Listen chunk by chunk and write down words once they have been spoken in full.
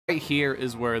Right here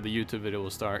is where the YouTube video will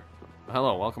start.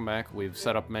 Hello, welcome back. We've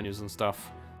set up menus and stuff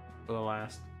for the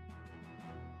last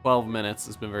 12 minutes.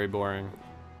 It's been very boring.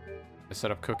 I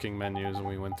set up cooking menus and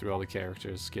we went through all the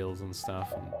characters, skills and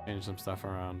stuff, and changed some stuff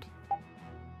around.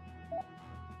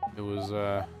 It was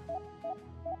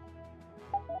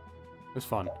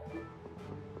fun.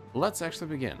 Let's actually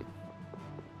begin.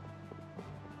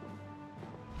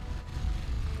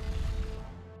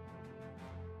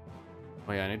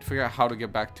 Oh yeah, I need to figure out how to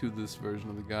get back to this version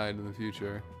of the guide in the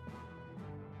future.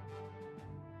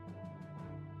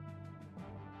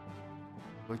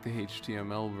 Like the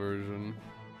HTML version.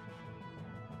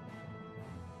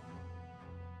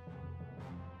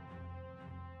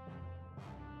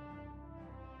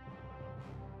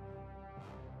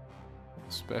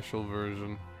 Special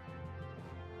version.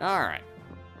 Alright.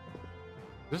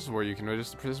 This is where you can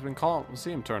register to participate in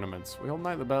Coliseum tournaments. We hold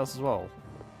nightly battles as well.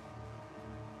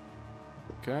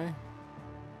 Okay.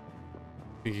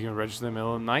 Think you can register in the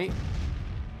middle of the night?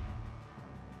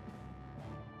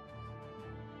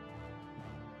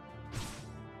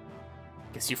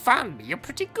 Guess you found me. You're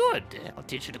pretty good. I'll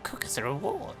teach you to cook as a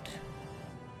reward.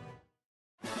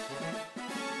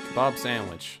 Kebab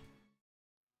sandwich.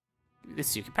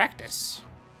 This you can practice.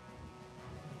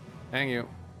 Thank you.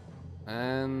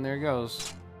 And there it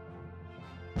goes.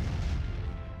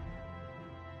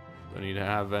 Don't need to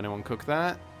have anyone cook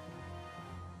that.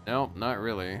 Nope, not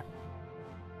really.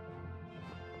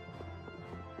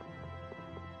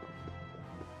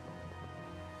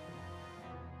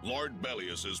 Lord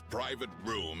Bellius's private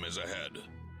room is ahead.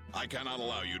 I cannot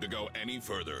allow you to go any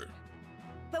further.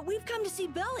 But we've come to see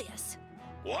Bellius.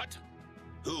 What?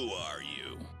 Who are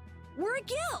you? We're a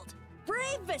guild.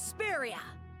 Brave Vesperia.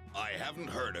 I haven't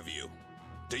heard of you.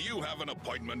 Do you have an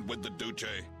appointment with the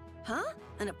Duce? Huh?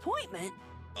 An appointment?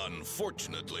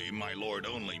 Unfortunately, my lord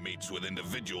only meets with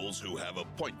individuals who have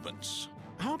appointments.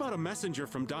 How about a messenger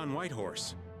from Don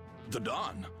Whitehorse? The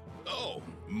Don? Oh,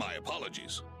 my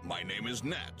apologies. My name is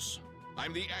Nats.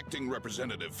 I'm the acting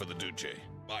representative for the Duce.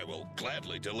 I will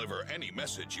gladly deliver any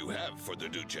message you have for the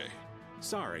Duce.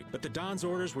 Sorry, but the Don's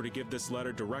orders were to give this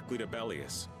letter directly to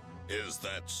Bellius. Is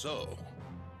that so?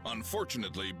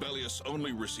 Unfortunately, Bellius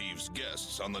only receives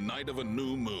guests on the night of a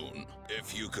new moon.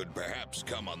 If you could perhaps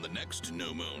come on the next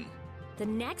new moon. The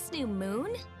next new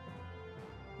moon?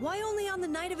 Why only on the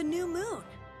night of a new moon?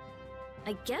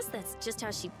 I guess that's just how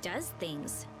she does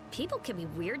things. People can be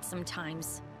weird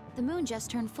sometimes. The moon just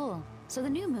turned full, so the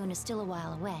new moon is still a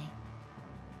while away.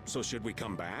 So should we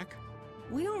come back?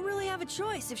 We don't really have a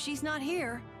choice if she's not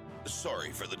here. Sorry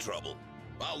for the trouble.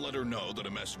 I'll let her know that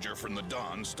a messenger from the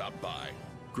Don stopped by.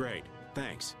 Great,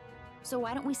 thanks. So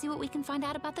why don't we see what we can find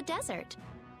out about the desert?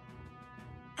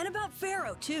 And about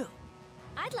Pharaoh, too.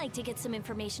 I'd like to get some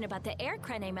information about the air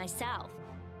crane myself.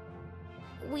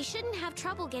 We shouldn't have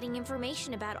trouble getting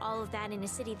information about all of that in a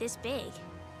city this big.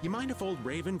 You mind if old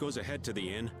Raven goes ahead to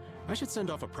the inn? I should send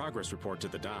off a progress report to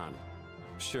the Don.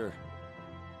 Sure.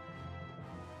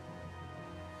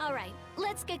 All right,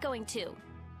 let's get going too.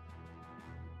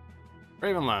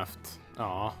 Raven left.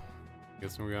 Aw.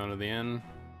 Guess we're going to the inn.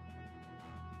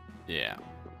 Yeah.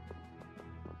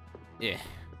 Yeah.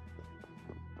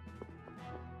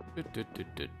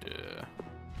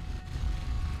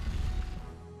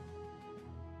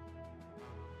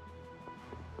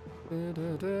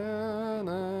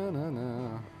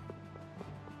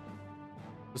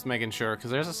 Just making sure,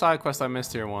 because there's a side quest I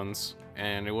missed here once,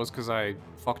 and it was because I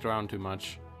fucked around too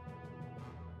much.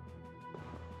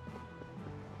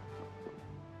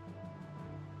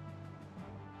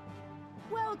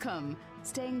 Welcome.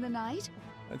 Staying the night?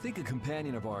 I think a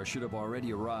companion of ours should have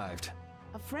already arrived.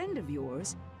 A friend of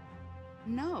yours?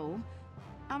 No.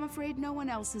 I'm afraid no one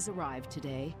else has arrived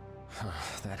today.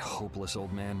 That hopeless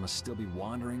old man must still be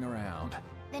wandering around.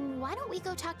 Then why don't we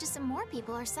go talk to some more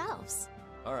people ourselves?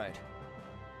 All right.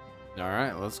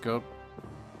 Alright, let's go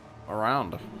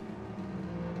around.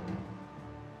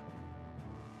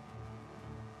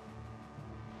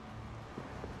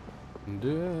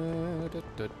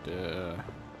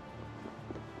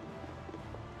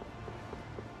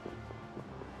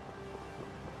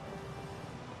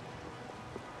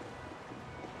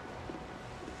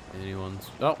 Anyone's...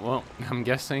 Oh, well, I'm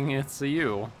guessing it's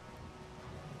you.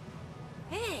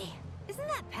 Hey, isn't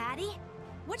that Patty?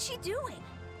 What's she doing?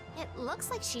 It looks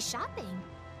like she's shopping.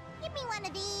 Give me one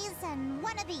of these and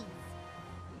one of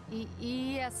these.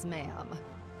 Yes, ma'am.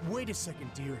 Wait a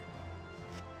second, dear.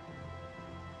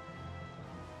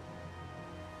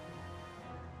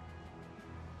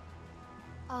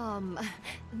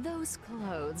 Those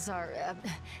clothes are,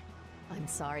 I'm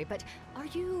sorry, but are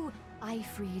you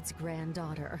Ifrid's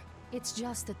granddaughter? It's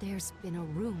just that there's been a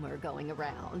rumor going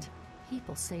around.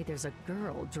 People say there's a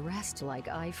girl dressed like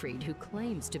Ifrid who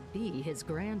claims to be his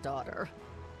granddaughter.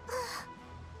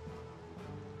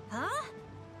 Huh?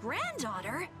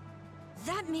 Granddaughter?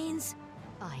 That means...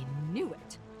 I knew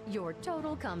it. Your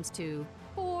total comes to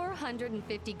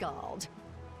 450 gold.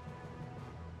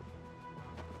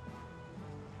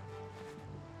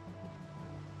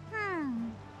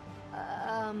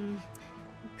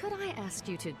 Could I ask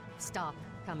you to stop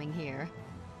coming here?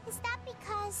 Is that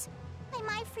because I'm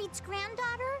Ifrid's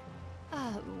granddaughter?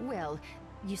 Well,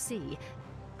 you see,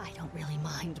 I don't really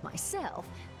mind myself,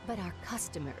 but our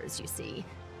customers, you see.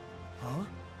 Huh?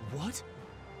 What?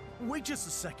 Wait just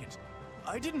a second.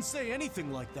 I didn't say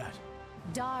anything like that.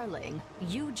 Darling,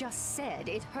 you just said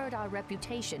it hurt our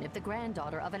reputation if the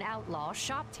granddaughter of an outlaw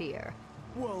shopped here.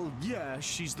 Well, yeah,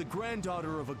 she's the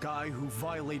granddaughter of a guy who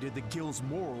violated the guild's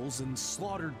morals and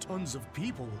slaughtered tons of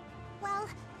people. Well,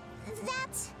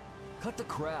 that's... Cut the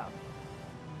crap.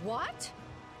 What?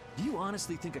 Do you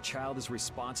honestly think a child is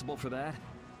responsible for that?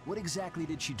 What exactly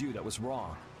did she do that was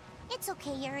wrong? It's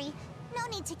okay, Yuri. No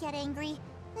need to get angry.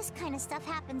 This kind of stuff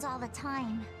happens all the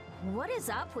time. What is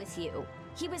up with you?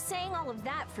 He was saying all of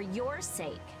that for your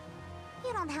sake.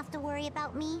 You don't have to worry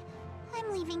about me.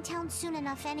 I'm leaving town soon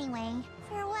enough anyway.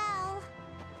 Farewell.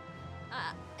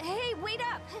 Hey, wait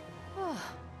up!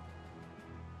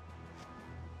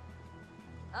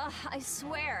 I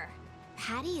swear.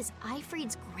 Patty is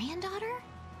Ifrid's granddaughter?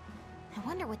 I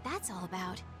wonder what that's all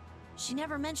about. She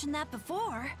never mentioned that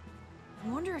before. I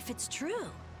wonder if it's true.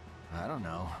 I don't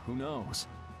know. Who knows?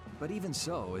 But even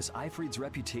so, is Ifrid's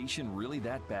reputation really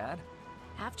that bad?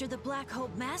 After the Black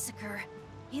Hope massacre,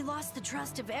 he lost the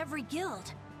trust of every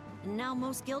guild. And now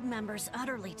most guild members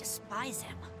utterly despise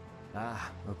him.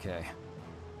 Ah, okay.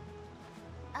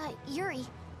 Yuri,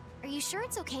 are you sure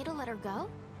it's okay to let her go?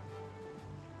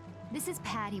 This is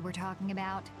Patty we're talking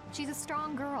about. She's a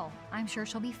strong girl. I'm sure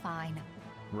she'll be fine.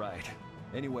 Right.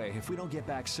 Anyway, if we don't get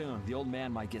back soon, the old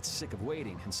man might get sick of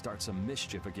waiting and start some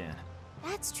mischief again.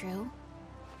 That's true.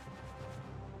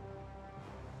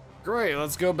 Great,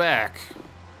 let's go back.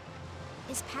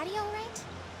 Is Patty alright?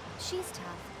 She's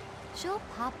tough. She'll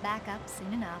pop back up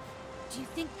soon enough. Do you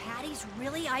think Patty's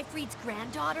really Ifrid's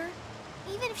granddaughter?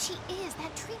 Even if she is,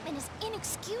 that treatment is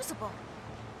inexcusable.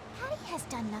 Patty has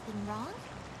done nothing wrong.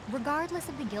 Regardless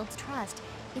of the guild's trust,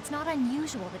 it's not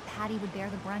unusual that Patty would bear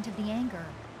the brunt of the anger.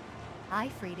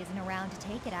 Ifrid isn't around to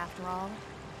take it after all.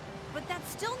 But that's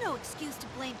still no excuse to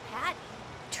blame Patty.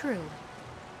 True.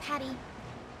 Patty,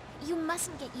 you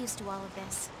mustn't get used to all of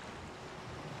this.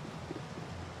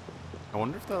 I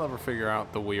wonder if they'll ever figure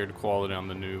out the weird quality on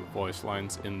the new voice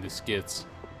lines in the skits.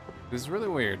 It's really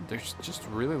weird. They're just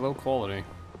really low quality.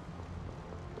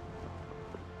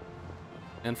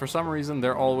 And for some reason,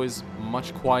 they're always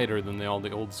much quieter than all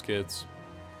the old skits.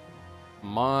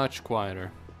 Much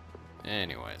quieter.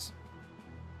 Anyways.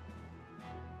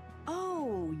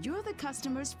 Oh, you're the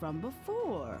customers from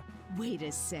before. Wait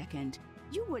a second.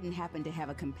 You wouldn't happen to have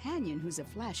a companion who's a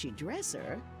flashy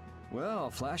dresser?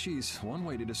 Well, flashy's one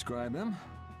way to describe him.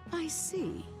 I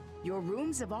see. Your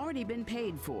rooms have already been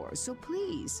paid for, so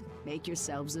please, make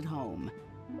yourselves at home.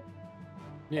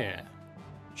 Yeah.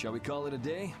 Shall we call it a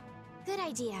day? Good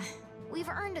idea. We've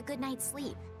earned a good night's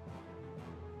sleep.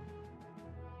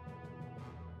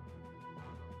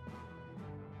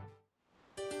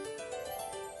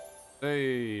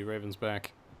 Hey, Raven's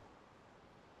back.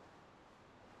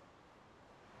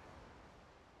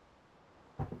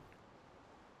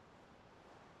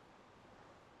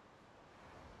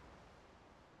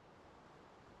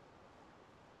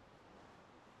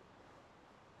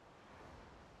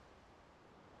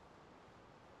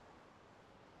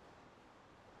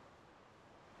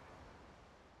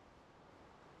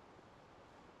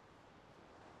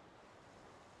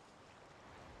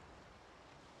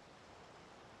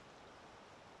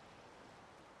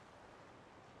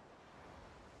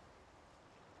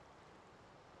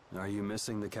 Are you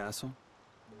missing the castle?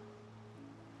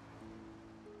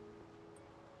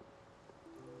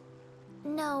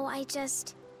 No, I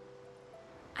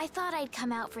thought I'd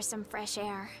come out for some fresh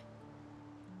air.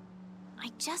 I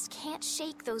just can't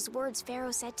shake those words Pharaoh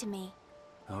said to me.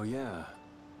 Oh yeah.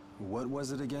 What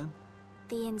was it again?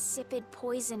 The insipid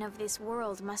poison of this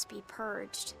world must be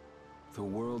purged. The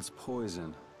world's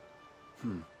poison.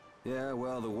 Yeah,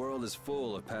 well, the world is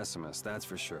full of pessimists, that's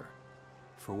for sure.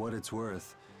 For what it's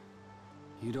worth,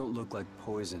 you don't look like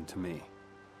poison to me.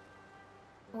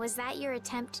 Was that your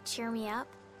attempt to cheer me up?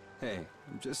 Hey,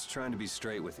 I'm just trying to be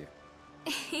straight with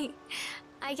you.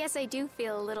 I guess I do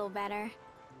feel a little better.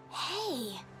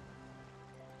 Hey!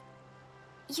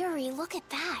 Yuri, look at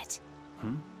that!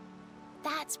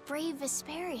 That's brave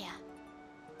Vesperia.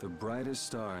 The brightest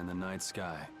star in the night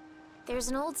sky. There's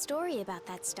an old story about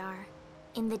that star.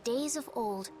 In the days of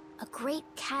old, a great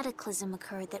cataclysm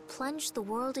occurred that plunged the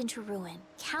world into ruin.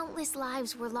 Countless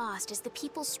lives were lost as the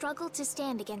people struggled to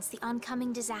stand against the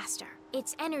oncoming disaster.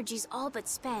 Its energies all but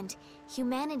spent,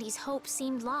 humanity's hope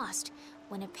seemed lost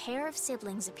when a pair of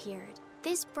siblings appeared.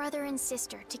 This brother and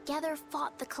sister together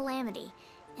fought the calamity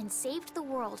and saved the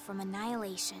world from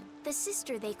annihilation. The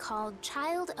sister they called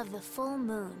Child of the Full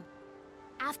Moon.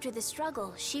 After the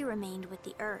struggle, she remained with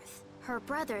the Earth. Her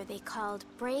brother they called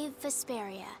Brave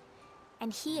Vesperia,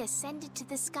 and he ascended to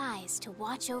the skies to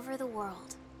watch over the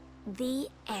world. The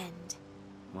end.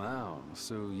 Wow,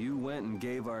 so you went and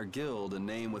gave our guild a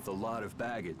name with a lot of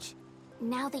baggage.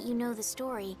 Now that you know the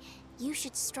story, you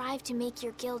should strive to make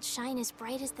your guild shine as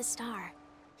bright as the star.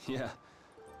 Yeah,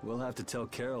 we'll have to tell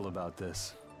Carol about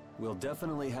this. We'll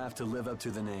definitely have to live up to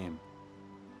the name.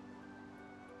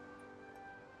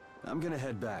 I'm gonna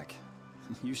head back.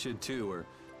 You should too, or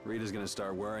Rita's gonna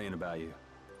start worrying about you.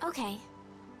 Okay.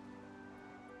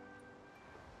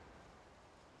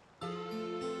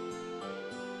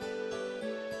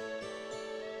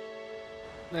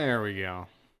 There we go.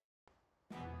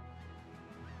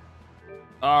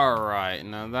 Alright,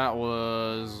 now that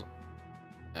was...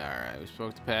 Alright, we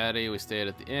spoke to Patty, we stayed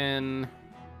at the inn.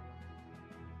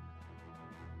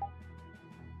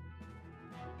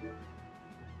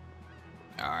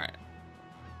 Alright.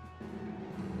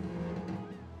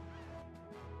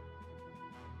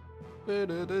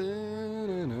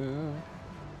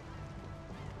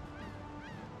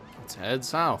 Let's head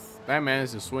south. That man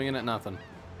is just swinging at nothing.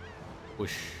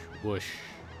 Whoosh, whoosh,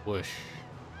 whoosh.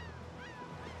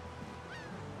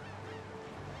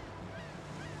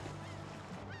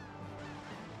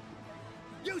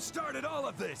 You started all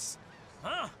of this!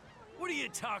 Huh? What are you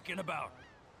talking about?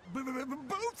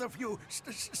 Both of you,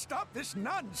 stop this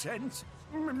nonsense!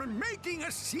 Making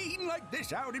a scene like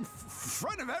this out in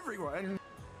front of everyone!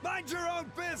 Mind your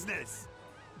own business!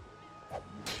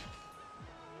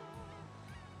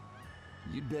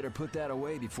 You'd better put that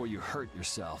away before you hurt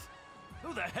yourself.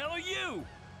 Who the hell are you?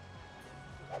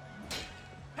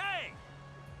 Hey!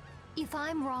 If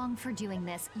I'm wrong for doing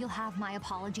this, you'll have my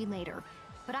apology later.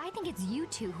 But I think it's you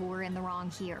two who are in the wrong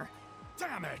here.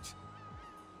 Damn it!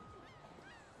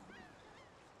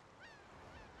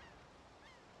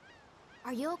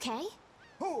 Are you okay?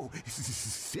 Oh,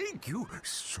 thank you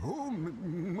so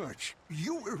much.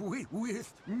 You were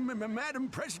with Madam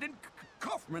President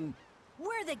Kaufman.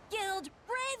 We're the guild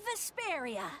Brave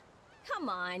Vesperia. Come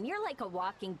on, you're like a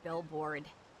walking billboard.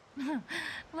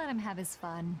 Let him have his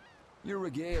fun. You're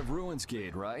Reggae of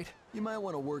Ruinsgate, right? You might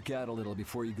want to work out a little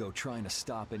before you go trying to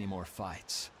stop any more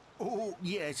fights. Oh,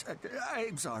 yes,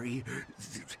 I'm sorry.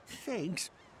 Thanks.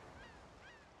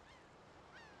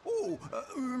 Oh,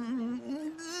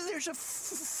 there's a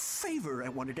favor I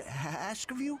wanted to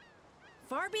ask of you.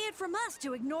 Far be it from us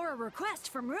to ignore a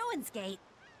request from Ruinsgate.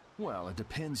 Well, it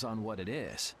depends on what it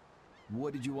is.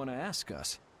 What did you want to ask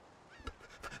us?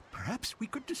 Perhaps we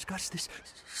could discuss this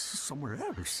somewhere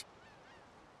else.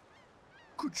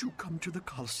 Could you come to the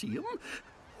Coliseum?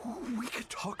 We could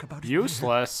talk about it.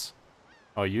 Useless.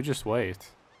 Oh, you just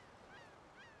wait.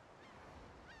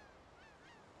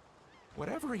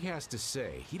 Whatever he has to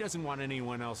say, he doesn't want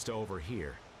anyone else to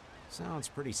overhear. Sounds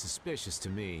pretty suspicious to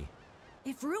me.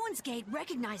 If Ruinsgate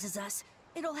recognizes us,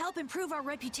 it'll help improve our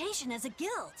reputation as a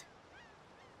guild.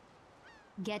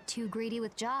 Get too greedy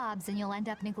with jobs and you'll end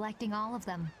up neglecting all of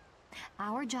them.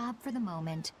 Our job for the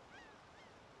moment.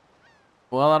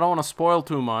 Well, I don't want to spoil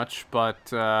too much,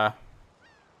 but,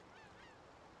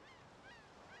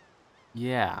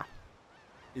 yeah.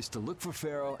 Is to look for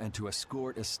Pharaoh and to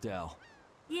escort Estelle.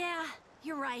 Yeah,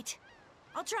 you're right.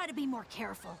 I'll try to be more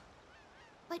careful.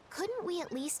 But couldn't we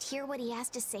at least hear what he has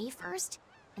to say first,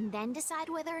 and then decide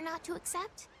whether or not to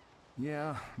accept?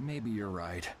 Yeah, maybe you're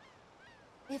right.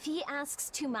 If he asks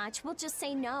too much, we'll just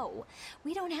say no.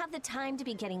 We don't have the time to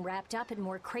be getting wrapped up in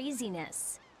more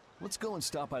craziness. Let's go and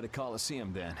stop by the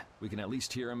Coliseum then. We can at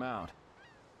least hear him out.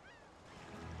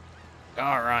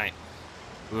 Alright.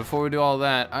 Before we do all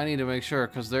that, I need to make sure,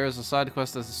 because there is a side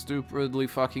quest that's stupidly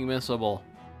fucking missable.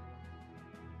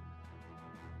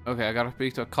 Okay, I gotta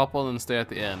speak to a couple and then stay at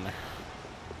the inn.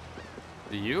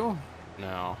 Do you?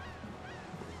 No.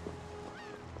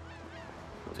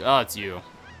 Oh, it's you.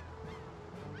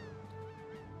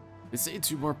 They say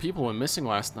 2 more people went missing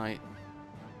last night.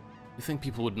 You think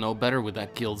people would know better with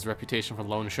that guild's reputation for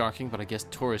loan sharking, but I guess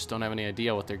tourists don't have any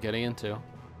idea what they're getting into.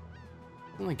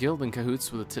 Isn't the guild in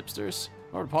cahoots with the tipsters?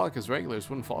 Lord Pollock's regulars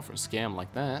wouldn't fall for a scam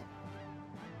like that.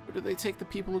 Where do they take the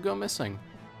people who go missing?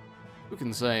 Who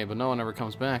can say, but no one ever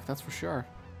comes back, that's for sure.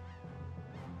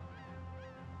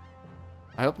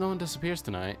 I hope no one disappears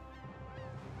tonight.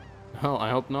 Oh, I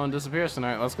hope no one disappears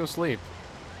tonight. Let's go sleep.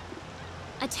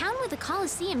 A town with a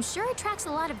Coliseum sure attracts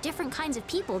a lot of different kinds of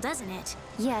people, doesn't it?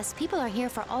 Yes, people are here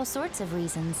for all sorts of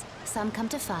reasons. Some come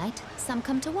to fight, some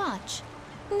come to watch.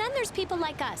 And then there's people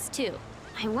like us, too.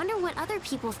 I wonder what other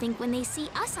people think when they see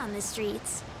us on the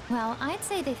streets. Well, I'd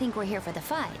say they think we're here for the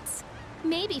fights.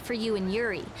 Maybe for you and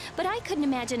Yuri, but I couldn't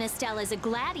imagine Estelle as a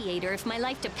gladiator if my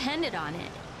life depended on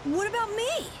it. What about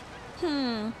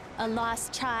me? A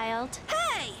lost child.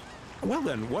 Hey! Well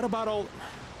then, what about all...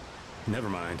 Never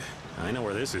mind. I know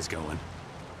where this is going.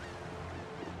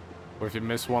 Or if you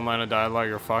miss one line of dialogue,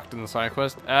 you're fucked in the side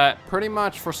quest? Pretty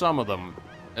much for some of them.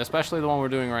 Especially the one we're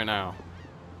doing right now.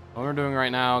 The one we're doing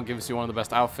right now gives you one of the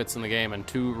best outfits in the game and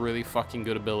 2 really fucking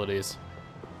good abilities.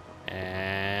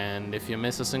 And if you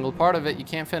miss a single part of it, you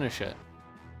can't finish it.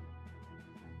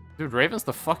 Dude, Raven's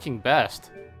the fucking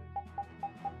best.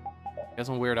 He has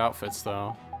some weird outfits,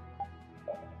 though.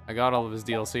 I got all of his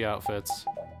DLC outfits.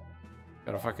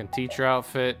 Got a fucking teacher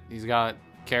outfit. He's got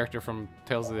character from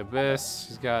Tales of the Abyss.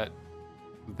 He's got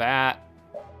that.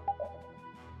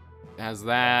 Has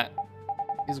that.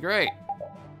 He's great.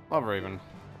 Love Raven.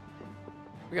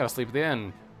 We gotta sleep at the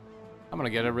inn. I'm gonna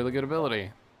get a really good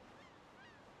ability.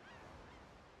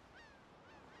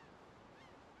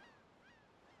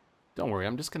 Don't worry,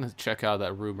 I'm just gonna check out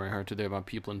that rumor I heard today about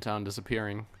people in town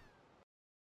disappearing.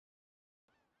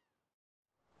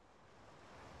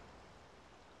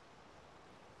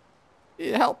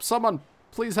 Help, someone!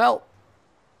 Please help!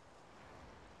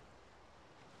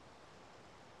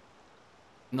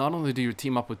 Not only do you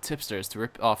team up with tipsters to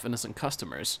rip off innocent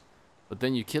customers, but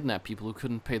then you kidnap people who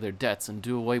couldn't pay their debts and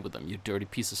do away with them, you dirty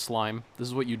piece of slime. This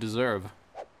is what you deserve.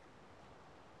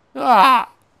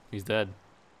 Ah! He's dead.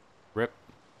 Rip.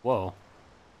 Whoa.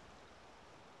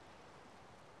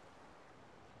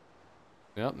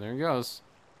 Yep, there he goes.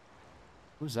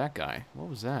 Who's that guy? What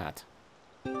was that?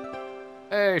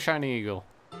 Hey, shiny eagle.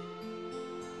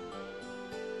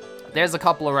 There's a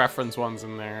couple of reference ones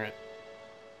in there.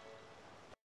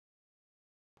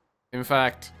 In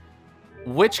fact,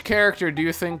 which character do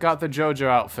you think got the JoJo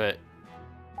outfit?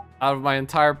 Out of my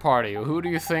entire party, who do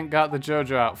you think got the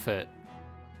JoJo outfit?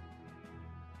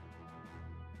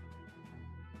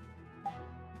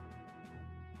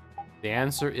 The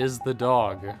answer is the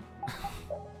dog.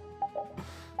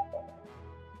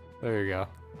 There you go.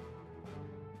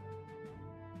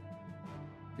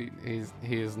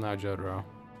 He is now Jotaro.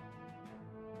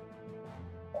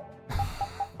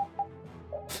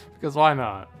 Because why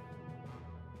not?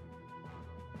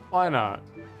 Why not?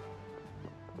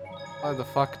 Why the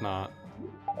fuck not?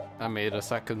 I made a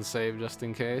second save just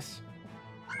in case.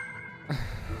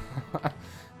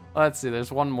 Let's see,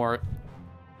 there's one more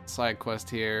side quest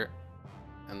here.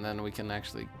 And then we can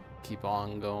actually keep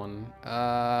on going.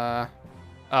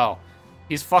 Oh.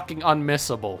 He's fucking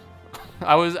unmissable.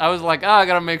 I was like, I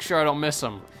gotta make sure I don't miss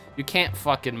him. You can't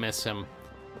fucking miss him.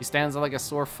 He stands like a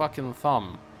sore fucking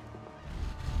thumb.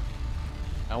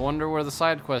 I wonder where the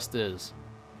side quest is.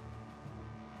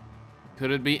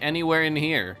 Could it be anywhere in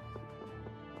here?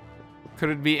 Could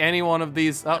it be any one of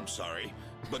these? Oh. I'm sorry,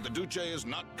 but the Duce is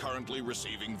not currently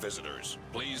receiving visitors.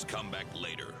 Please come back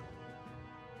later.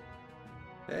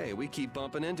 Hey, we keep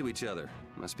bumping into each other.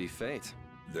 Must be fate.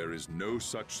 There is no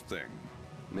such thing.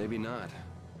 Maybe not.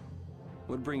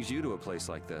 What brings you to a place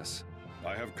like this?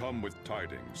 I have come with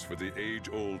tidings for the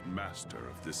age-old master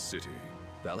of this city.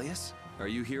 Bellius? Are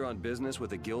you here on business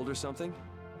with a guild or something?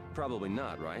 Probably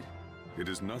not, right? It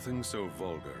is nothing so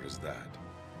vulgar as that.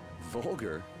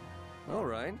 Vulgar? All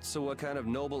right, so what kind of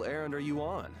noble errand are you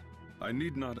on? I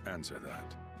need not answer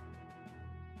that.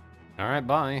 Alright,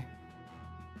 bye.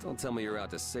 Don't tell me you're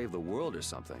out to save the world or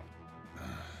something.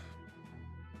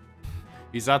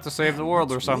 He's out to save the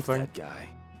world or something. That guy.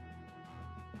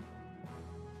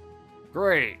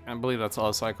 Great. I believe that's all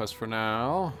the side quests for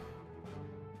now.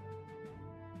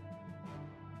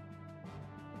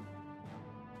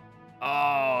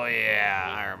 Oh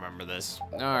yeah, I remember this.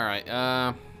 All right.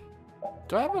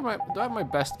 Do I have my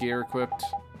best gear equipped?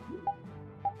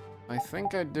 I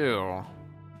think I do.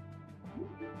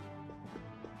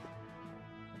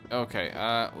 Okay.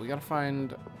 We gotta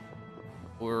find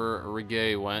where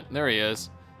Rigay went. There he is.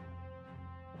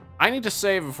 I need to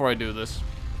save before I do this.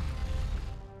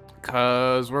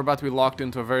 Because we're about to be locked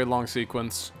into a very long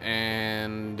sequence,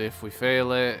 and if we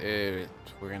fail it,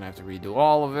 we're going to have to redo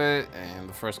all of it, and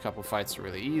the first couple fights are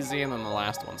really easy, and then the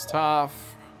last one's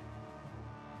tough.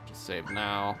 Just save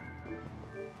now.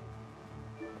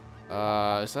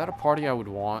 Is that a party I would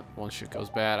want once shit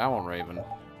goes bad? I want Raven.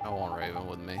 I want Raven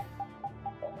with me.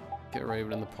 Get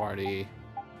Raven in the party.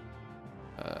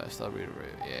 Still read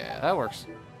Raven. Yeah, that works.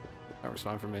 That works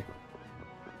fine for me.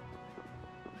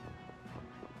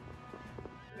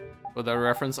 With that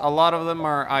reference, a lot of them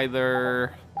are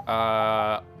either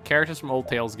characters from old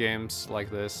Tales games like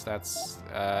this. That's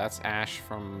Ash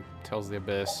from Tales of the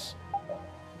Abyss.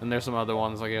 And there's some other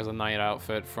ones, like there's a knight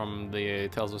outfit from the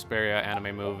Tales of Vesperia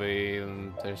anime movie,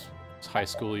 and there's high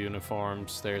school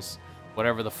uniforms, there's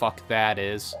whatever the fuck that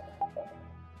is.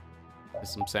 There's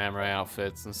some samurai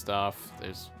outfits and stuff,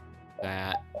 there's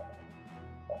that.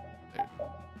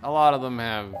 A lot of them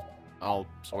have all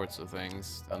sorts of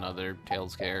things. Another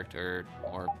Tales character,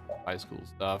 or high school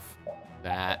stuff.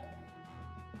 That.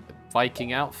 The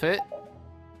Viking outfit?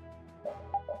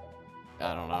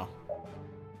 I don't know.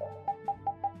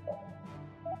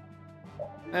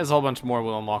 There's a whole bunch more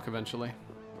we'll unlock eventually.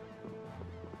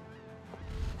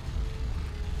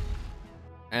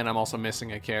 And I'm also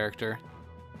missing a character.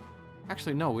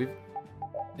 Actually, no, did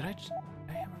I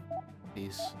have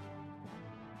these?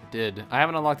 I did. I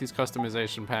haven't unlocked these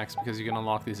customization packs because you can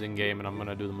unlock these in-game and I'm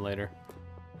gonna do them later.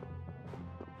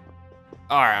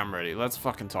 Alright, I'm ready. Let's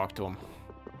fucking talk to him.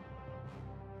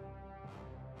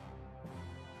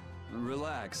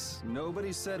 Relax.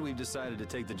 Nobody said we've decided to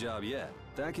take the job yet.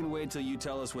 That can wait till you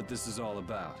tell us what this is all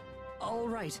about. All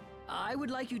right. I would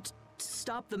like you to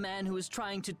stop the man who is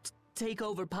trying to take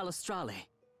over Palestrale.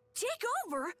 Take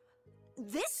over?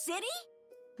 This city?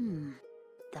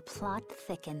 The plot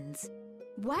thickens.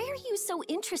 Why are you so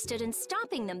interested in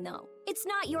stopping them, though? It's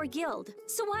not your guild,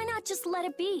 so why not just let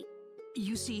it be?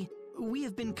 You see, we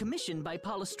have been commissioned by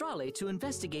Palestrale to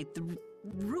investigate the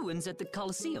ruins at the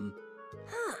Coliseum.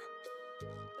 Huh.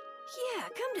 Yeah,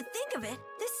 come to think of it,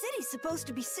 this city's supposed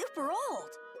to be super old.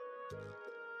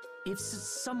 If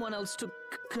someone else took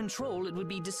control, it would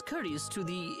be discourteous to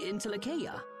the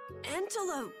Intellikeia.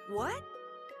 What?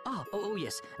 Oh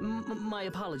yes. My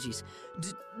apologies.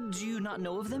 Do you not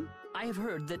know of them? I have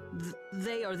heard that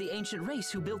they are the ancient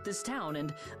race who built this town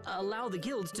and allow the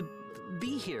guilds to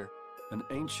be here. An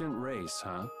ancient race,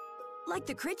 huh? Like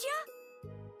the Kritya?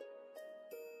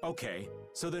 Okay,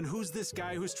 so then who's this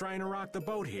guy who's trying to rock the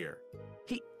boat here?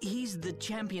 He's the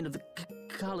champion of the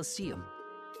Coliseum.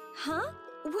 Huh?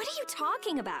 What are you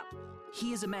talking about?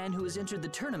 He is a man who has entered the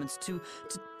tournaments to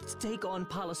take on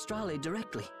Palestrale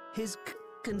directly. His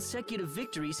consecutive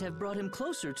victories have brought him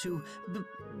closer to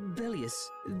Belius.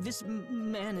 This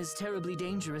man is terribly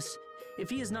dangerous. If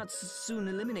he is not soon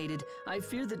eliminated, I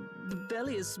fear that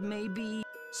Belius may be...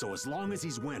 So as long as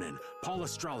he's winning,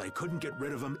 Palestrale couldn't get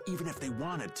rid of him even if they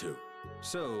wanted to.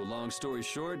 So, long story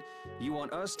short, you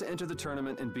want us to enter the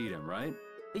tournament and beat him, right?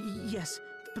 Yes.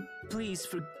 Please,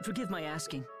 forgive my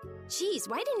asking. Jeez,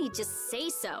 why didn't he just say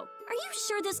so? Are you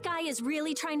sure this guy is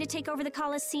really trying to take over the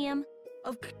Coliseum?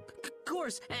 Of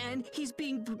course, and he's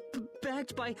being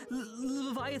backed by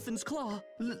Leviathan's Claw.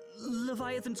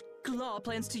 Leviathan's Claw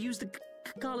plans to use the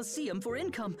Coliseum for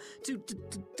income to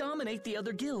dominate the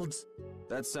other guilds.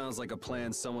 That sounds like a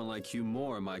plan someone like Hugh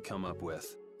Moore might come up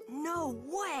with. No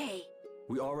way!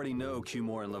 We already know Hugh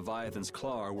Moore and Leviathan's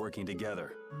Claw are working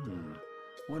together.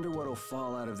 Wonder what'll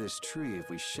fall out of this tree if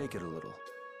we shake it a little.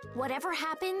 Whatever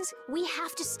happens, we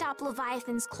have to stop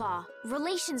Leviathan's Claw.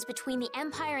 Relations between the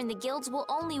Empire and the guilds will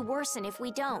only worsen if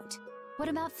we don't. What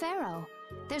about Pharaoh?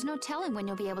 There's no telling when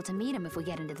you'll be able to meet him if we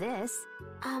get into this.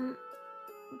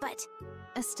 But...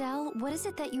 Estelle, what is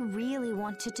it that you really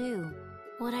want to do?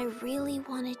 What I really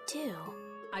want to do...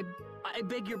 I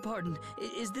beg your pardon.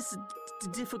 Is this a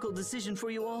difficult decision for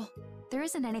you all? There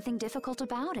isn't anything difficult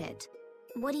about it.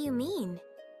 What do you mean?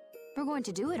 We're going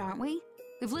to do it, aren't we?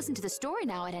 We've listened to the story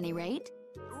now, at any rate.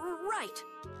 Right.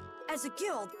 As a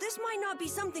guild, this might not be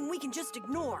something we can just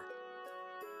ignore.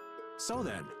 So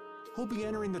then, who'll be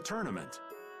entering the tournament?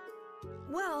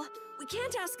 Well, we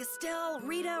can't ask Estelle,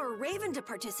 Rita, or Raven to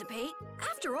participate.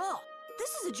 After all,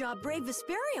 this is a job brave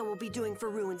Vesperia will be doing for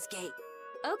Ruins Gate.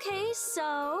 Okay,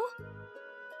 so...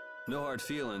 No hard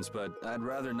feelings, but I'd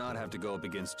rather not have to go up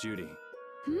against Judy.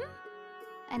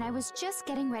 And I was just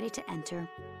getting ready to enter.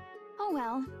 Oh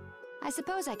well, I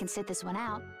suppose I can sit this one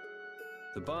out.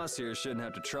 The boss here shouldn't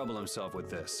have to trouble himself with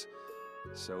this.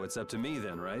 So it's up to me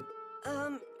then, right?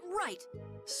 Right.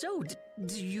 So,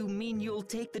 do you mean you'll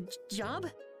take the job?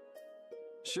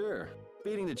 Sure.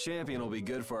 Beating the champion will be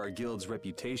good for our guild's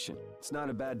reputation. It's not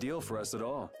a bad deal for us at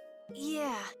all.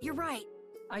 Yeah, you're right.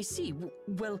 I see.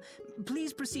 Well,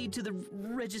 please proceed to the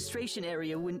registration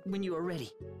area when you are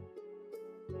ready.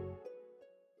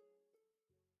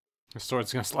 The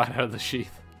sword's gonna slide out of the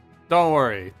sheath. Don't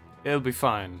worry, it'll be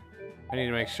fine. I need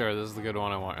to make sure this is the good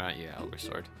one I want. Yeah, Elder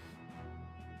Sword.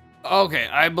 Okay,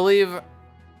 I believe...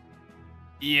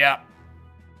 Yeah.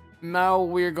 Now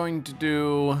we're going to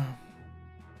do...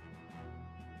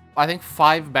 I think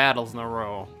 5 battles in a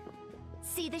row.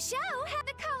 See the show? Have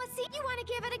the Coliseum. You want to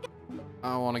give it a go?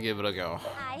 I want to give it a go.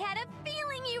 I had a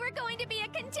feeling you were going to be a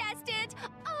contestant.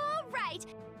 All right.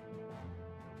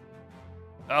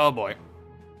 Oh boy.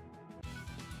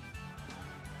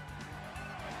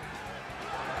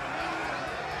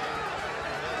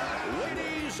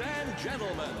 Ladies and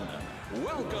gentlemen,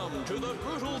 welcome to the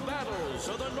brutal battles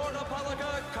of the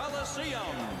Nordopolica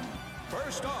Coliseum.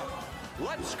 First off,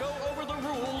 let's go over the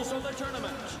rules of the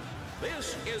tournament.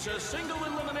 This is a single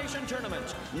elimination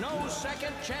tournament. No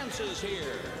second chances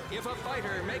here. If a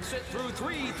fighter makes it through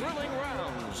 3 thrilling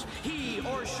rounds, he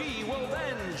or she will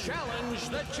then challenge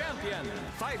the champion.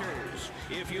 Fighters,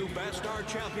 if you best our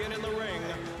champion in the ring,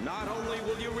 not only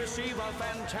will you receive a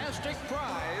fantastic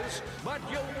prize, but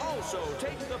you'll also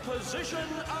take the position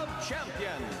of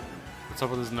champion. What's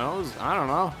up with his nose? I don't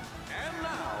know. And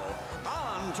now,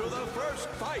 on to the first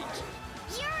fight.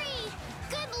 Yuri,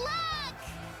 good luck.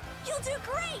 You'll do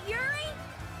great, Yuri.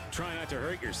 Try not to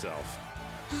hurt yourself.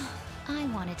 I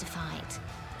wanted to fight.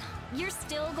 You're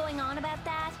still going on about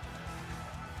that?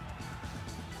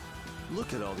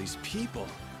 Look at all these people.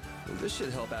 This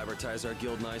should help advertise our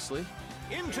guild nicely.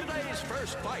 In today's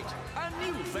first fight, a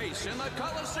new face in the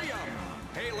Coliseum.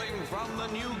 Hailing from the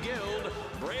new guild,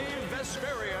 Brave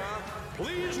Vesperia,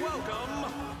 please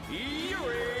welcome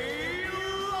Yuri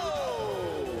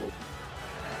Lowe.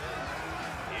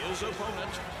 His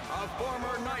opponent, a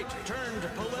former knight turned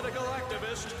political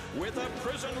activist with a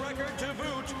prison record to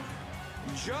boot,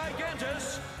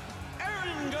 Gigantus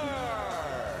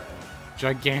Erengar.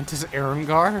 Gigantus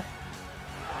Erengar?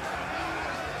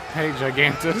 Hey,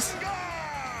 Gigantus.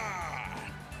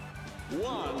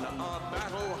 One, a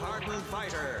battle-hardened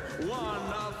fighter.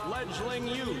 One, a fledgling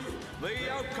youth.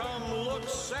 The outcome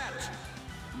looks set.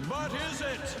 But is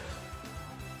it?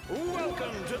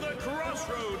 Welcome to the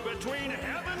crossroad between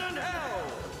heaven and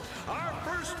hell. Our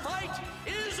first fight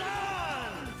is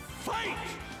on! Fight!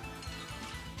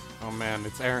 Oh man,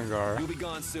 it's Erengar. You'll be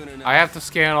gone soon enough. I have to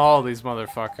scan all these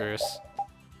motherfuckers.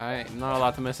 I'm not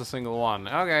allowed to miss a single one.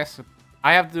 Okay, so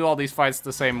I have to do all these fights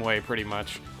the same way, pretty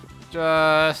much.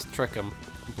 Just trick them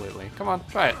completely. Come on,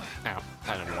 try it. Ow,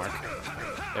 that didn't work.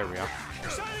 There we go.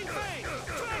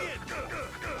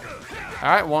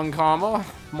 Alright, 1 combo.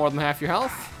 More than half your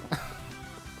health.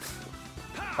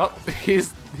 Oh,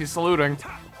 he's saluting.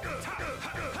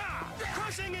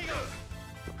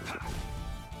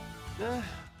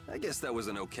 I guess that was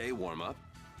an okay warm-up.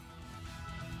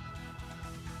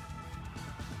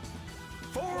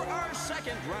 For our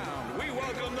second round, we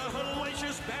welcome the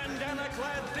hellacious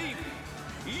bandana-clad thief,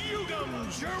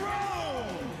 Yugam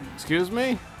Jerome! Excuse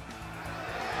me?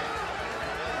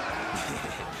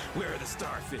 Where are the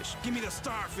starfish? Give me the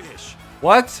starfish!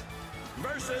 What?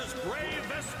 Versus Brave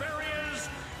Vesperia's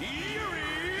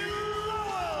Yuri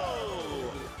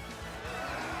Lowe!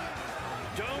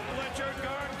 Don't let your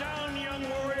guard down, young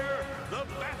warrior! The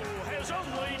battle has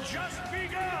only just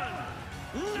begun!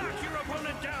 Knock your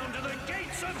opponent down to the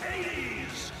gates of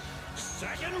Hades!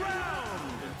 Second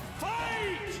round,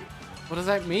 fight! What does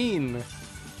that mean?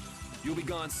 You'll be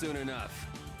gone soon enough.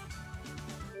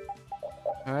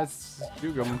 Let's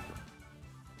juke him.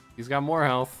 He's got more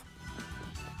health.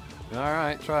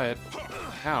 Alright, try it.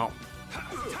 Ow.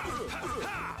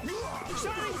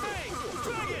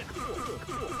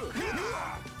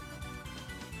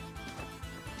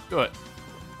 Do it.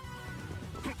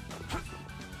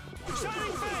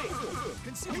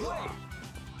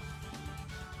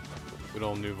 Good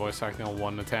old new voice acting on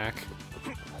 1 attack.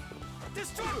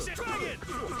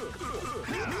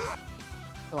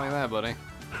 Like that, buddy.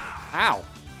 Ow!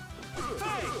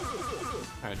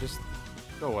 Alright, just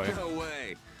go away. No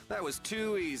way. That was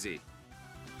too easy.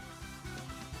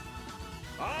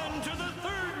 On to the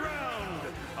third round.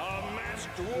 A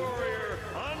masked warrior,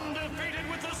 undefeated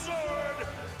with the sword,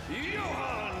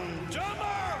 Johann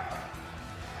Damark.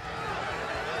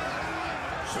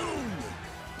 Soon,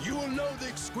 you will know the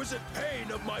exquisite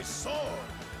pain of my sword.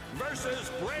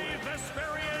 Versus Brave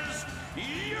Vesperia's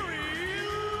Yuri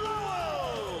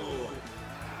Lowe.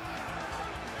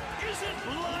 Is it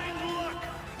blind luck?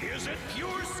 Is it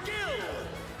pure skill?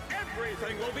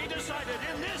 Everything will be decided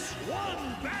in this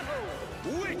one battle.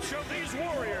 Which of these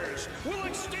warriors will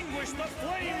extinguish the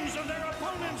flames of their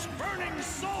opponent's burning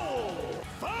soul?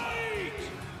 Fight!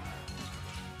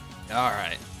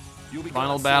 Alright.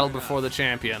 Final battle before the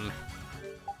champion.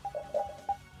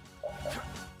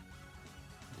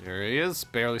 There he is,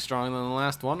 barely stronger than the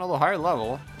last one, although higher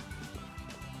level.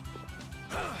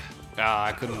 Ah,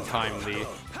 I couldn't time the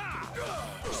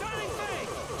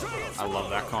I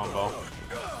love that combo.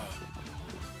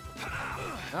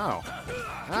 Ow.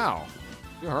 Ow.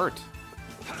 You hurt.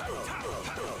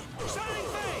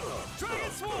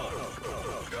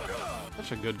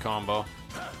 Such a good combo.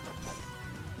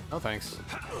 No thanks.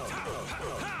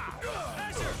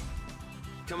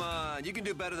 Come on, you can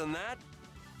do better than that.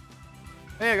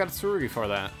 Hey, I got a Tsurugi for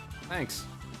that. Thanks.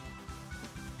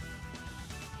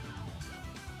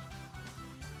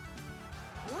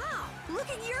 Wow, look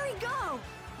at Yuri go!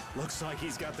 Looks like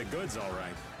he's got the goods all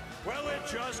right. Well, it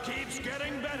just keeps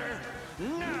getting better.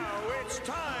 Now it's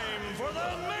time for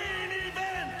the main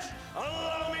event.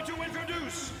 Allow me to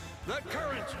introduce the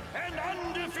current and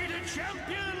undefeated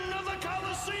champion of the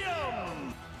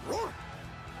Coliseum.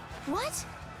 What?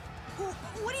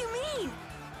 What do you mean?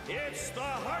 It's the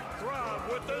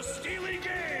heartthrob with the steely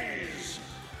gaze,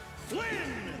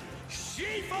 Flynn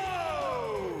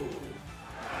Shifo!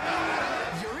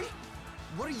 Yuri?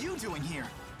 What are you doing here?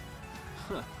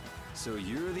 Huh. So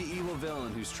you're the evil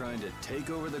villain who's trying to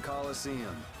take over the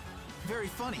Coliseum. Very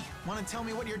funny. Want to tell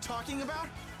me what you're talking about?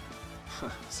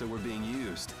 So we're being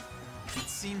used. It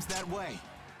seems that way.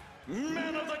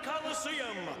 Men of the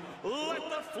Coliseum, let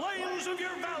the flames of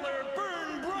your valor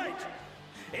burn bright!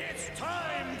 It's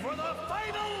time for the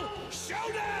final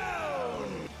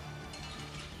showdown!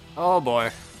 Oh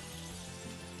boy.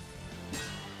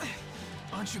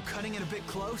 Aren't you cutting it a bit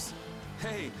close?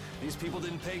 Hey, these people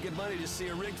didn't pay good money to see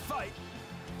a rigged fight.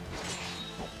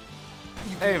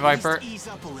 Hey, Viper. Ease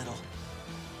up a little.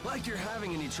 Like you're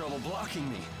having any trouble blocking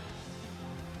me.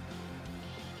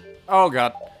 Oh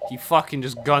god. He fucking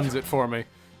just guns it for me.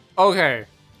 Okay.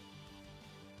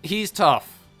 He's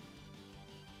tough.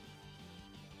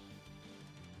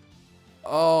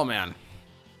 Oh man.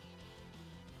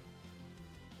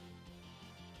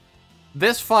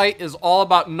 This fight is all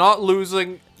about not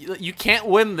losing. You can't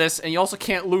win this, and you also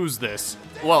can't lose this.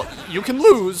 Well, you can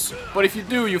lose, but if you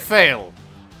do, you fail.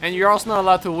 And you're also not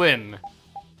allowed to win.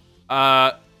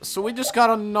 So we just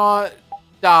gotta not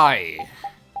die.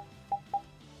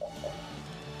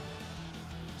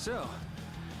 So,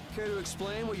 care to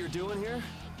explain what you're doing here?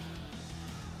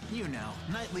 You know,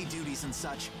 nightly duties and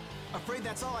such. Afraid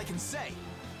that's all I can say.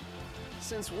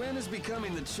 Since when is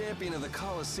becoming the champion of the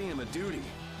Coliseum a duty?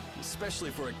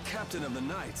 Especially for a captain of the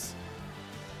Knights.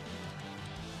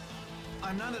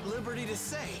 I'm not at liberty to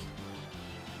say.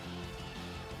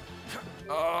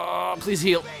 Please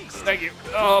heal. Thank you.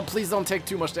 Oh, please don't take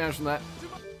too much damage from that.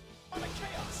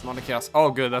 It's not a chaos.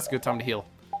 Oh, good. That's a good time to heal.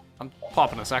 I'm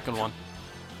popping a second one.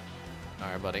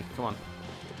 Alright, buddy. Come on.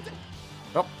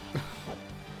 Oh.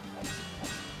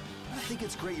 I think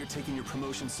it's great you're taking your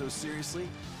promotion so seriously.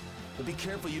 But be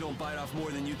careful you don't bite off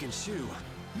more than you can chew.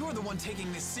 You're the one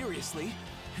taking this seriously.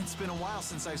 It's been a while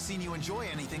since I've seen you enjoy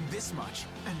anything this much.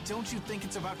 And don't you think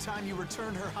it's about time you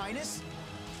returned Her Highness?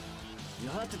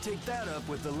 You'll have to take that up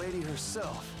with the lady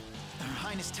herself. Her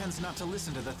Highness tends not to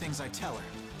listen to the things I tell her.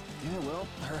 Yeah, well,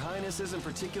 Her Highness isn't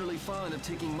particularly fond of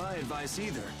taking my advice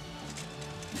either.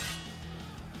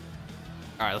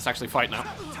 Alright, let's actually fight now.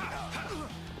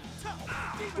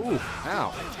 Ooh, ow.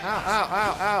 Ow, ow,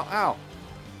 ow, ow, ow.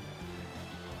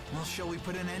 Well, shall we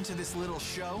put an end to this little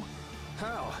show?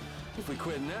 How? If we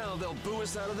quit now, they'll boo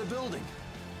us out of the building.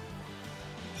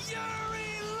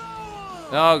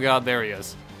 Oh god, there he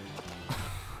is.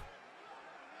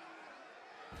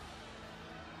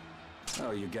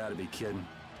 Oh, you gotta be kidding.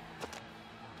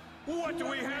 What do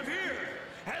we have here?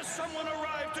 Has someone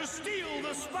arrived to steal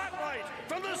the spotlight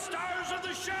from the stars of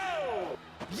the show?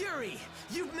 Yuri,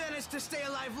 you've managed to stay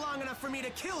alive long enough for me to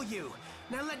kill you.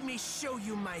 Now let me show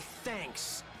you my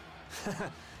thanks.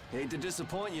 Hate to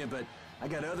disappoint you, but I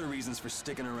got other reasons for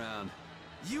sticking around.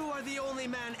 You are the only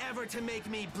man ever to make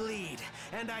me bleed,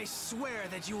 and I swear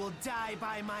that you will die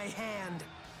by my hand.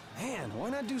 Man, why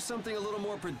not do something a little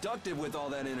more productive with all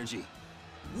that energy?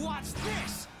 Watch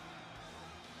this!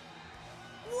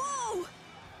 Whoa!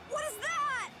 What is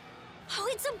that? Oh,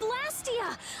 it's a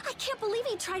Blastia! I can't believe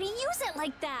he tried to use it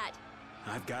like that!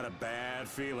 I've got a bad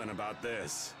feeling about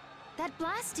this. That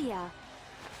Blastia...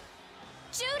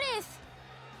 Judith!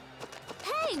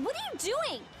 Hey, what are you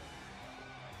doing?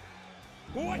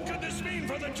 What could this mean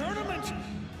for the tournament?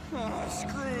 Oh,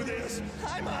 screw this.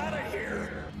 I'm out of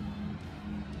here.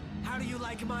 How do you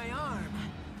like my arm?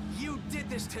 You did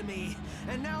this to me,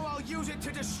 and now I'll use it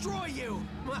to destroy you!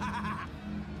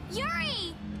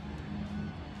 Yuri!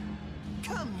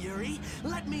 Come, Yuri,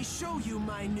 let me show you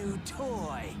my new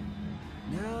toy.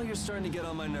 Now you're starting to get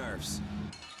on my nerves.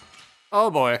 Oh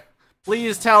boy.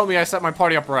 Please tell me I set my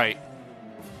party up right.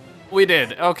 We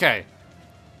did. Okay.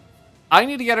 I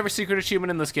need to get every secret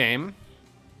achievement in this game.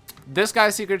 This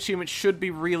guy's secret achievement should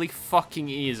be really fucking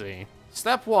easy.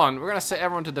 Step 1, we're gonna set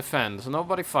everyone to defend, so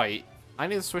nobody fight. I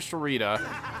need to switch to Rita.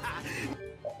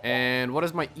 And what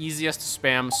is my easiest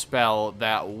spam spell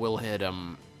that will hit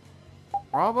him?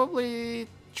 Probably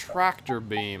Tractor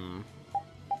Beam.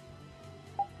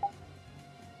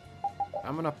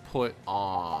 I'm gonna put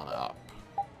on up.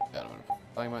 Yeah, I'm gonna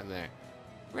put right there.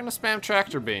 We're gonna spam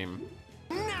Tractor Beam.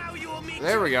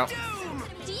 There we go.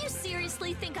 Do you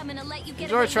seriously think I'm gonna let you get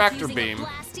Enjoy away with Tractor using Beam. a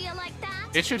Blastia like that?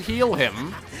 It should heal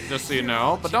him, just so you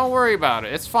know, but don't worry about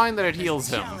it. It's fine that it heals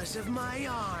him.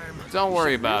 Don't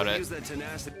worry about it.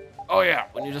 Oh yeah,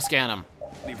 when you just scan him.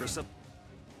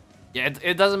 Yeah,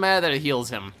 it doesn't matter that it heals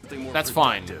him. That's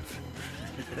fine.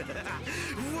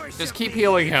 Just keep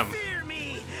healing him.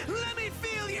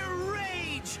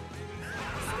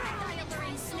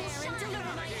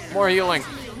 More healing.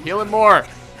 Heal him more.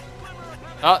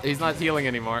 Oh, he's not healing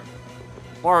anymore.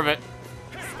 More of it.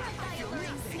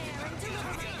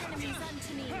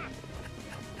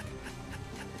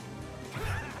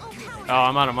 Oh,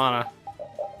 I'm out of mana.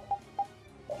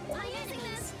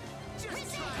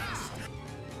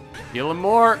 Heal him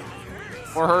more.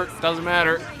 Or hurt, doesn't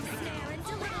matter.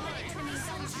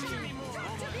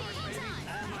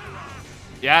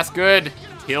 Yes, good.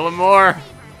 Heal him more.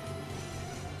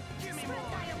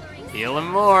 Heal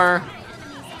him more.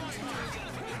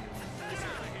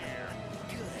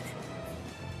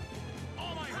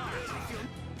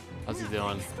 How's he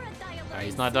doing? Alright,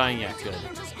 he's not dying yet. Good.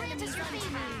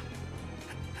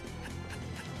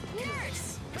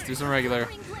 Let's do some regular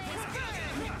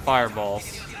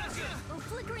fireballs.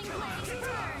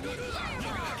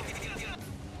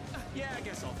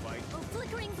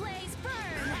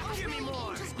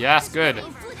 Yes, good.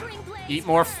 Eat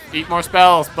more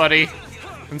spells, buddy.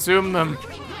 Consume them.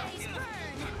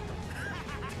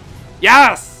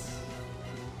 Yes!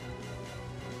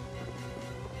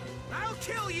 I'll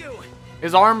kill you.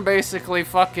 His arm basically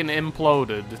fucking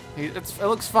imploded. It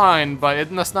looks fine, but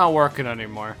it's not working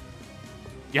anymore.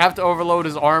 You have to overload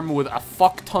his arm with a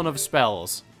fuck ton of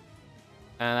spells.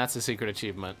 And that's a secret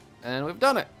achievement. And we've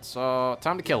done it, so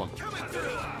time to kill him.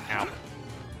 Ow.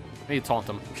 I need to taunt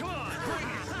him.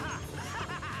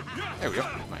 There we go.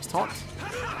 Nice taunt.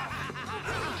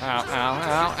 Ow, ow,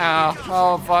 ow, ow.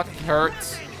 Oh, fuck, it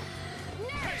hurts.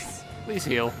 Please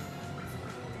heal.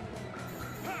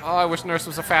 Oh, I wish Nurse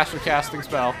was a faster casting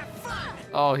spell.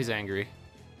 Oh, he's angry.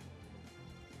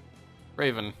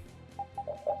 Raven.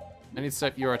 I need to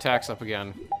set your attacks up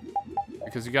again.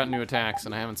 Because you got new attacks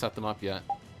and I haven't set them up yet.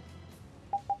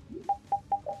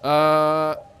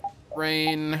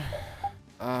 Rain.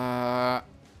 I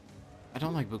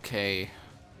don't like Bouquet.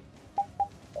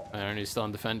 Are you still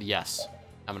on defend? Yes.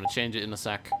 I'm gonna change it in a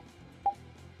sec.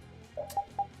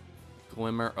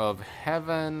 Glimmer of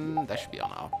Heaven. That should be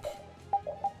on up.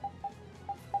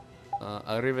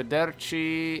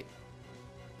 Arrivederci.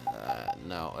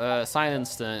 No. Sign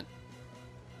Instant.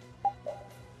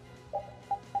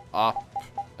 Up.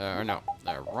 Or no.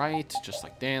 Right. Just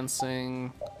like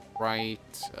dancing.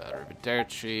 Right.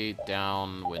 Arrivederci.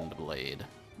 Down. Wind Blade.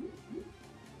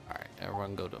 Alright.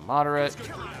 Everyone go to moderate.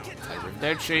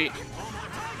 Arrivederci.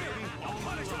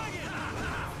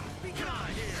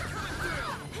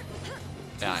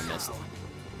 Yeah, I missed.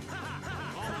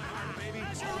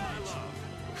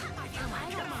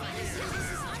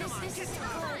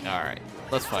 Alright,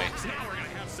 let's fight.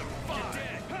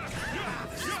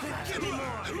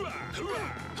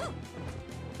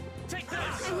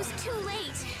 I was too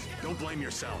late. Don't blame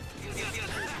yourself.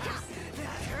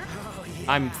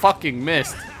 I'm fucking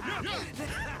missed.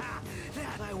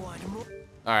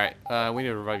 Alright, we need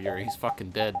to revive Yuri. He's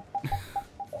fucking dead.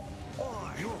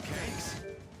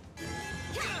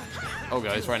 Oh,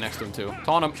 God, he's right next to him, too.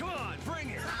 Taunt him.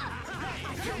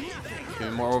 Give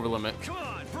me more over limit.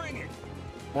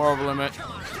 More over limit.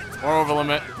 More over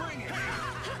limit.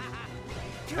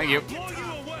 Thank you.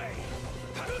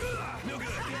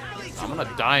 I'm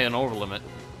gonna die in over limit.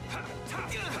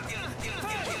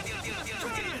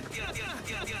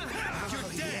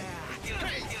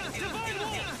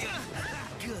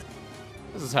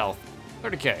 This is health.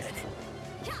 30k.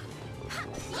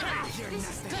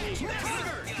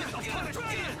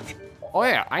 Oh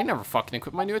yeah, I never fucking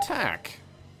equipped my new attack.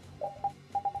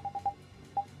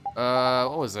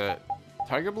 What was it?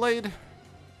 Tiger Blade?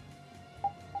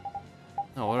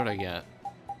 Oh, what did I get?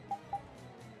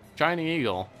 Shiny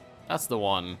Eagle. That's the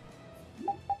one.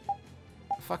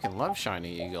 I fucking love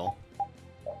Shiny Eagle.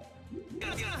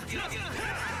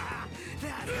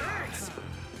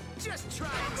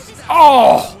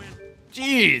 Oh!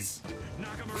 Jeez!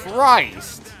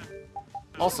 Christ!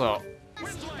 Also,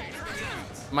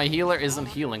 My healer isn't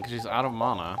healing because she's out of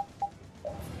mana.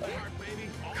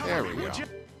 There we go.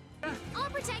 I'll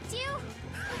protect you.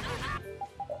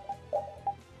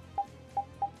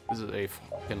 This is a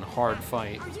fucking hard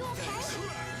fight. Are you okay?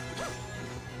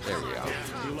 There we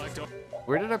go.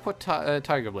 Where did I put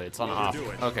Tiger Blades? On off.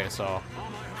 Okay, so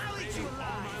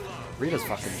Rita's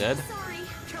fucking dead.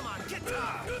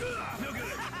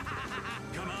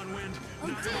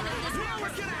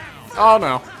 Oh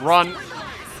no! Run!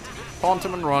 Taunt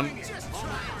him and run.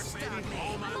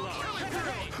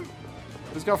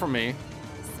 Let's go for me.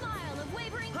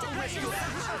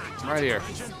 I'm right here.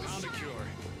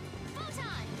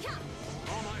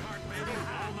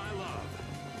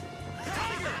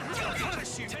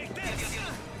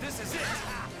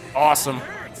 Awesome.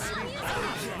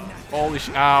 Holy sh-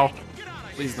 ow.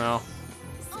 Please no.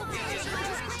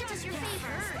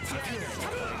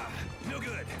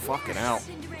 Fucking out.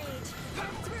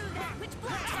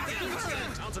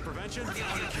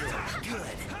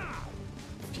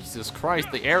 Jesus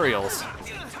Christ, the aerials.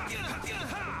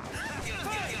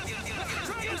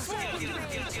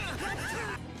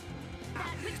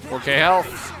 Okay,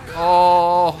 health.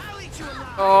 Oh.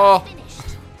 Oh.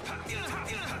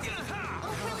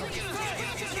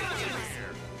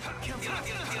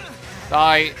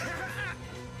 Die.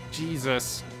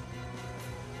 Jesus.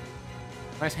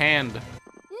 Nice hand.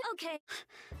 Okay.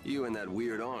 You and that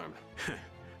weird arm.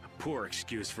 Poor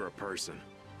excuse for a person.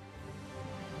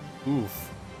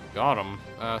 Oof. Got him.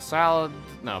 Salad.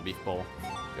 No, beef bowl.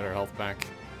 Get our health back.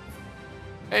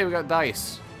 Hey, we got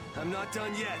dice. I'm not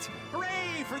done yet.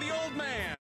 Hooray for the old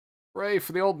man! Hooray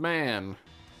for the old man.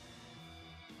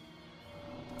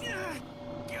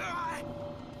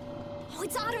 Oh,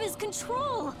 it's out of his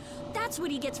control. That's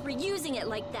what he gets for using it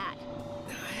like that.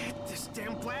 This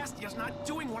damn blast is not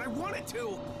doing what I want it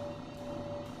to.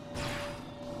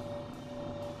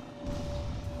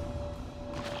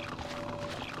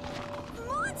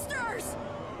 Monsters!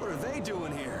 What are they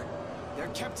doing here? They're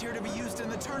kept here to be used in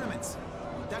the tournaments.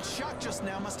 That shot just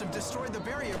now must have destroyed the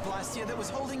barrier blastia that was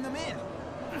holding them in.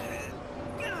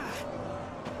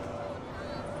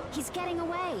 He's getting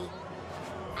away.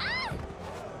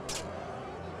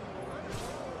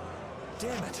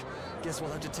 Damn it! Guess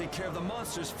we'll have to take care of the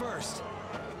monsters first.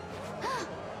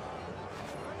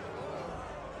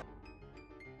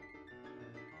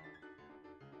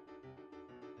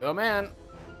 Oh man,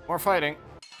 more fighting.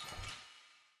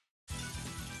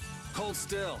 Hold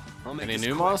still. I'll make Any this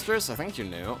new quick. monsters? I think you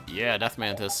knew. Yeah, Death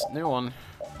Mantis. New one.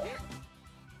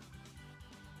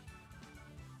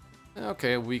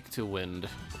 Okay, weak to wind.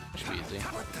 Should be easy.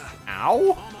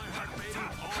 Ow!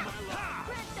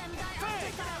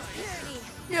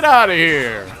 Get out of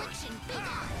here!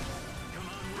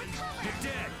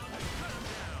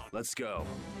 Let's go.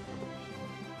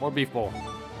 More beef bowl.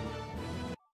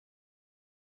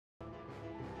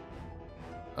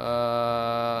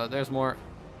 There's more.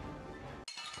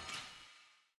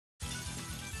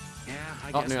 Yeah,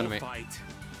 I Oh, guess new we'll enemy. fight.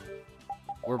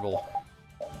 Warble.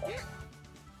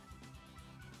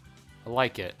 I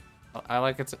like it. I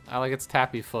like its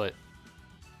tappy foot.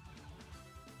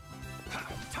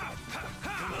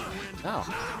 Ow.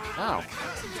 Ow.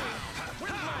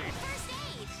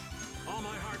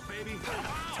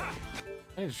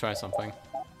 I need to try something.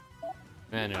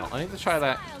 Manual. I need to try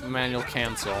that manual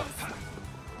cancel.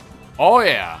 Oh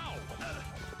yeah!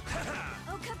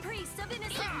 Oh, caprice of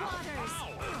innocent waters.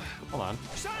 Hold on.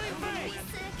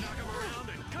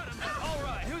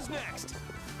 Alright, who's next?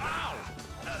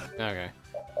 Okay.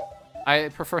 I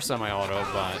prefer semi-auto,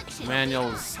 but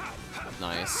manual's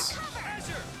nice.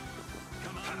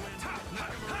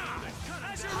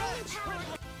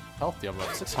 Health of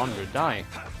about 600. Die.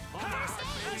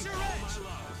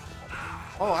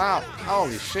 Oh, ow.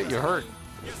 Holy shit, you hurt.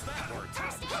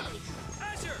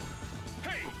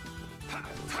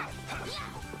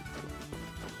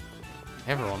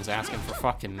 Everyone's asking for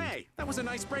fucking... Hey, that was a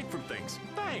nice break from things.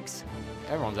 Thanks.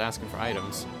 Everyone's asking for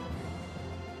items.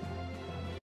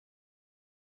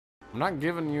 I'm not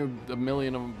giving you a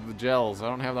million of the gels. I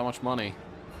don't have that much money.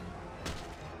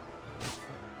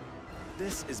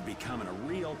 This is becoming a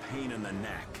real pain in the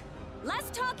neck. Less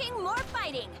talking, more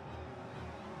fighting.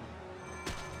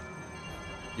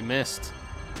 You missed.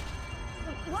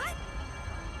 What?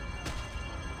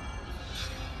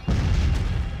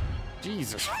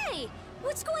 Jesus. Hey!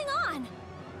 What's going on?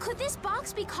 Could this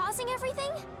box be causing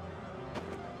everything?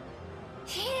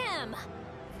 Him!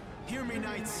 Hear me,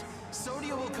 Knights.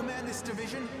 Sodia will command this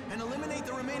division and eliminate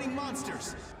the remaining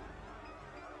monsters.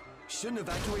 Shouldn't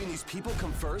evacuating these people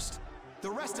come first?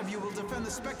 The rest of you will defend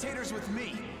the spectators with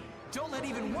me. Don't let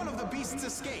even one of the beasts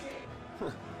escape.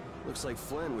 Looks like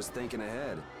Flynn was thinking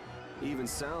ahead. He even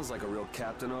sounds like a real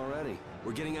captain already.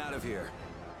 We're getting out of here.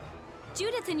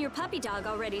 Judith and your puppy dog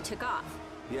already took off.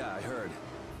 Yeah, I heard.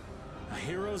 A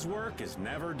hero's work is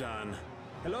never done.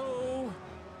 Hello?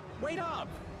 Wait up!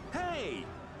 Hey!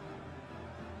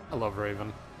 I love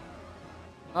Raven.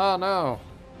 Oh no!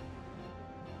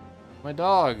 My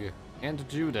dog! And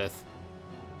Judith.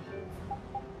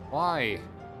 Why?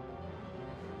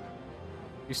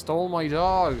 He stole my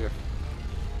dog!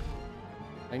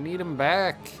 I need him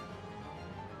back!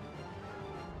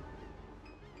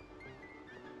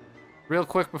 Real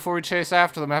quick before we chase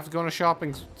after them, I have to go on a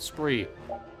shopping spree.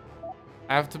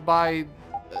 I have to buy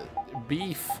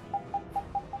beef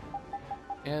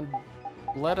and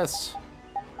lettuce.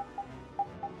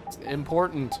 It's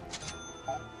important.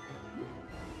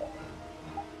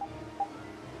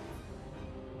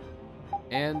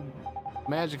 And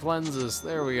magic lenses.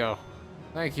 There we go.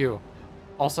 Thank you.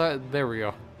 Also, there we go.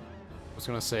 I was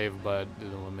gonna save, but it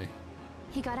didn't let me.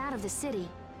 He got out of the city.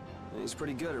 He's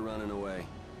pretty good at running away.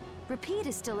 Repeat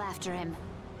is still after him.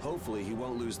 Hopefully he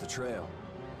won't lose the trail.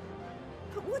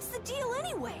 But what's the deal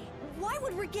anyway? Why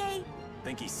would Reggae...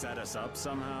 Think he set us up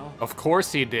somehow? Of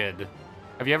course he did.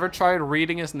 Have you ever tried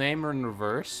reading his name in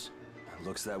reverse?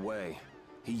 Looks that way.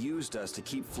 He used us to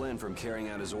keep Flynn from carrying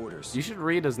out his orders. You should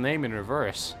read his name in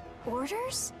reverse.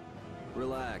 Orders?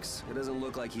 Relax. It doesn't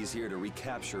look like he's here to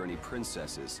recapture any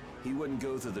princesses. He wouldn't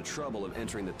go through the trouble of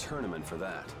entering the tournament for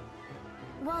that.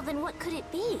 Well, then what could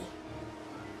it be?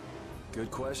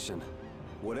 Good question.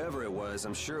 Whatever it was,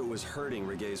 I'm sure it was hurting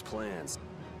Reggae's plans.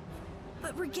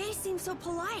 But Reggae seems so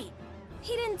polite.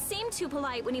 He didn't seem too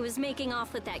polite when he was making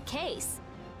off with that case.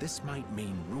 This might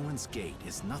mean Ruin's Gate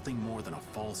is nothing more than a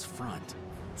false front.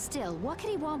 Still, what could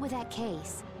he want with that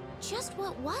case? Just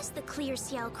what was the clear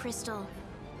CL crystal?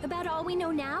 About all we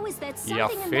know now is that You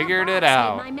something in figured that it box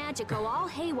out. made my magic go all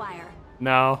haywire.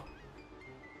 No.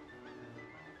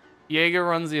 Jaeger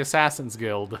runs the Assassin's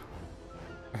Guild.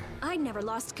 I'd never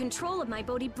lost control of my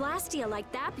Bodhi Blastia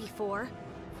like that before.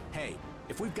 Hey,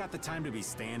 if we've got the time to be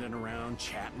standing around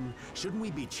chatting, shouldn't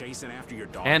we be chasing after your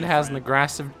dog? And has an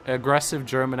aggressive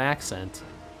German accent.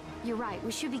 You're right,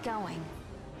 we should be going.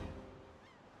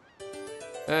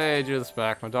 Hey, Judith's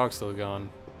back. My dog's still gone.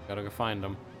 Gotta go find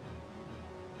him.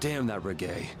 Damn that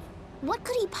Reggae. What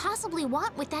could he possibly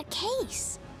want with that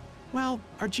case? Well,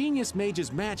 our genius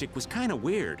mage's magic was kind of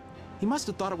weird. He must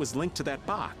have thought it was linked to that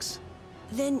box.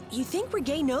 Then you think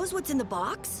Reggae knows what's in the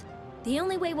box? The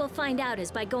only way we'll find out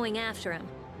is by going after him.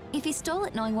 If he stole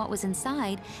it knowing what was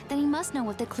inside, then he must know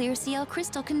what the clear CL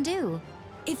crystal can do.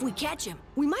 If we catch him,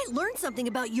 we might learn something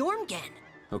about Jormgen.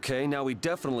 Okay, now we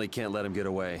definitely can't let him get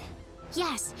away.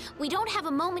 Yes, we don't have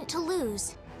a moment to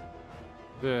lose.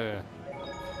 Bet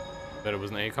it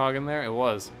was an ACOG in there? It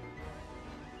was.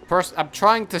 First, I'm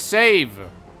trying to save.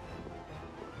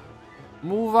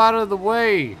 Move out of the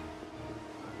way.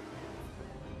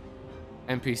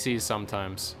 NPCs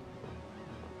sometimes.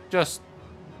 Just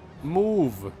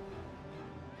move.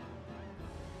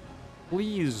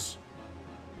 Please.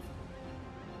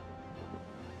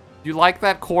 Do you like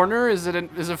that corner? Is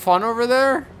it fun over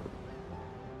there?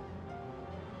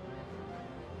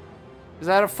 Is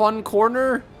that a fun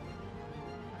corner?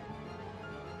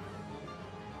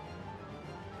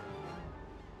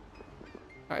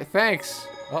 Alright, thanks.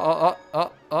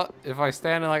 If I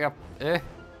stand in like a...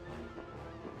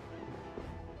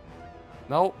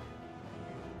 Nope.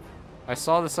 I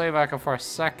saw the save icon for a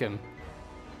second.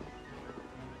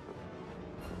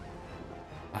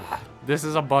 This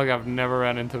is a bug I've never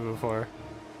ran into before.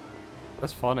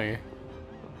 That's funny.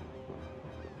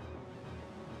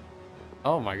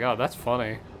 Oh my god, that's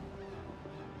funny.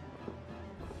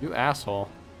 You asshole.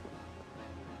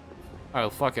 Alright, well,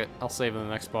 fuck it. I'll save in the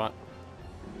next spot.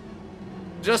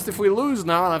 Just if we lose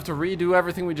now, I'll have to redo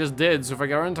everything we just did, so if I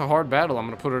get into hard battle, I'm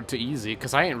gonna put it to easy,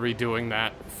 because I ain't redoing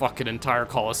that fucking entire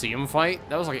Coliseum fight.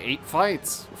 That was like 8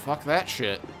 fights. Fuck that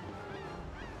shit.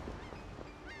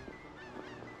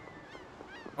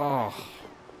 Oh.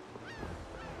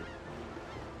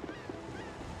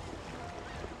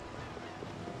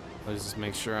 Let's just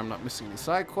make sure I'm not missing any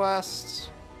side quests.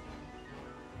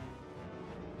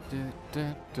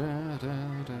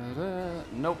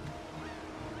 Nope.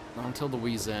 Not until the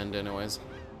Wii's end, anyways.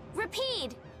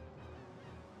 Repeat!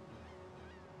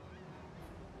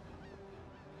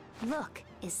 Look,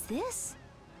 is this?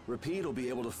 Repeat will be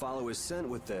able to follow his scent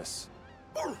with this.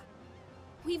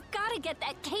 We've got to get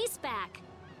that case back.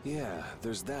 Yeah,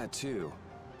 there's that too.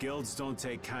 Guilds don't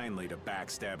take kindly to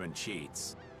backstabbing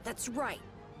cheats. That's right.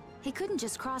 He couldn't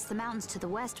just cross the mountains to the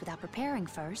west without preparing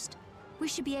first. We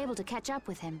should be able to catch up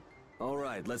with him. All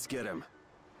right, let's get him.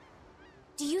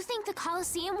 Do you think the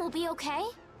Coliseum will be okay?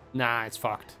 Nah, it's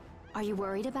fucked. Are you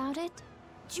worried about it?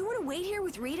 Do you want to wait here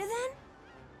with Rita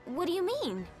then? What do you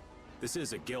mean? This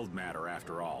is a guild matter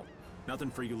after all. Nothing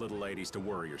for you little ladies to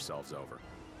worry yourselves over.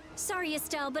 Sorry,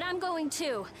 Estelle, but I'm going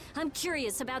too. I'm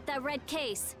curious about that red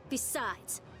case.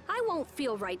 Besides, I won't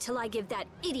feel right till I give that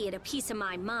idiot a piece of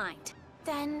my mind.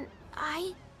 Then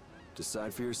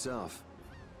Decide for yourself.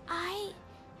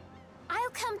 I'll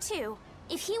come too.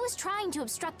 If he was trying to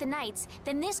obstruct the Knights,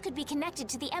 then this could be connected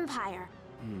to the Empire.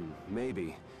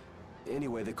 Maybe.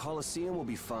 Anyway, the Coliseum will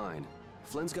be fine.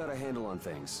 Flynn's got a handle on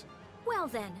things. Well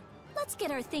then, let's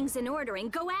get our things in order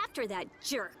and go after that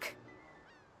jerk.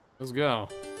 Let's go.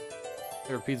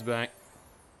 Hey, Repeat's back.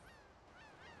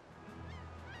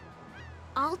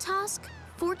 Altosk,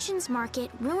 Fortune's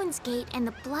Market, Ruins Gate, and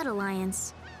the Blood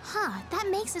Alliance. Huh, that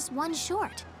makes us one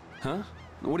short. Huh?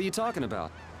 What are you talking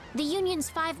about? The Union's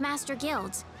 5 master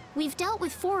guilds. We've dealt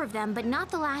with 4 of them, but not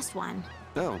the last one.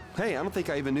 Oh, hey, I don't think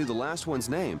I even knew the last one's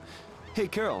name. Hey,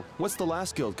 Carol, what's the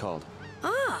last guild called?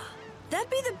 Ah, that'd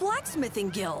be the Blacksmithing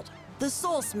Guild, the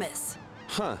Soulsmiths.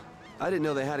 Huh, I didn't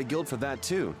know they had a guild for that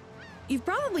too. You've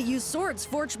probably used swords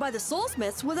forged by the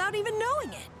Soulsmiths without even knowing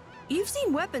it. You've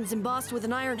seen weapons embossed with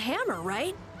an iron hammer,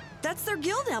 right? That's their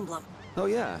guild emblem. Oh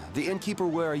yeah, the innkeeper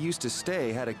where I used to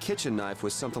stay had a kitchen knife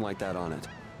with something like that on it.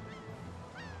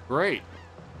 Great.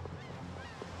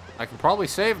 I can probably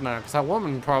save now, because that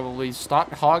woman probably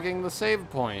stopped hogging the save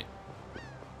point.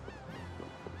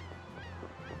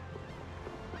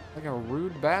 Like a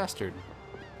rude bastard.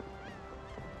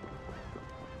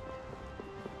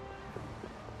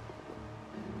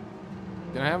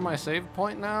 Can I have my save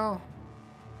point now?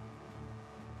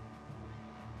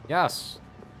 Yes.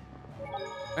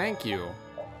 Thank you.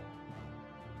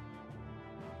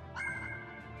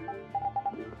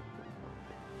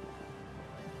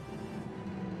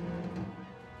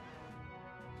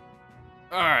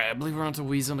 Alright, I believe we're on to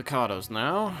Wheeze and Avocados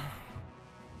now.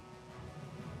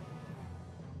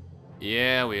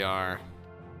 Yeah, we are.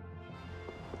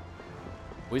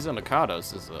 Wheeze and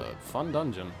Avocados is a fun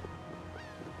dungeon.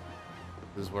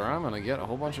 This is where I'm gonna get a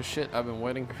whole bunch of shit I've been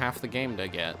waiting half the game to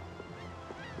get.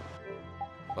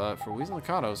 But for Wheeze and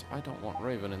Avocados, I don't want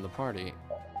Raven in the party.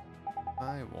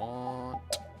 I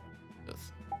want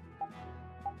this.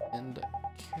 And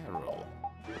Carol.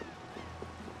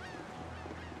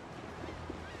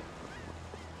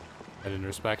 I didn't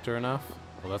respect her enough?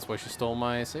 Well, that's why she stole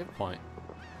my save point.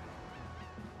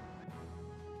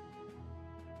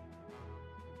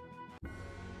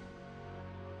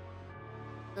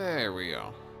 There we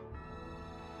go.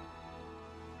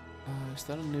 Is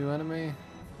that a new enemy?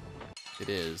 It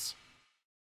is.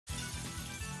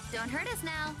 Don't hurt us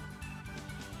now.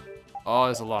 Oh,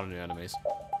 there's a lot of new enemies.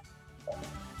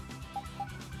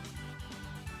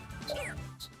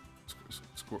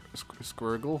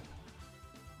 Squirgle.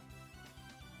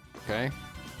 Okay.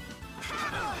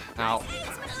 Ow.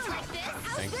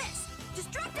 Thanks.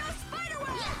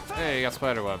 Hey, you got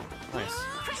spiderweb. Nice.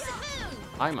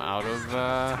 I'm out of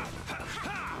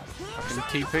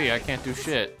fucking TP. I can't do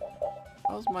shit.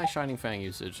 How's my Shining Fang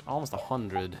usage? Almost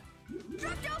 100.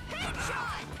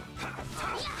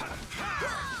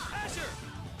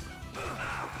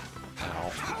 Ow.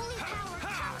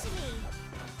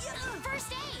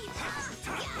 First aid.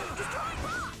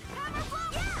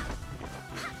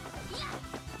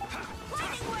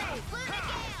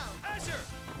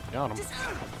 Got him.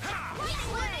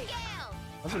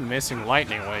 I've been missing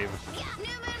Lightning Wave.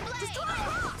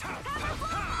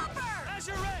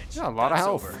 Yeah, a lot of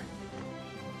health.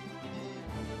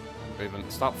 Raven,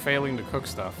 stop failing to cook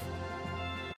stuff.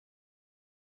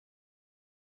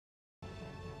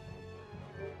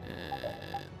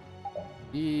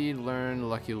 And learn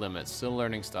lucky limits. Still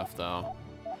learning stuff though.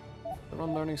 Still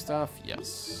on learning stuff?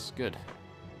 Yes. Good.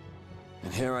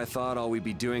 And here I thought all we'd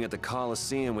be doing at the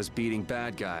Coliseum was beating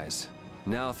bad guys.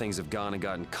 Now things have gone and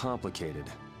gotten complicated.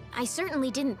 I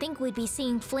certainly didn't think we'd be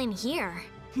seeing Flynn here.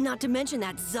 Not to mention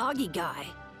that Zoggy guy.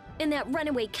 And that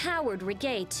runaway coward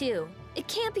Regay, too. It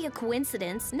can't be a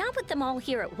coincidence, not with them all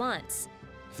here at once.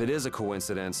 If it is a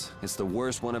coincidence, it's the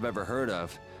worst one I've ever heard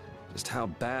of. Just how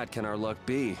bad can our luck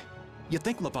be? You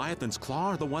think Leviathan's Claw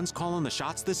are the ones calling the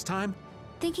shots this time?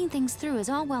 Thinking things through is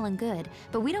all well and good,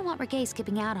 but we don't want Regay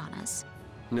skipping out on us.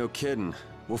 No kidding.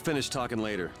 We'll finish talking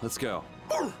later. Let's go.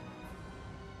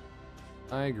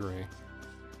 I agree.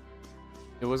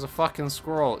 It was a fucking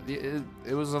squirrel.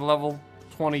 It was a level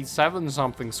 27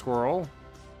 something squirrel.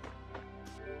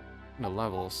 No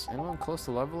levels. Anyone close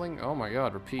to leveling? Oh my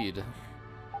god, repeat.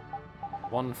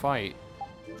 One fight.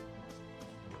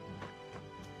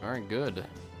 Alright, good.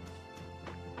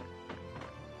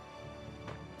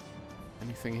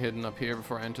 Anything hidden up here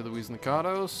before I enter the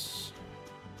Wiznikados?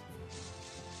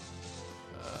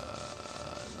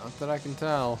 Not that I can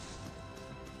tell.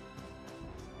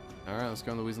 Alright, let's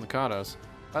go in the Wiznikados.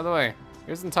 By the way,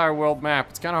 here's the entire world map.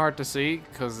 It's kind of hard to see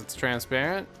because it's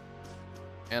transparent.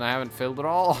 And I haven't filled it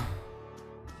all.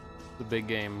 It's a big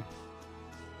game.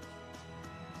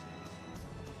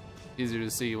 Easier to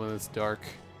see when it's dark.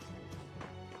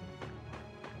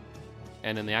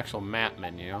 And in the actual map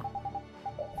menu.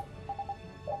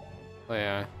 Oh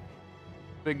yeah.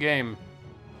 Big game.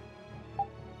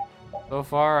 So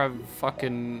far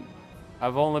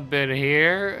I've only been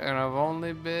here and I've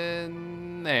only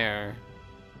been there.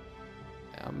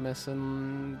 I'm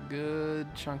missing a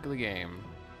good chunk of the game.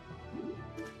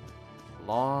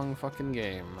 Long fucking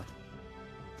game.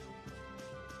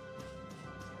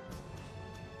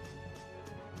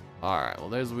 Alright, well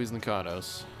there's the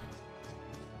Wiznikados.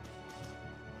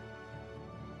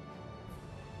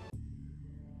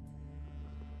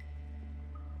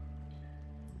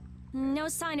 No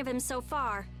sign of him so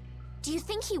far. Do you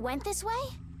think he went this way?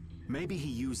 Maybe he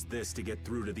used this to get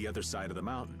through to the other side of the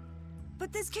mountain.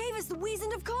 But this cave is the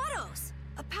Wizened of Kados.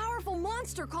 A powerful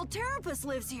monster called Terapus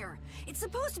lives here. It's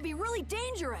supposed to be really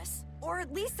dangerous. Or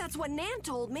at least that's what Nan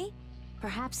told me.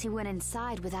 Perhaps he went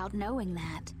inside without knowing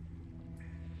that.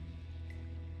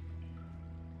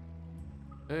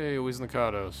 Hey,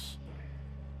 Wiznikados.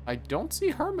 I don't see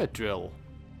Hermit Drill.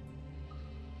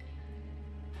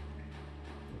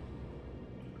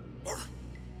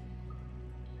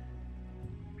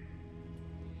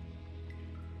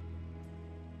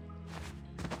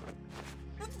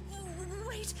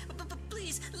 Wait,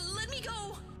 please, let me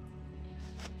go.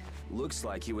 Looks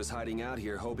like he was hiding out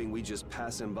here hoping we just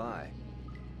pass him by.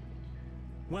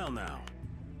 Well now,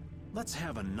 let's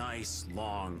have a nice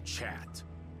long chat.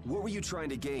 What were you trying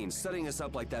to gain, setting us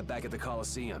up like that back at the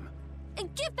Coliseum?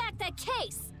 And give back that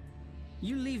case!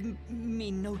 You leave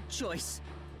me no choice.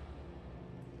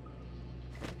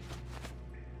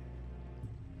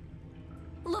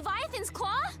 Leviathan's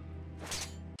Claw?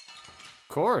 Of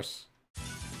course.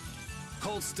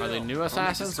 Hold still. Are they new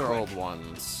assassins or old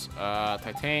ones?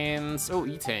 Titans. Oh,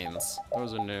 Etanes.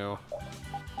 Those are new.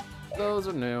 Those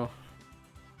are new.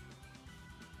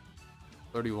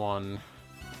 31.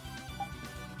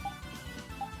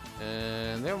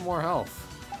 And they have more health.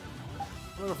 I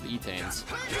wonder if the Etanes.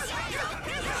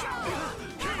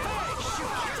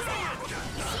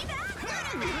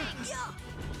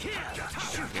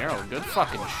 Daryl, good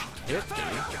fucking hit, dude.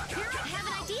 Have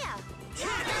an idea.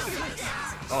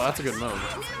 Oh, that's a good move.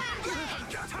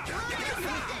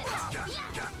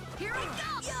 Here I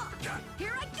go.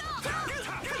 Here I go.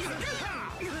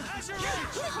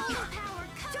 Power,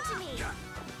 come to me.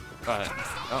 Got it.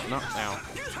 Oh, no, now.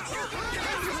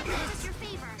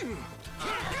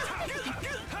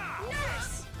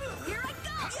 Nurse, here I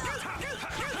go.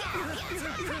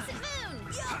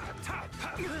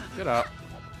 Get up.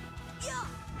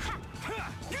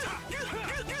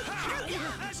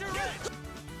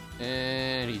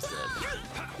 And he's dead.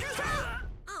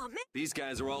 These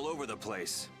guys are all over the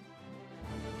place.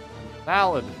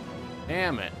 Valid.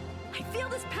 Damn it. I feel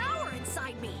this power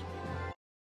inside me.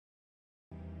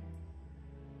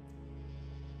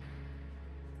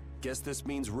 Guess this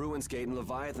means Ruin's Gate and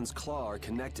Leviathan's Claw are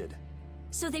connected.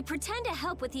 So they pretend to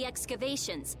help with the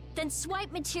excavations, then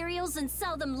swipe materials and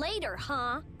sell them later,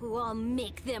 huh? Ooh, I'll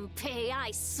make them pay,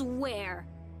 I swear.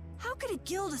 How could a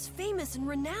guild as famous and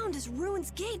renowned as Ruin's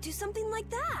Gate do something like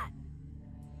that?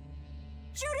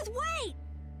 Judith, wait!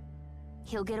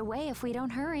 He'll get away if we don't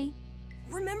hurry.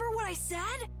 Remember what I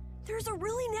said? There's a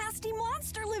really nasty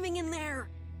monster living in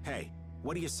there. Hey,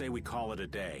 what do you say we call it a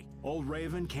day? Old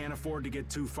Raven can't afford to get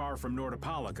too far from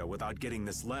Nordopolica without getting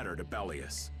this letter to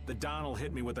Bellius. The Don'll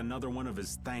hit me with another one of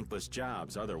his thankless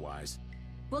jobs otherwise.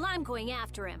 Well, I'm going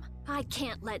after him. I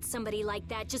can't let somebody like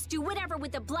that just do whatever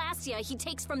with the Blastia he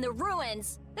takes from the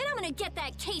ruins. Then I'm gonna get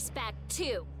that case back,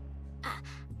 too.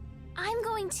 I'm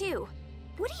going too.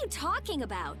 What are you talking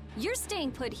about? You're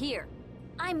staying put here.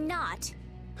 I'm not.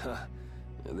 Huh.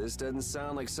 This doesn't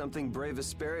sound like something brave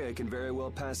Vesperia can very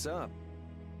well pass up.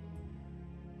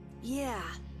 Yeah.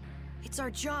 It's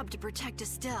our job to protect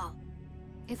Estelle.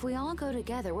 If we all go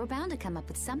together, we're bound to come up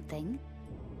with something.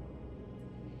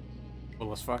 Well,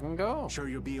 let's fucking go. Sure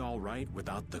you'll be all right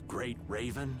without the Great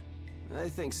Raven? I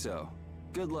think so.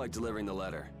 Good luck delivering the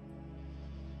letter.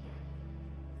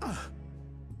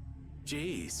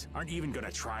 Jeez, aren't you even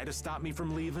gonna try to stop me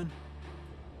from leaving?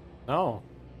 No.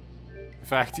 In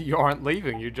fact, you aren't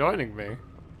leaving. You're joining me.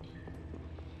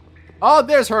 Oh,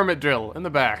 there's Hermit Drill in the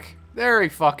back. There he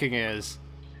fucking is.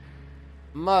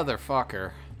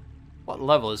 Motherfucker. What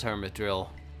level is Hermit Drill?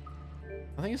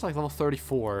 I think he's like level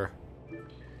 34.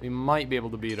 We might be able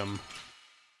to beat him.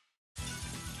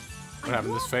 What happened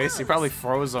to his face? He probably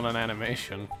froze on an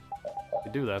animation.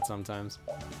 They do that sometimes.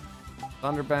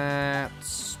 Thunderbat,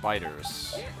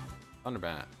 spiders.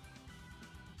 Thunderbat.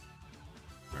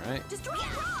 Alright.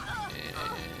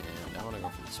 And I want to go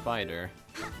for the spider.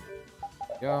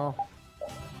 Go.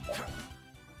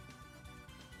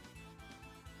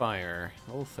 Fire.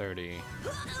 Level 30.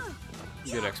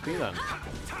 Good XP then.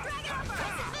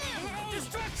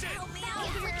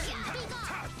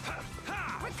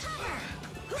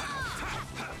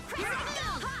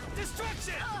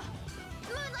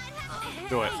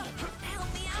 Do it.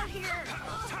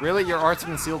 Really? Your art's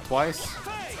been sealed twice?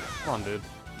 Come on, dude.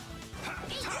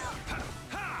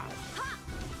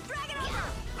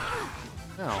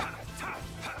 No.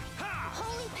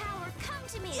 Holy power, come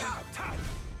to me!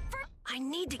 I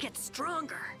need to get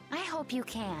stronger. I hope you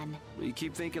can. Well, you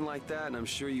keep thinking like that, and I'm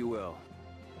sure you will.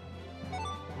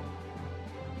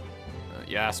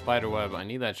 Yeah, spiderweb. I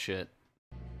need that shit.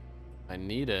 I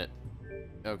need it.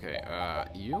 Okay,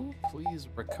 you please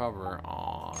recover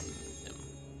on him.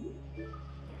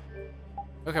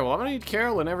 Okay, well, I'm gonna need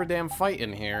Carol in every damn fight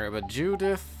in here, but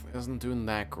Judith isn't doing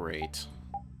that great.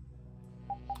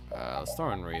 Let's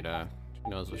throw in Rita. She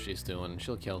knows what she's doing.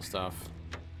 She'll kill stuff.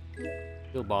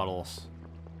 Fill bottles.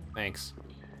 Thanks.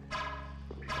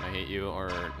 Can I hit you? Or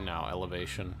no,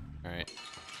 elevation. Alright.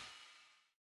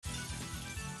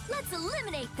 Let's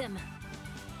eliminate them.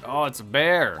 Oh, it's a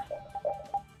bear.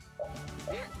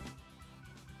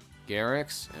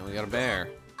 Garrix, and we got a bear.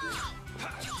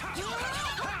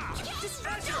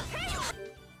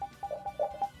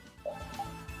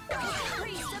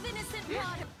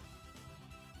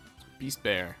 Beast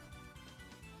bear.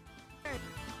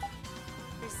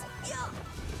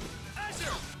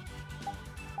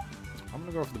 I'm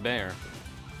gonna go for the bear.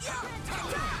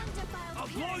 I'll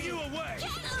blow you away.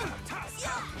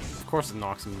 Of course it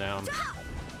knocks him down.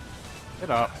 Get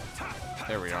up.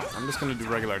 There we go. I'm just gonna do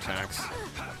regular attacks.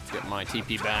 Get my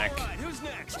TP back. Who's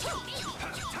next?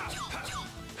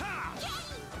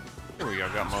 Here we go,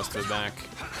 got most of it back.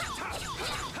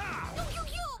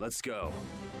 Let's go.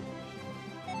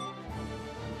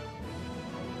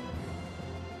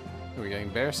 We're getting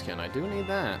bearskin. I do need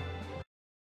that.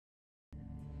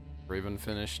 Raven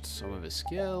finished some of his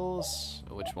skills.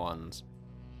 Which ones?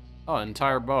 Oh,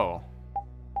 entire bow.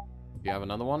 You have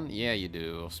another one? Yeah, you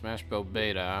do. Smash bow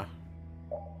beta.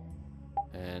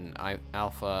 And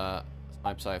alpha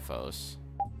snipe Cyphos.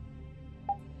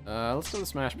 Let's go to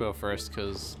Smash Bow first,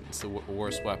 because it's the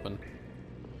worst weapon.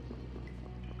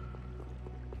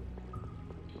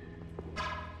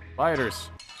 Fighters!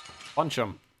 Punch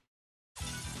them!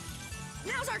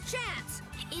 Now's our chance!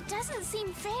 It doesn't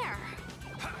seem fair.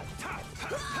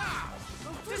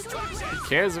 Who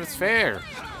cares if it's fair?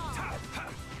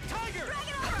 Tiger!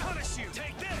 I'll punish you!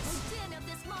 Take this!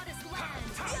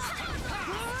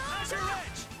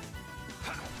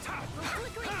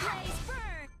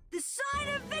 The sign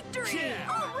of victory! Yeah.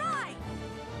 All right!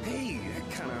 Hey,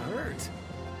 that kind of hurt.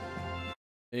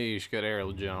 Hey, you should get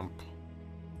aerial jump.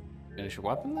 Finish your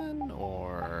weapon then?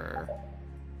 Or...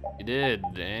 You did,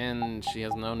 and she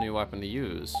has no new weapon to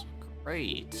use.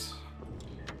 Great.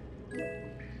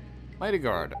 Mighty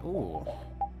Guard. Ooh.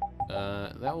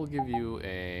 That will give you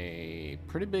a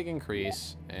pretty big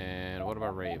increase. And what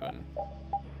about Raven?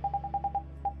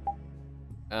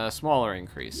 Smaller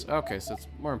increase. Okay, so it's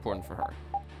more important for her.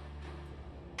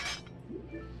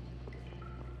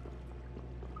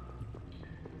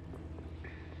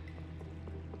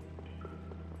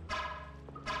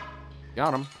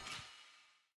 Got him.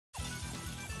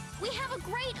 We have a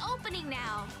great opening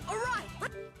now. All right.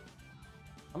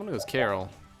 I'm gonna go with Carol.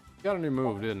 He got a new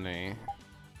move, didn't he?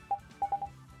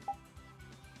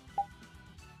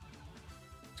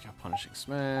 He's got Punishing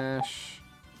Smash.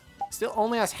 Still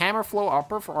only has Hammer Flow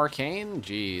Upper for Arcane?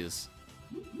 Jeez.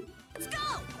 Let's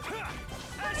go!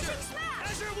 Punishing Smash!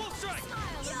 Azure Wolf Strike!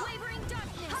 Wavering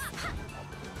darkness.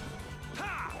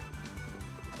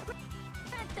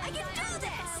 I can do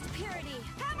this! Purity.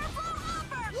 Hammer Flow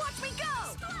Upper! Watch me go!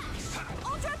 Splash!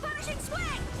 Ultra Punishing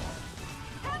Swing!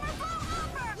 Hammer Flow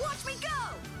Upper! Watch me go!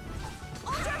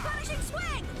 Ultra Punishing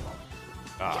Swing!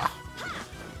 Ah.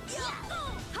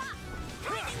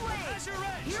 Lightning Wave!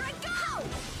 Here I go!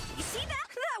 You see that?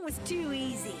 That was too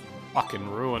easy. Fucking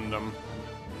ruined him.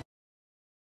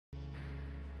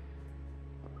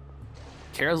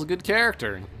 Carol's a good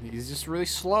character. He's just really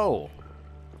slow.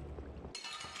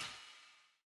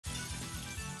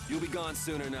 You'll be gone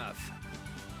soon enough.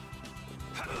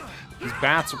 These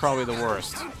bats are probably the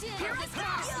worst.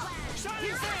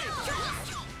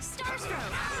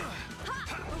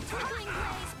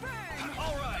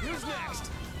 All right, who's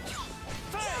next?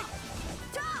 Fang!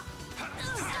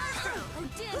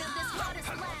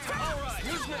 All right,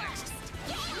 who's next?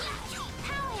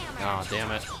 Oh,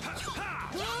 damn it.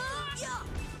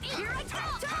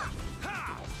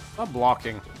 Stop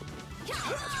blocking.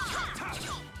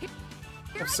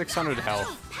 I have 600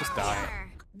 health. Just die.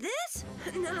 This?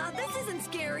 Nah, this isn't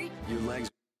scary. Your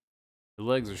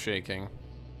legs are shaking.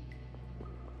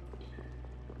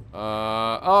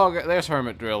 Oh, there's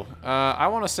Hermit Drill. I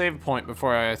want to save a point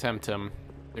before I attempt him.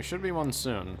 There should be one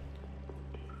soon.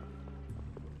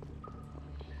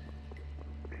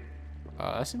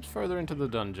 That seems further into the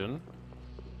dungeon.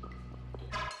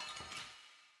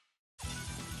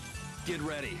 Get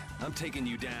ready. I'm taking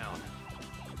you down.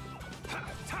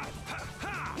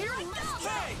 Here I go!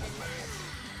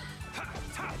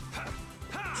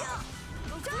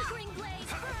 Flickering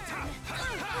blaze burn!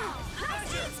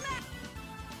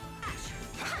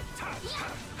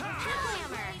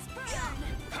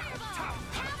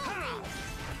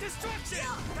 Destruction!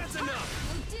 That's enough!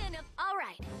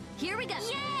 Alright, here we go.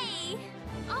 Yay!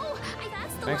 Oh,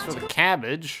 that's the Thanks for the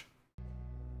cabbage.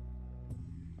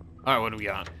 Alright, what do we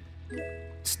got?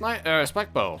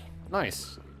 Spec bow.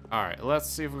 Nice. Alright, let's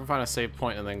see if we can find a save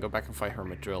point and then go back and fight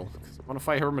Hermit Drill. 'Cause I want to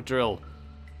fight Hermit Drill.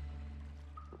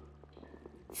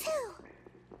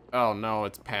 Oh no,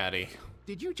 it's Patty.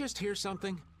 Did you just hear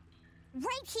something?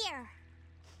 Right here.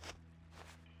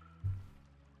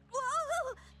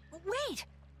 Whoa! Wait,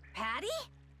 Patty?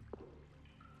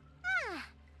 Ah,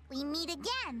 we meet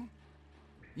again.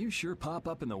 You sure pop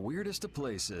up in the weirdest of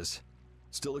places.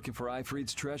 Still looking for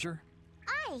Ifrid's treasure?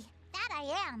 Aye, that I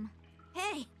am.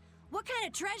 Hey, what kind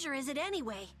of treasure is it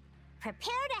anyway?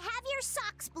 Prepare to have your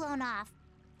socks blown off.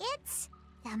 It's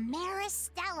the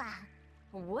Maristella.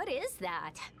 What is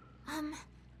that? I'm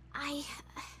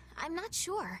not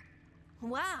sure.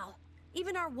 Wow,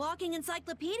 even our walking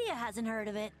encyclopedia hasn't heard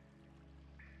of it.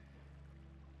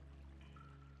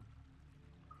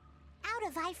 Out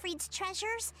of Ifrid's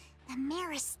treasures, the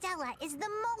Maristella is the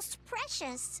most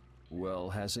precious. Well,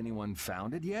 has anyone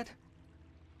found it yet?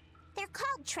 They're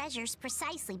called treasures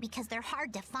precisely because they're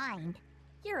hard to find.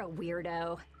 You're a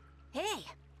weirdo. Hey,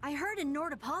 I heard in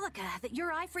Nordopolica that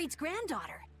you're Ifrid's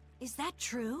granddaughter. Is that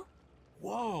true?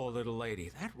 Whoa, little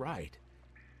lady, that right.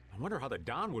 I wonder how the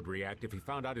Don would react if he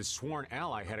found out his sworn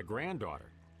ally had a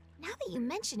granddaughter. Now that you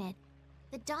mention it,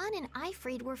 the Don and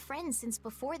Ifrid were friends since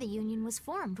before the Union was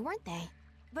formed, weren't they?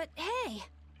 But hey,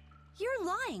 you're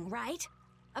lying, right?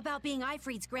 About being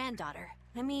Ifrid's granddaughter.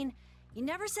 I mean, you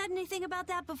never said anything about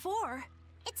that before.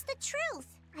 It's the truth,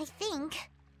 I think.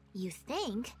 You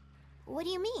think? What do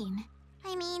you mean?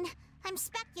 I mean, I'm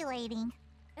speculating.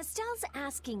 Estelle's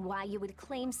asking why you would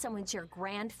claim someone's your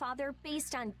grandfather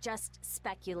based on just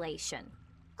speculation.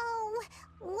 Oh,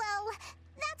 well,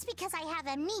 that's because I have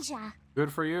amnesia.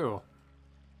 Good for you.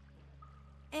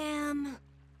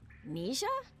 Amnesia?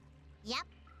 Yep.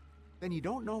 Then you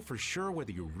don't know for sure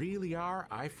whether you really are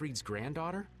Ifrid's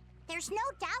granddaughter? There's no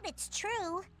doubt it's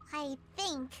true, I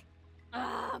think.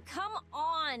 Oh, come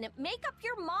on! Make up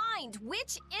your mind!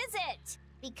 Which is it?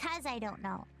 Because I don't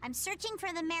know. I'm searching for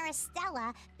the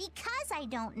Maristella because I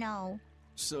don't know.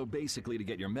 So basically, to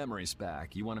get your memories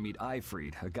back, you want to meet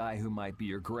Ifrid, a guy who might be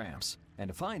your gramps. And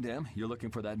to find him, you're looking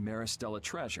for that Maristella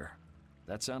treasure.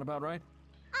 That sound about right?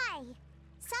 Aye.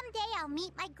 Someday I'll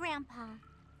meet my grandpa.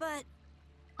 But...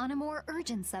 On a more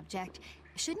urgent subject,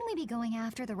 shouldn't we be going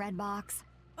after the red box?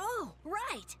 Oh,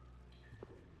 right!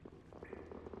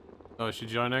 Oh, is she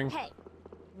joining? Hey,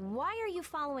 why are you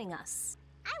following us?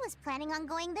 I was planning on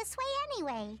going this way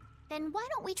anyway. Then why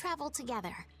don't we travel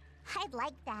together? I'd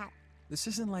like that. This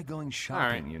isn't like going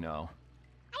shopping, you know.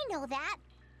 I know that.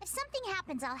 If something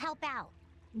happens, I'll help out.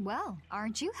 Well,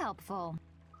 aren't you helpful?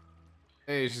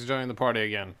 Hey, she's joining the party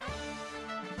again.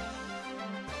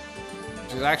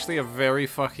 She's actually a very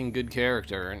fucking good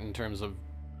character in terms of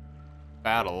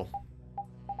battle.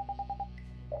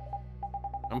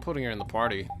 I'm putting her in the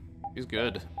party. She's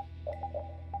good.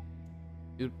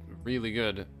 She's really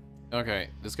good. Okay,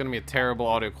 this is gonna be a terrible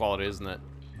audio quality, isn't it?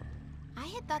 I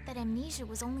had thought that amnesia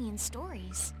was only in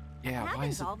stories. Yeah, It why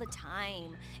happens is it? all the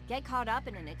time. Get caught up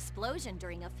in an explosion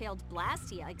during a failed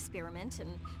Blastia experiment,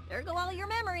 and there go all your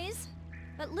memories.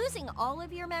 But losing all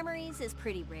of your memories is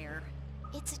pretty rare.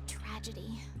 It's a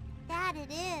tragedy. That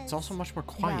it is. It's also much more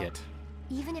quiet.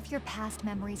 Well, even if your past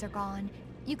memories are gone,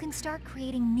 you can start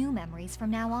creating new memories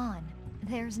from now on.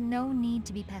 There's no need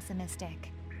to be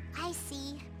pessimistic. I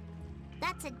see.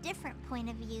 That's a different point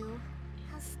of view.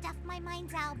 I'll stuff my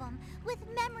mind's album with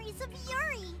memories of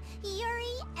Yuri.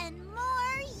 Yuri and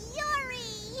more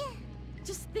Yuri.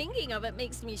 Just thinking of it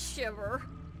makes me shiver.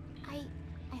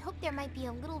 I hope there might be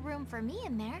a little room for me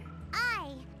in there.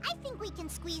 I think we can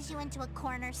squeeze you into a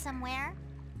corner somewhere.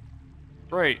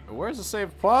 Great. Where's the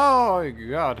save point? Oh,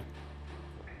 God.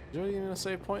 Is there even a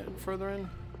save point further in?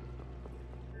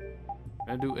 Can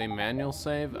I do a manual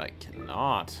save? I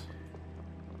cannot.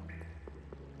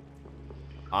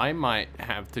 I might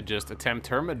have to just attempt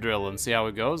Hermit Drill and see how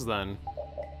it goes then.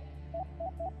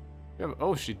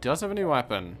 Oh, she does have a new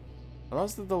weapon.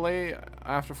 Allows the delay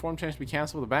after form change to be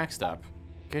cancelled with a backstep.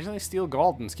 Occasionally steal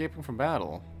gold and escaping from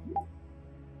battle.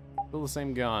 Still the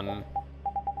same gun.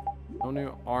 No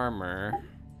new armor.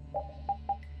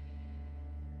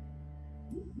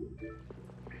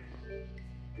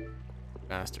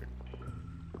 Bastard.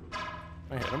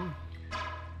 I hit him.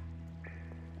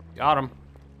 Got him.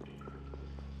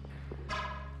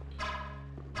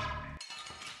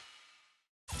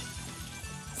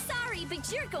 Sorry,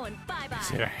 but you're going bye-bye.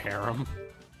 Is it a harem?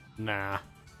 Nah.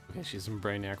 Okay, she's in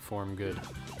Brainiac form. Good.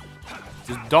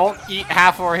 Just don't eat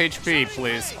half of our HP,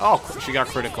 please. Oh, she got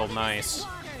critical. Nice.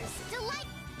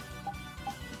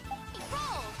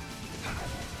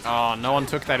 Oh, no one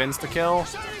took that insta-kill?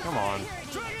 Come on.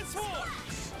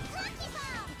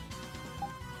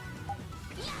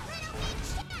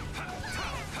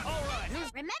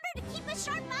 Remember to keep a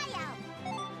sharp eye out.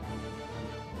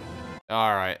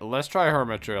 Alright, let's try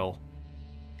Hermit Drill.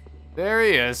 There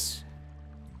he is.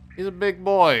 He's a big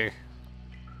boy.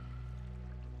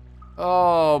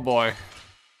 Oh boy.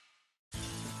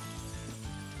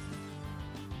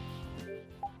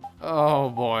 Oh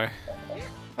boy.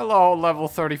 Hello, level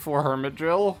 34 Hermit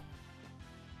Drill.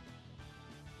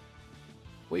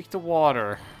 Weak to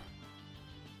water.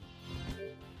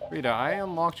 Rita, I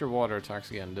unlocked your water attacks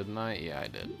again, didn't I? Yeah, I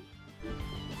did.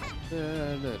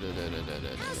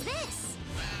 How's this?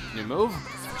 New move?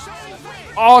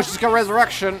 Oh, she's got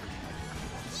resurrection.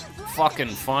 Fucking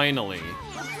finally.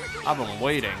 I've been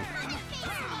waiting.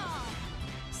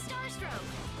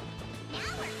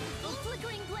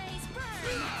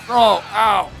 Oh,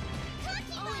 ow.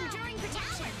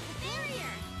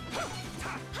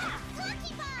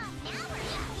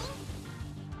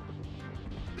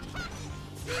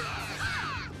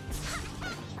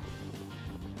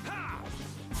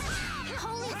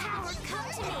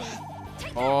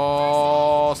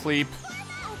 Oh, sleep.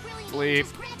 Sleep.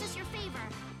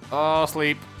 Oh,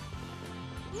 sleep.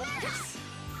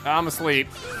 I'm asleep.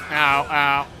 Ow,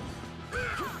 ow.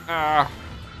 Ah.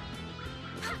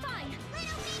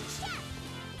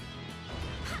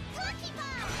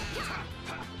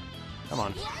 Come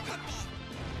on.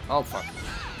 Oh, fuck.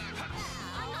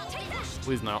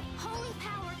 Please no.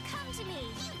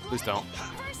 Please don't.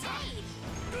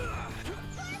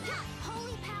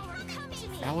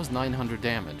 That was 900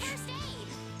 damage.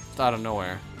 Just out of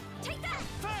nowhere.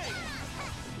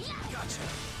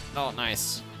 Oh,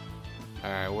 nice.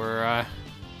 Alright, we're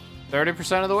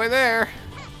 30% of the way there.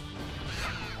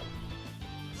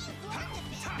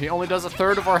 He only does a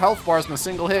third of our health bars in a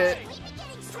single hit.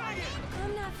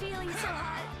 I'm not feeling so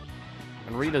hot.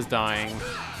 And Rita's dying.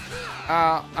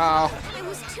 Ow, ow.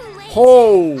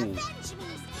 Oh!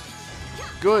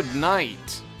 Good night.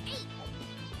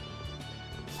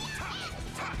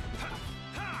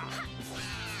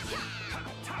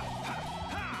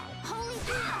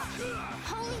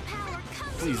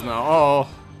 Please no. Oh.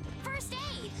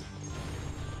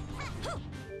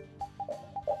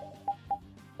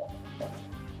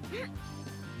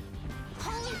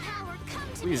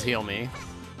 Please heal me.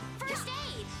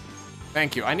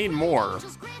 Thank you. I need more.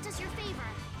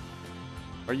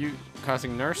 Are you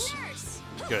casting Nurse?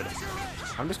 Good.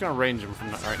 I'm just gonna range him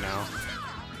from right now.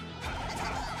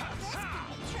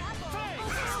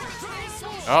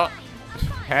 Oh,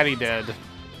 Patty dead.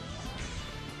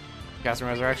 Casting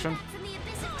Resurrection.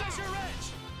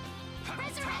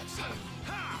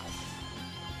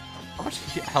 How much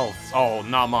health? Oh,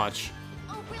 not much.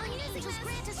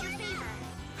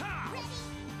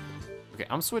 Okay,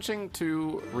 I'm switching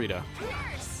to Rita.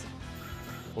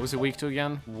 What was it weak to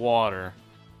again? Water.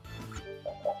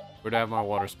 Where do I have my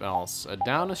water spells?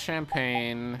 Down is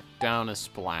Champagne, down is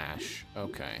Splash.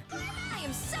 Okay. I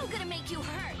am so gonna make you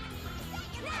hurt.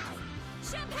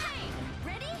 Champagne,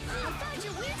 ready? I found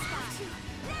your weak spot.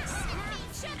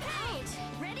 Champagne,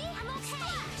 ready? I'm okay.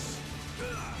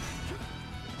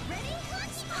 Ready?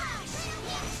 Splash.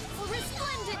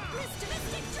 Resplendent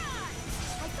mystic charge.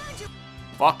 I found your.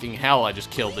 Fucking hell! I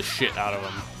just killed the shit out of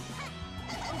him.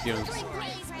 Give him.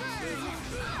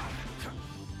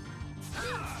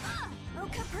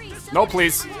 No,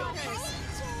 please.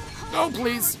 No,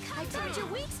 please. I found your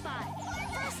weak spot.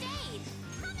 First aid.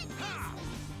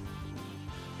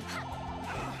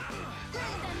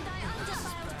 Than thy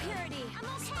undefiled purity. I'm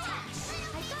okay.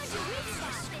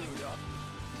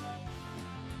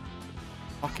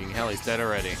 Fucking hell, he's dead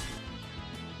already.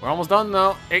 We're almost done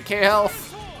though. 8k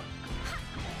health.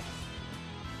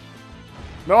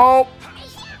 Nope.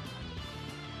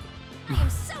 I am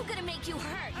so gonna make you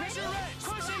hurt.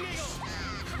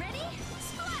 Ready?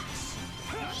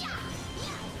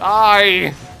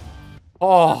 Die.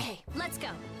 Oh. Okay, let's go.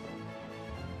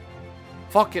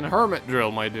 Fucking hermit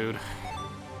drill, my dude.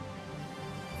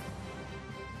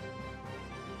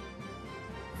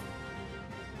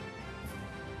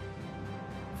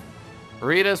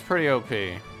 Rita's pretty OP.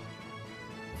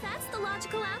 That's the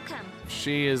logical outcome.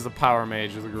 She is the power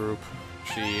mage of the group.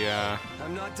 She,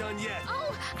 I'm not done yet.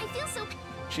 Oh, I feel so...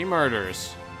 she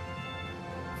murders.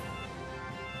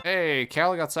 Hey,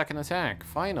 Carol got second attack.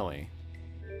 Finally.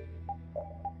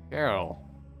 Carol.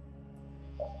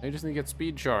 You just need to get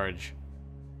speed charge.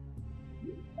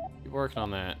 Keep working on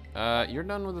that. You're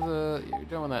done with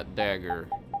that dagger.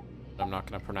 I'm not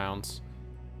gonna pronounce.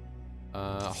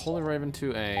 Holy Raven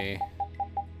 2A.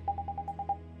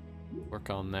 Work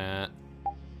on that.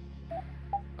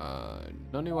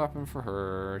 No new weapon for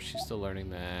her. She's still learning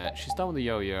that. She's done with the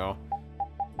yo-yo.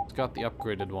 She's got the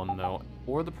upgraded one though,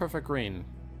 or the perfect green.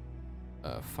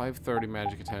 530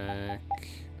 magic attack.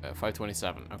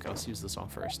 527. Okay, let's use this one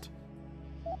first.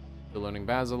 Still learning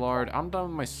Basilard. I'm done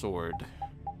with my sword.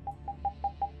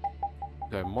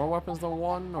 Do I have more weapons than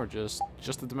one, or just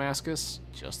the Damascus?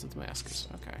 Just the Damascus.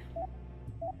 Okay.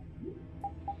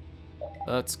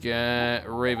 Let's get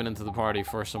Raven into the party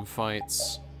for some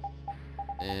fights.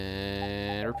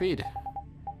 And repeat.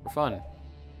 For fun.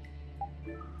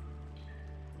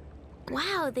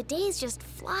 Wow, the days just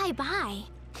fly by.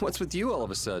 What's with you all of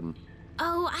a sudden?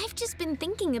 Oh, I've just been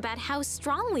thinking about how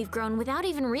strong we've grown without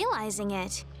even realizing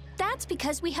it. That's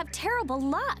because we have terrible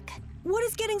luck. What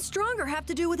does getting stronger have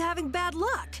to do with having bad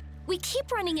luck? We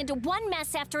keep running into one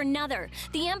mess after another.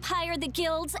 The Empire, the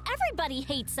guilds, everybody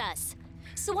hates us.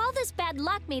 So all this bad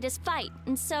luck made us fight,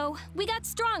 and so we got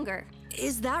stronger.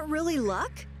 Is that really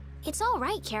luck? It's all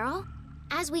right, Carol.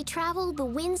 As we travel, the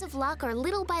winds of luck are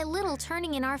little by little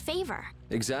turning in our favor.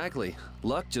 Exactly.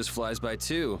 Luck just flies by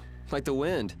too, like the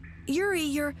wind. Yuri,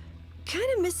 you're kind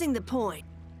of missing the point.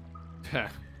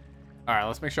 Alright,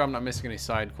 let's make sure I'm not missing any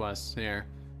side quests here.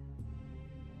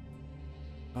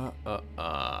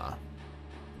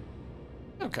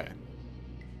 Okay.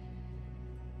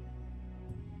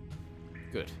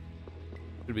 Good.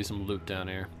 Could be some loot down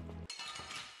here.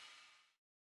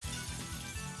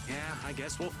 Yeah, I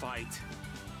guess we'll fight.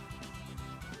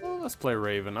 Well, let's play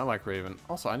Raven. I like Raven.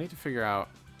 Also, I need to figure out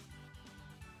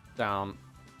down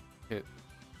it.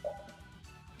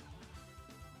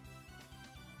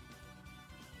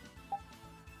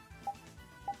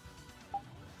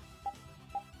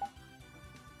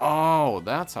 Oh,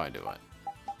 that's how I do it.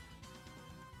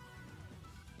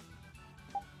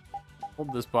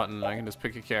 Hold this button and I can just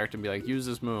pick a character and be like, use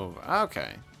this move.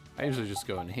 Okay. I usually just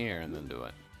go in here and then do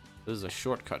it. This is a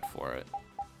shortcut for it.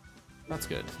 That's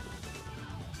good.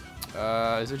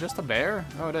 Is it just a bear?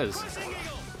 Oh, it is.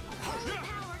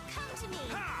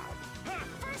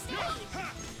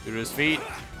 Shoot his feet.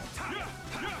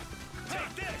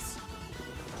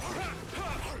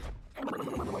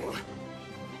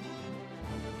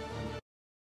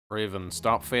 Raven,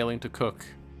 stop failing to cook.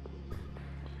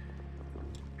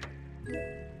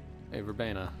 Hey,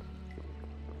 Verbena.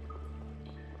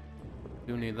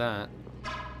 Do need that.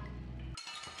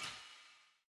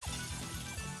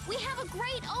 We have a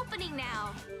great opening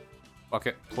now. Fuck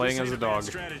it. Playing as a dog.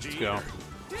 Let's go.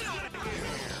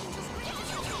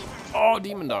 Oh,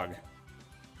 Demon Dog.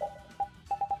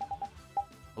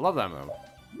 I love that move.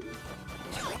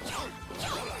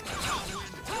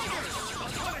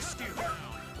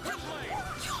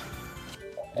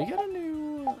 Did you get a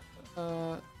new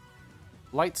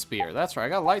light spear? That's right, I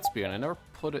got a light spear and I never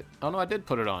put it. Oh no, I did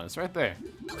put it on. It's right there.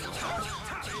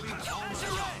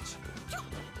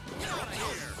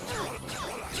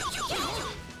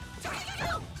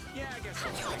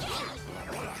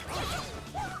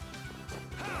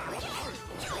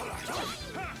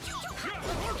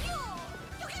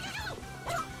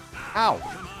 Ow!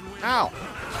 Ow!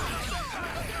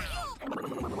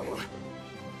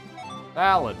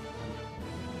 Valid.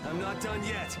 I'm not done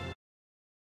yet.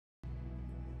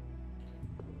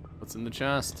 What's in the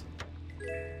chest?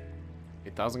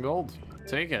 8,000 gold.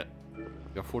 Take it.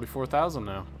 Got 44,000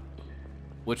 now.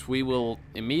 Which we will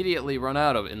immediately run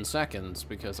out of in seconds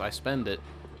because I spend it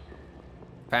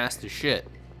fast as shit.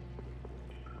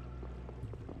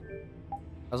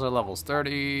 How's our levels?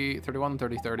 30, 31,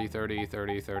 30, 30, 30,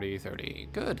 30, 30, 30.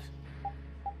 Good.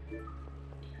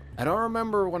 I don't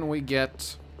remember when we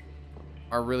get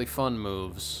our really fun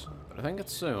moves, but I think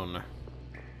it's soon.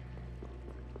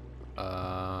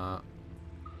 I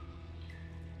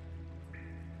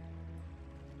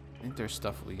think there's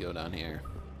stuff we go down here.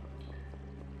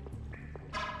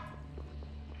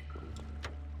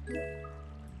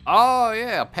 Oh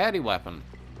yeah, a patty weapon.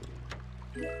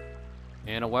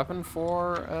 And a weapon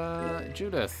for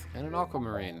Judith and an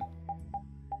aquamarine.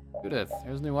 Judith,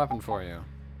 here's a new weapon for you.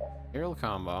 Aerial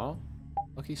combo,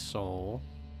 lucky soul,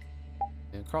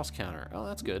 and cross counter. Oh,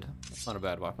 that's good. That's not a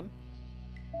bad weapon.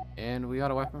 And we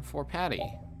got a weapon for Patty.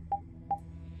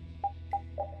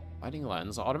 Fighting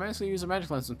lens. Automatically use a magic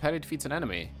lens when Patty defeats an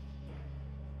enemy.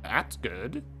 That's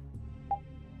good.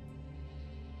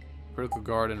 Critical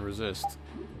guard and resist.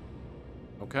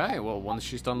 Okay, well, once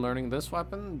she's done learning this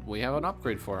weapon, we have an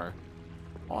upgrade for her.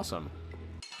 Awesome.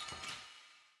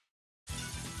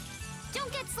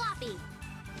 Don't get sloppy.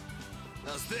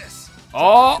 How's this?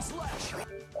 Oh!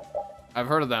 I've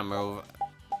heard of that move.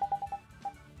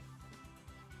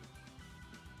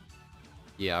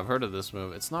 Yeah, I've heard of this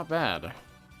move. It's not bad.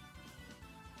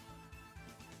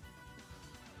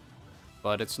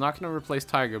 But it's not going to replace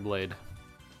Tiger Blade.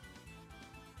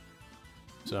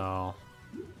 So,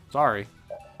 sorry.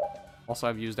 Also,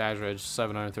 I've used Azure Edge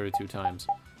 732 times.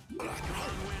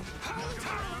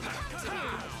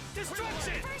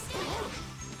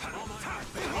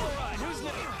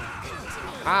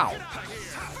 Ow.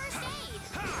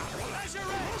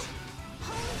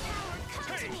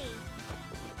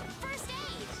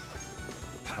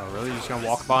 Oh, really? You're just gonna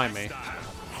walk by me?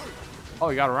 Oh,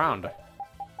 you got around.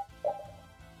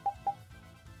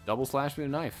 Double slash with a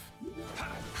knife.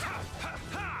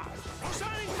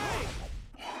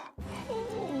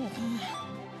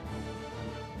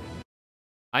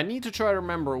 I need to try to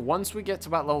remember, once we get to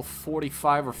about level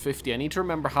 45 or 50, I need to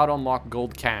remember how to unlock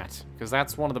Gold Cat, because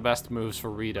that's one of the best moves for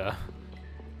Rita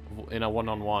in a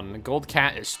one-on-one. Gold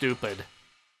Cat is stupid.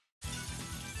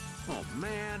 Oh,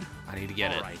 man. I need to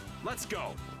get it. All right, let's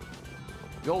go.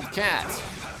 Gold Cat.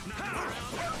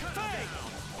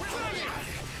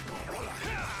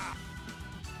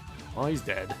 Oh, he's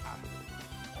dead.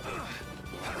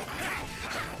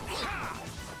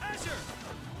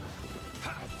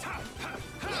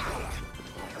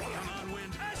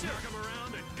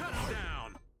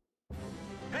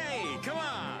 Hey, come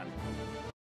on!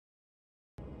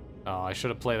 Oh, I should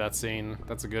have played that scene.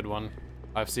 That's a good one.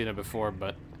 I've seen it before,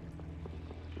 but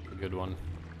a good one.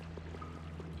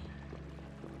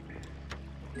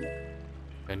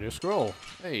 And your scroll.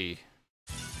 Hey.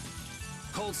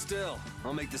 Hold still.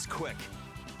 I'll make this quick.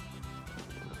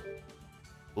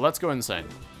 Let's go insane.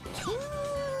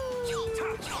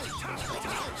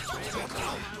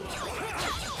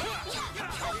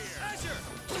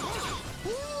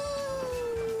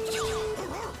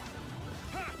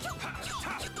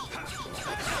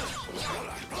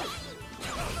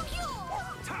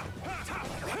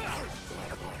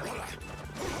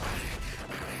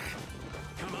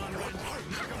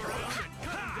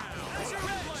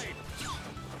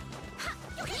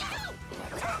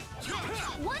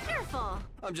 Wonderful.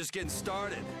 I'm just getting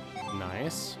started.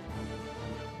 Nice.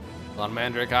 On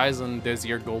Mandrake Eyes and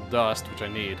Dizzy Gold Dust, which I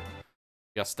need.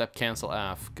 Got Step Cancel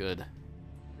F. Good.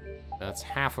 That's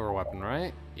half of our weapon,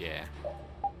 right? Yeah.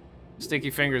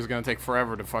 Sticky Finger is gonna take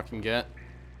forever to fucking get.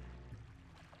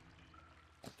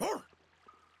 Help!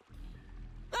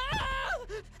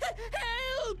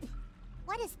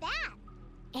 What is that?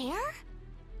 Air?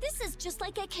 This is just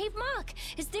like at Cave Mock.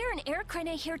 Is there an air crane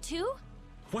here too?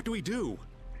 What do we do?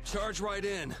 Charge right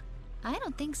in. I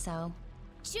don't think so.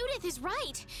 Judith is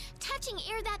right. Touching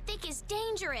air that thick is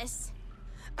dangerous.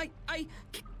 I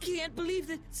can't believe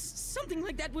that something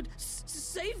like that would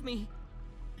save me.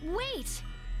 Wait!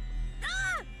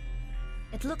 Ah!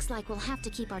 It looks like we'll have to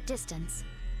keep our distance.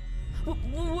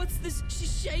 What's this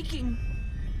shaking?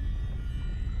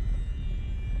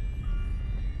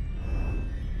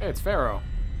 Hey, it's Pharaoh.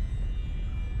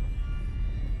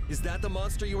 Is that the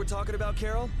monster you were talking about,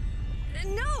 Carol?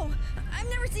 No! I've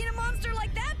never seen a monster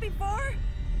like that before!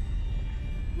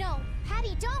 No,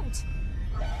 Patty, don't!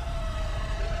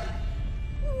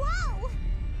 Whoa!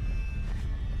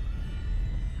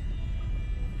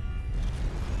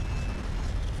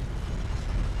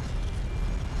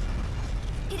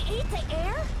 It ate the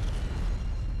air?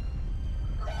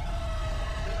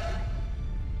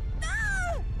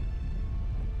 Ah!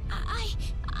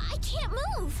 I can't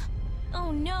move!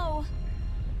 Oh no!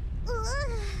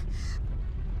 Ugh.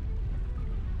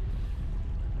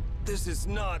 This is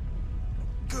not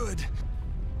good.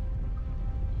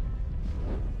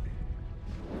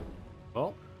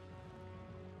 Well.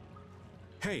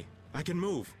 Hey, I can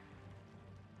move.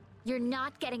 You're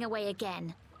not getting away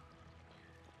again.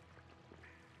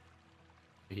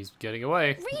 He's getting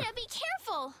away. Rita, be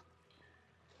careful!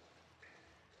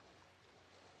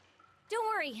 Don't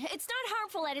worry, it's not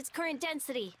harmful at its current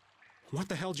density. What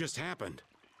the hell just happened?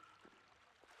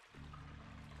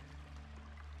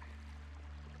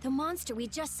 The monster we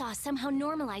just saw somehow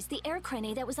normalized the air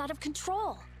crane that was out of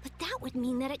control. But that would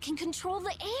mean that it can control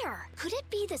the air. Could it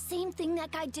be the same thing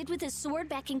that guy did with his sword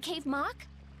back in Cave Mock?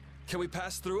 Can we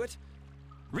pass through it?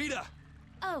 Rita!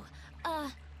 Oh,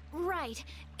 right.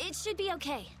 It should be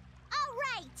okay. All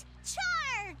right,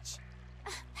 charge!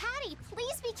 Patty,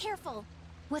 please be careful.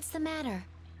 What's the matter?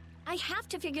 I have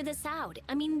to figure this out.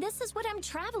 I mean, this is what I'm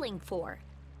traveling for.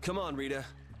 Come on, Rita.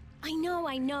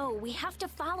 I know. We have to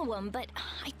follow him, but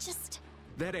I just...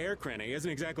 That air crane isn't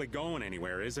exactly going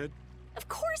anywhere, is it? Of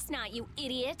course not, you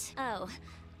idiot. Oh,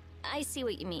 I see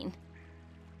what you mean.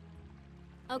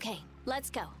 Okay, let's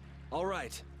go. All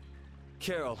right.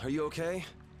 Carol, are you okay?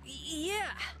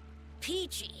 Yeah,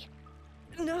 peachy.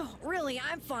 No, really,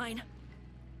 I'm fine.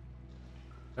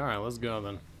 Alright, let's go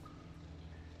then.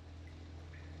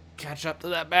 Catch up to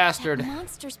that bastard. That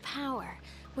monster's power.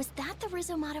 Was that the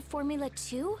Rhizomata Formula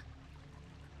 2?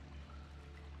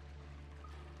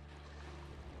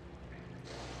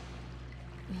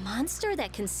 Monster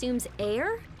that consumes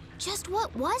air? Just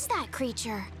what was that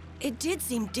creature? It did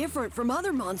seem different from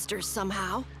other monsters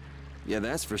somehow. Yeah,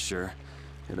 that's for sure.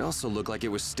 It also looked like it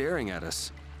was staring at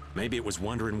us. Maybe it was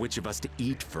wondering which of us to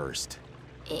eat first.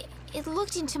 It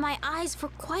looked into my eyes for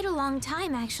quite a long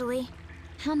time, actually.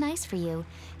 How nice for you.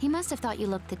 He must have thought you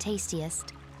looked the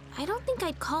tastiest. I don't think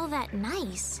I'd call that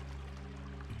nice.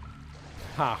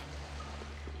 Ha.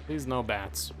 Please no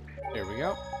bats. Here we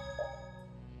go.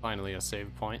 Finally a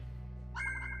save point.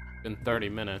 Been 30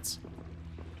 minutes.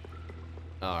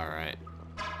 Alright.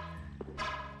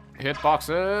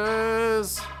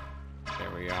 Hitboxes! There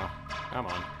we go. Come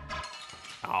on.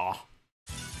 Oh.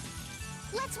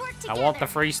 Let's work together. I want the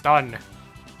free stun.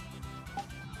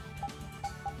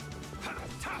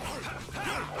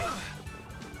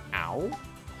 Ow.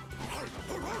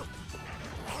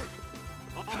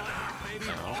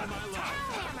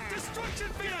 Destruction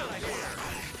field!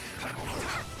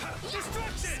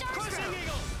 Destruction! Crushing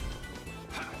eagle!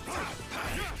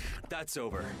 That's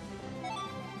over.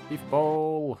 Beef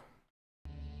bowl.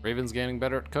 Raven's getting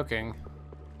better at cooking.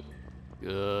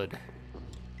 Good.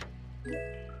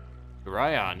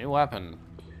 Uriah, new weapon.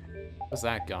 What's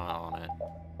that got on it?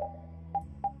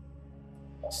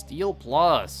 Steel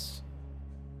plus.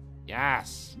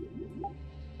 Yes.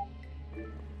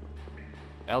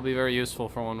 That'll be very useful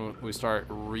for when we start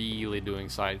really doing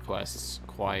side quests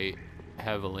quite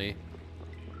heavily.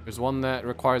 There's one that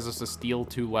requires us to steal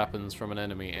 2 weapons from an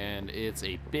enemy, and it's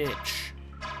a bitch.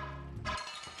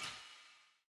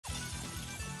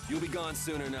 You'll be gone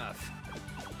soon enough.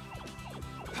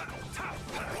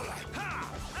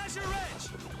 Azure Edge!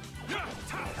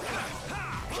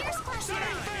 Pierce Cluster!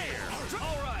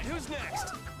 All right, who's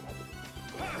next?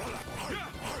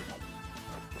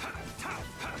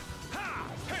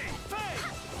 Hey, Faye!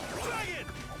 Dragon!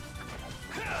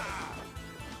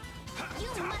 You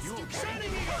must do better.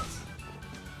 Shining Eagles!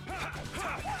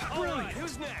 All right,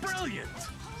 who's next? Brilliant!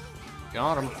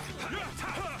 Got him.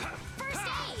 First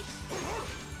aid!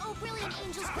 Oh, brilliant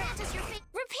angels, grant us your fate.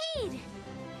 Repeat!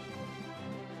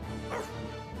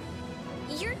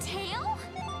 Your tail?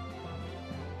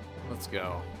 Let's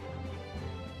go.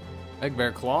 Egg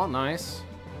bear claw, nice.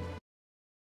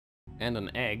 And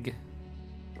an egg.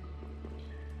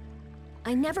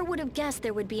 I never would have guessed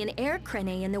there would be an air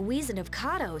crane in the Weezin of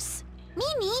Kados. Me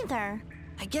neither.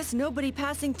 I guess nobody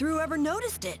passing through ever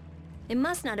noticed it. It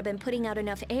must not have been putting out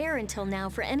enough air until now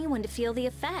for anyone to feel the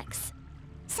effects.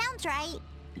 Sounds right.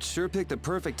 It sure picked the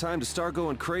perfect time to start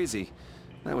going crazy.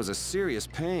 That was a serious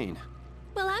pain.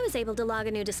 Well, I was able to log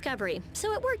a new discovery,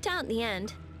 so it worked out in the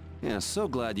end. Yeah, so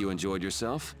glad you enjoyed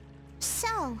yourself.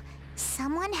 So,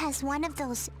 someone has one of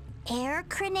those air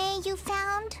crane you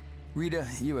found? Rita,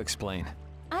 you explain.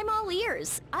 I'm all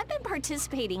ears. I've been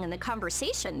participating in the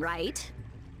conversation, right?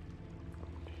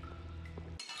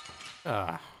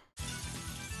 Yeah,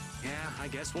 I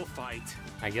guess we'll fight.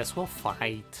 I guess we'll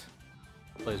fight.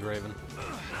 Plays Raven.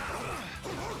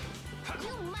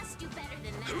 You must do better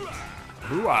than that.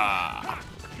 Hooah!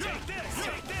 Take this!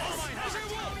 Take this!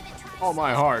 Oh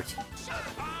my heart. All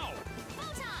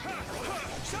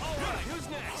right, who's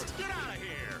next? Get out of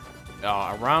here!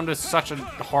 A round is such a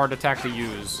hard attack to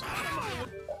use.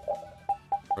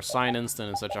 Or Sign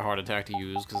Instant is such a hard attack to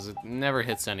use because it never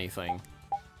hits anything.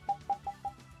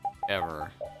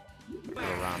 Ever. Put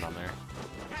a round on there.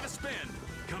 Have a spin!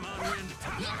 Come on, Wind!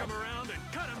 Knock him around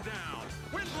and cut him down!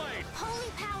 Windblade!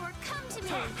 Holy power, come to me!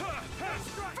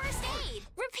 First aid!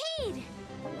 Repeat!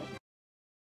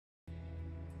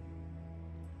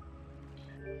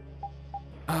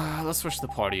 Let's switch the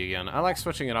party again. I like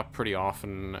switching it up pretty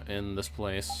often in this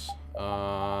place.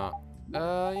 Yeah,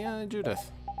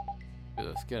 Judith.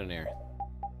 Judith, get in here.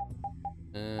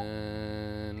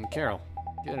 And Carol,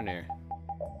 get in here.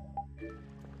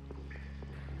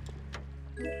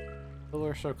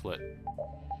 Pillar circlet.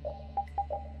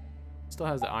 Still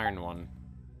has the iron one.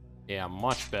 Yeah,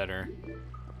 much better.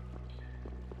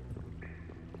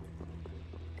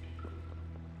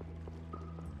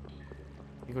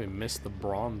 I think we missed the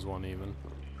bronze one even.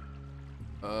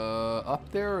 Up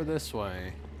there or this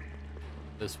way?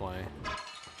 This way.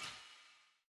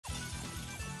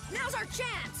 Now's our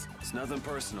chance! It's nothing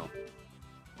personal.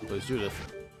 Please, Judith.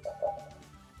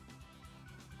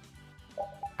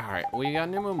 Alright, we got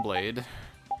New Moon Blade.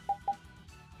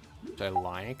 Which I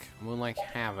like. Moonlight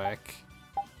Havoc.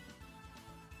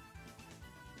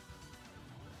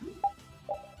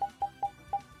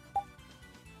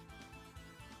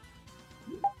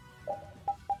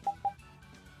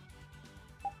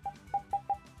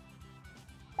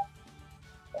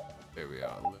 There we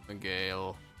are. Luna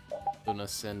Gale. Luna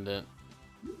Ascendant.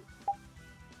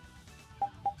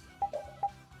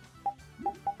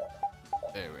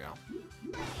 There we go.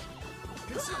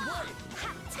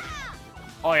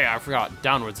 Oh yeah, I forgot.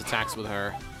 Downwards attacks with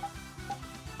her.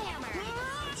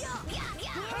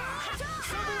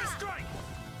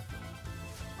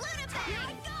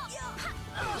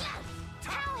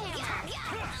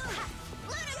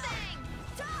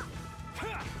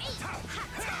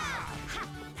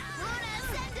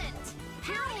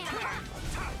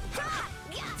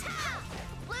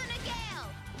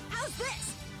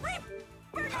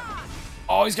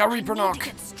 Oh, he's got Reaper Knock.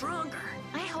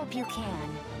 I hope you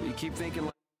can. You keep thinking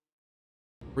like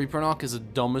Reaper Knock is the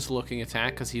dumbest looking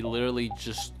attack because he literally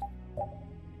just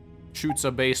shoots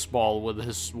a baseball with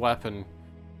his weapon,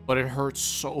 but it hurts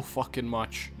so fucking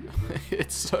much.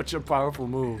 It's such a powerful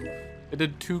move. It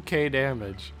did 2k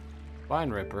damage.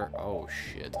 Spine Ripper. Oh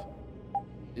shit.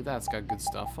 See, that's got good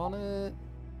stuff on it.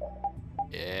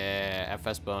 Yeah,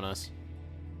 FS bonus.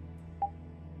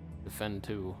 Defend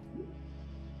 2.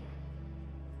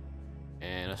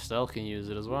 And Estelle can use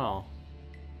it as well.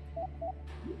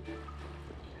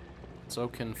 So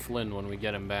can Flynn when we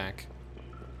get him back.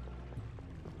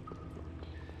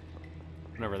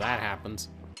 Whenever that happens.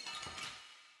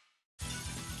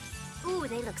 Ooh,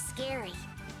 they look scary.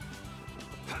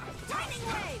 Lightning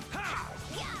wave!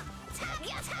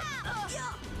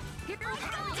 Here we go!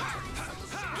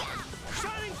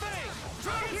 Shining Fang!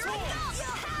 Dragon Here we Sword! go!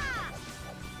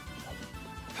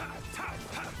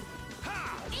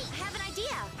 Hey, I have an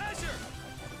idea. Azure!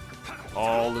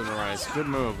 Oh, Lunarize. Good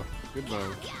move. Good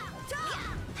move.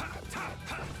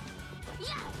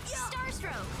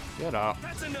 Starstroke. Get up.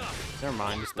 That's enough. Never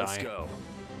mind, just die. Let's go.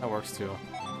 That works too.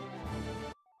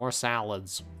 More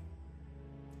salads.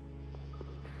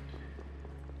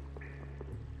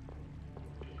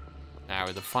 Now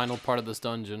we're the final part of this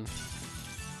dungeon.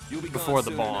 You'll be gone Before the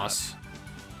soon boss.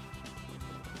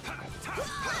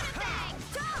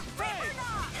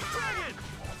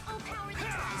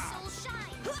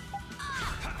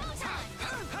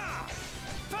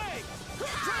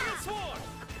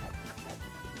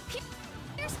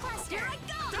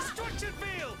 Destruction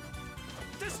Field!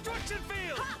 Destruction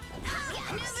Field!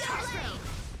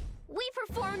 We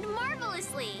performed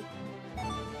marvelously.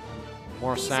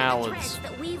 More These are the salads. threads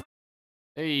that we've...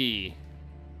 Hey.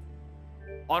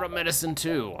 Auto medicine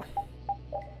 2.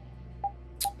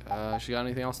 She got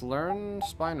anything else to learn?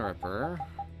 Spine Ripper.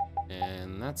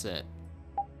 And that's it.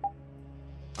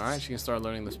 Alright, she can start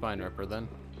learning the Spine Ripper then.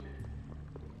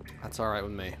 That's alright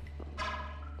with me.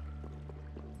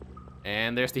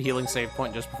 And there's the healing save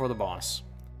point just before the boss.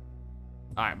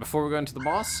 Alright, before we go into the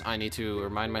boss, I need to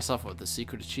remind myself what the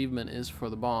secret achievement is for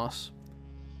the boss.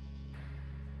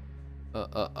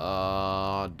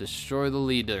 Destroy the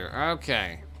leader.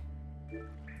 Okay.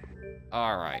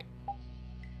 Alright.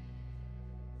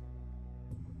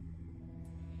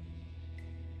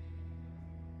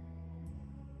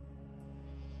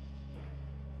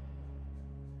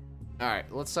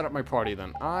 Alright, let's set up my party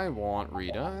then. I want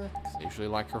Rita, because I usually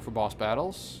like her for boss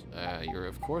battles. You're,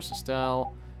 of course,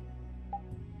 Estelle.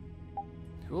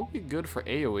 Who will be good for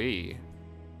AoE?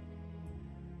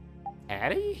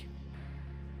 Patty?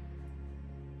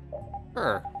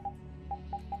 Sure.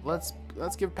 Let's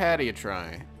give Patty a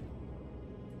try.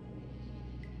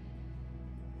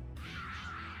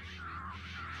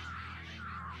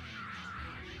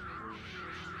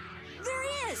 There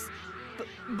he is!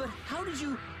 But how did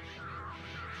you...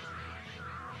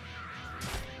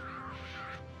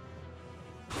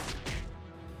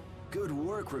 Good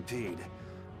work, Repeat.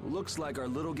 Looks like our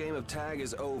little game of tag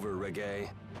is over, Reggae.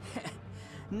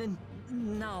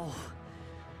 Now,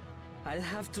 I'll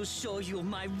have to show you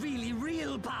my really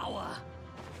real power.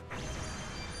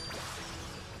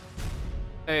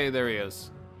 Hey, there he is.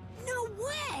 No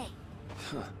way!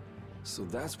 Huh. So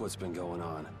that's what's been going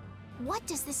on. What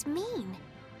does this mean?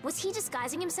 Was he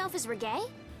disguising himself as Reggae?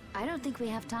 I don't think we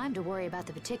have time to worry about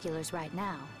the particulars right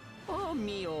now. Oh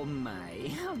me, oh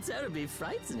my, how terribly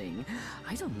frightening.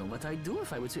 I don't know what I'd do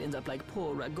if I were to end up like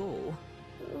poor Rago.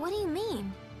 What do you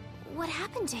mean? What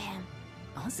happened to him?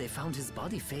 Oh, they found his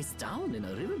body face down in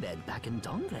a riverbed back in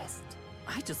Dawnrest.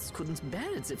 I just couldn't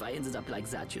bear it if I ended up like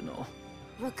that, you know.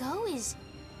 Rago is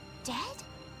dead?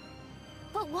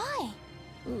 But why?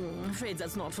 Afraid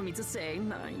that's not for me to say.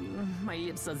 My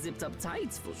lips are zipped up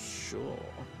tight for sure.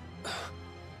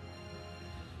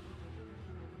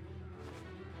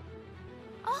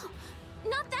 Oh,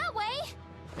 not that way!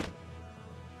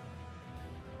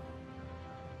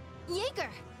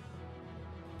 Jaeger!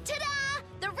 Ta-da!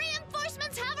 The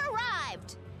reinforcements have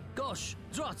arrived! Gosh,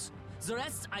 Drot, the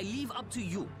rest I leave up to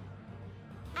you.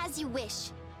 As you wish.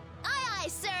 Aye, aye,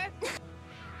 sir!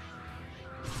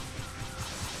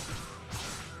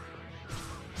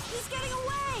 He's getting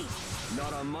away!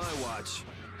 Not on my watch.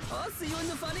 I'll see you in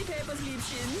the funny papers,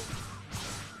 Liebchen.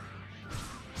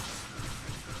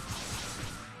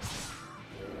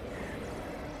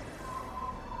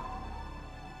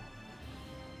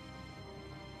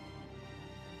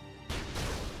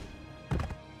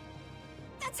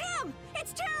 That's him!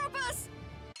 It's Terrapus!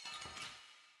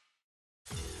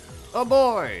 Oh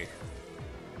boy!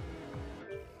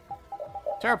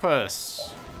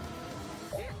 Terrapus!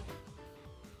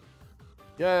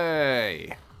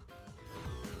 Yay!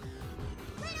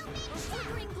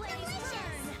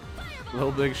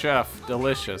 Little Big Chef,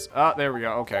 delicious. Ah, there we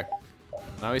go, okay.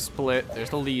 Now we split,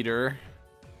 there's the leader.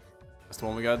 That's the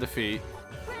one we gotta defeat.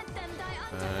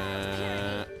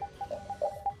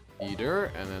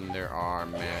 Eater, and then there are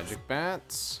magic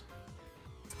bats.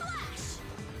 Come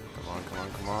on, come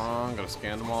on, come on, gotta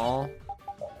scan them all.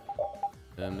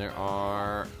 Then there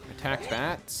are attack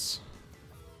bats.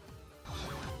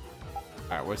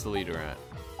 Alright, where's the leader at?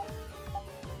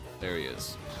 There he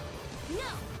is.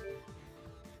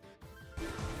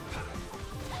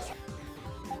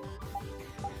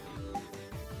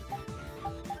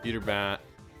 Eater bat.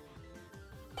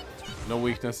 No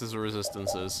weaknesses or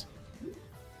resistances.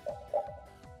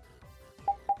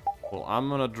 Well, I'm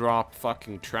gonna drop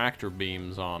fucking tractor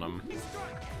beams on him.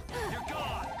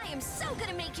 I am so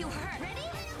gonna make you hurt! Ready?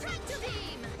 Tractor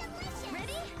beam!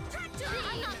 Ready? Tractor beam!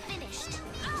 I'm not finished!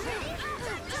 Ready?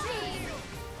 Tractor beam!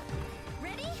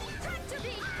 Ready? Tractor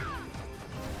beam!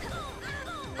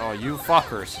 Oh, you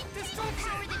fuckers.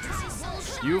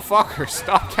 You fuckers,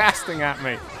 stop casting at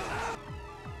me.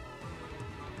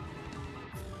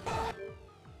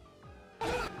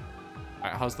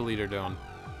 Alright, how's the leader doing?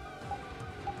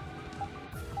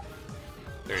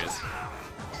 There he is.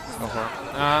 Go for it.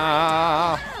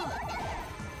 Ah!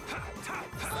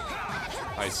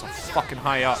 Oh, he's so fucking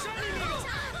high up.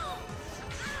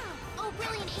 Oh,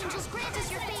 brilliant angels, grant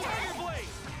us your favor!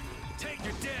 Take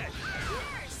your dead!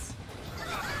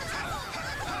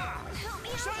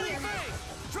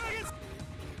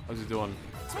 How's he doing?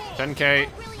 10k.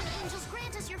 Brilliant angels,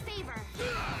 grant us your favor!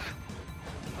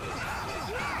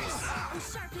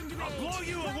 I'll blow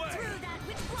you away!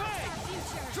 Faye!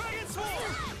 Dragon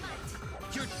Sword!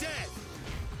 You're dead!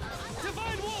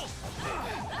 Divine Wolf!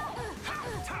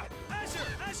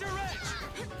 Azure Edge!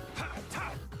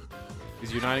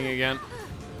 He's uniting again.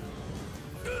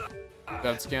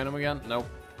 Gotta scan him again? Nope.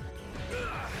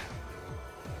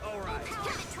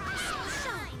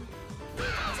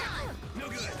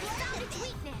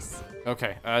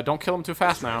 Okay, don't kill him too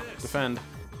fast now. Defend.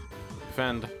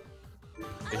 Defend.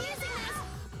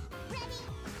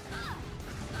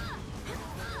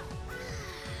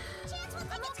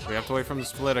 We have to wait for him to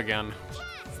split again.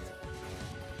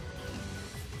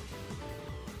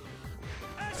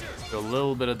 Do a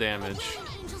little bit of damage.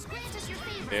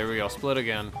 There we go, split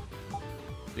again.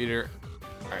 Leader.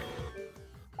 Alright.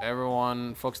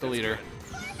 Everyone, focus the leader.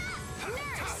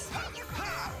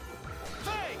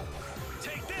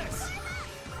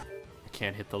 I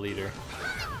can't hit the leader.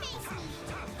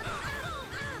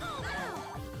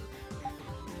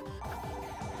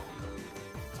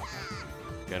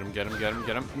 Get him, get him, get him,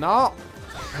 get him. No!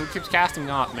 Who keeps casting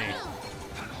not me?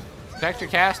 Protect your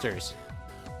casters.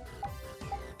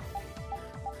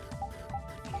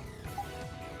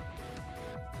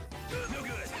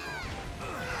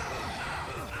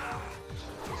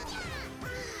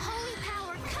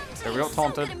 There we go,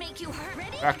 taunted.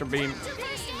 Tractor beam.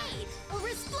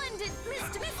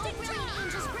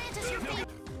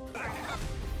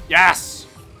 Yes!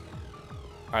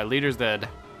 Alright, leader's dead.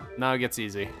 Now it gets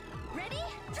easy.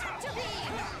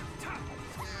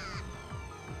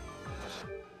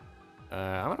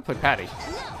 I'm gonna play Patty.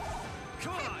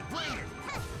 Come on, bring it.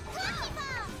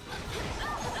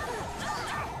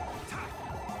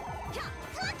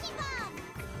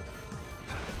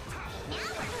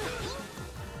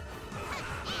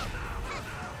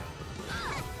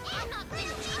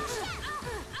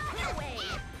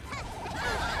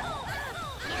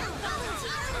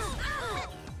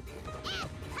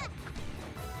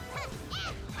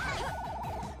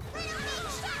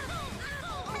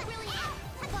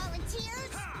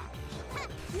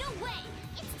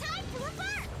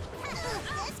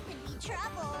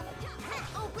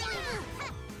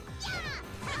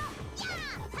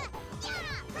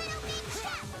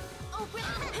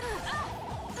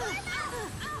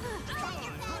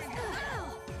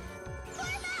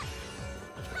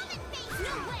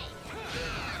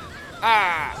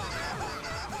 Ah!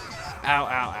 Ow,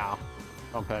 ow, ow.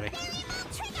 Don't Patty.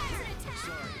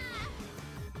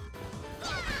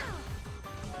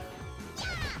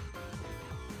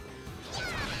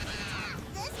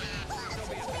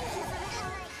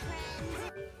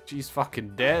 She's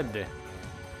fucking dead.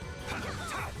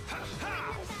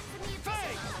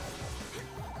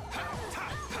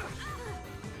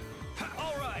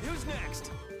 All right, who's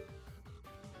next?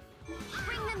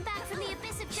 Bring them back from the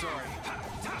abyss of death.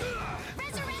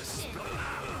 Resurrection.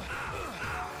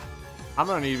 I'm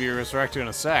gonna need to be resurrected in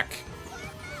a sec.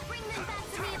 Bring them back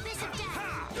from the abyss of death.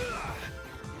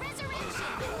 Resurrection.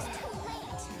 It's too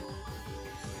late.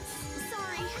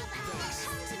 Sorry. Come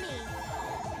to me.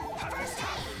 First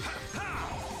aid.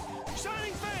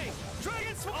 Shining Faith!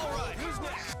 Dragon Sword! All right, who's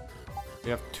next? We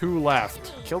have 2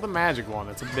 left. Kill the magic one.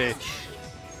 It's a bitch.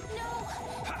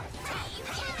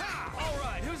 All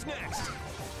right, who's next?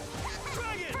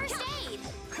 Dragon! First aid.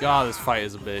 God, this fight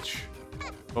is a bitch.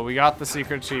 But we got the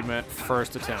secret achievement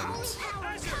first attempt.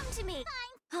 Come to me.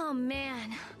 Oh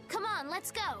man. Come on, let's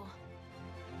go.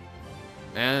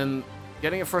 And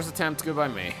getting it first attempt, good by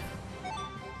me.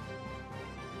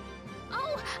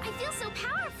 Oh, I feel so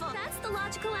powerful. That's the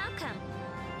logical outcome.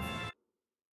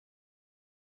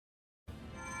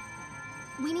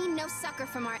 We need no succor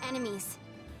from our enemies.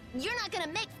 You're not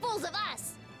gonna make fools of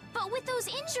us. But with those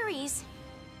injuries,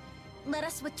 let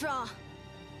us withdraw.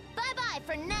 Bye-bye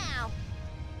for now.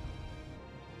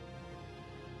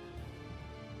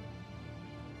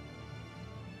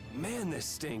 Man, this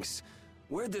stinks.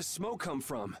 Where'd this smoke come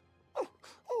from?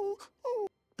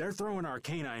 They're throwing our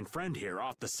canine friend here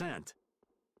off the scent.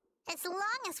 As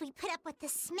long as we put up with the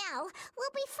smell, we'll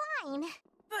be fine.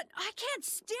 But I can't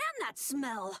stand that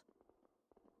smell.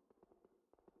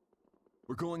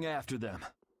 We're going after them.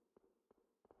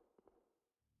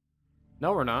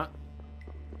 No, we're not.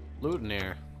 Loot in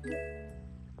here.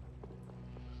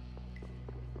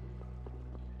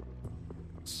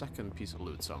 Second piece of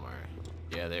loot somewhere.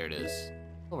 Yeah, there it is.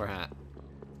 Silver hat.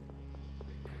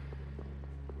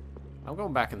 I'm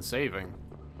going back and saving.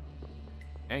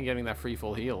 And getting that free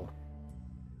full heal.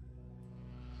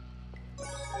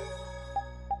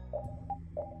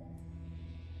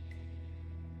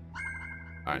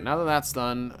 Alright, now that that's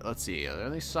done, let's see. Are there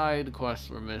any side quests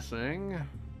we're missing?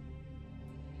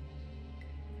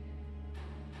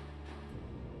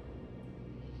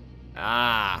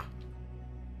 Ah.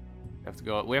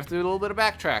 We have to do a little bit of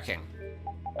backtracking.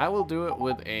 I will do it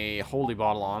with a holy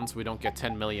bottle on so we don't get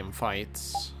 10 million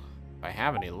fights. If I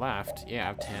have any left, yeah, I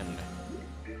have 10.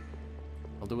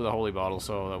 I'll do it with a holy bottle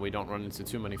so that we don't run into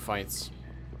too many fights.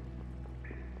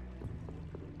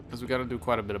 Because we gotta do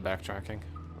quite a bit of backtracking.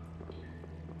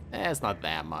 It's not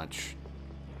that much.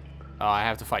 Oh, I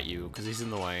have to fight you because he's in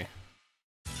the way.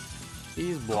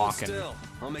 He's blocking. Hold still.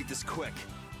 I'll make this quick.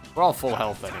 We're all full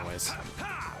health anyways.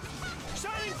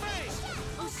 Shining Face!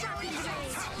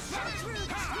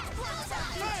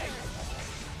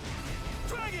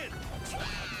 Dragon!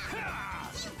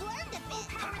 You've learned a bit.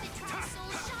 Power that traps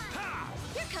souls shine.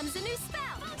 Here comes a new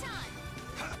spell. Photon.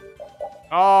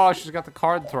 Oh, she's got the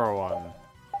card throw on.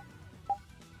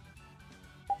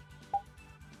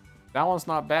 That one's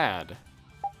not bad.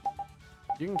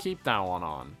 You can keep that one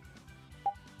on.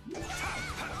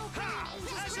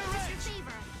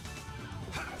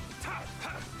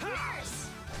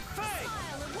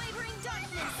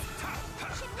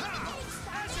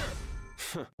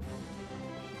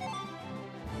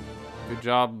 Good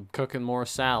job cooking more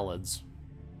salads.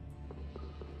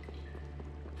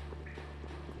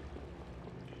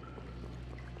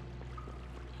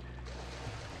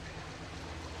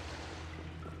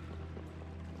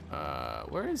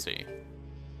 Where is he?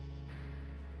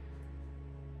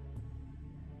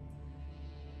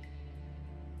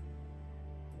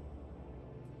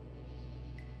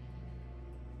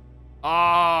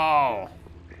 Oh!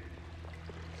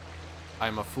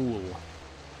 I'm a fool.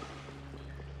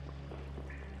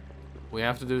 We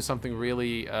have to do something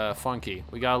really funky.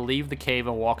 We gotta leave the cave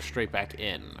and walk straight back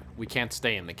in. We can't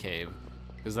stay in the cave,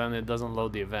 because then it doesn't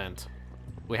load the event.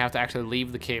 We have to actually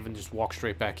leave the cave and just walk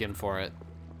straight back in for it.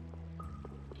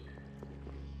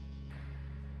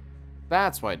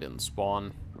 That's why it didn't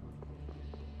spawn.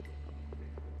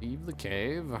 Leave the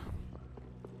cave.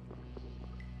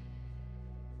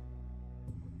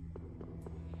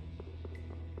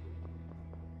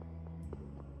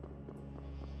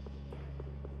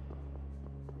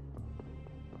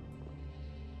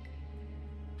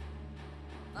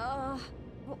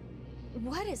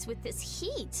 What is with this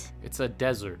heat? It's a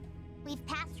desert. We've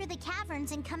passed through the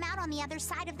caverns and come out on the other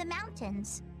side of the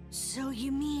mountains. So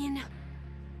you mean...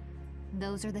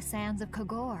 Those are the sands of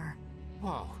Kogor.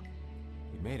 Whoa.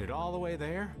 We made it all the way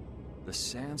there? The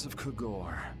sands of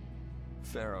Kogor.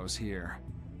 Pharaoh's here.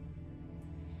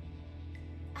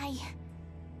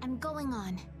 I'm going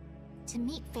on to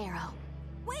meet Pharaoh.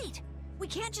 Wait! We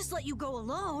can't just let you go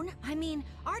alone. I mean,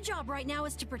 our job right now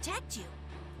is to protect you.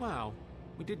 Well,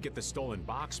 we did get the stolen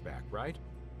box back, right?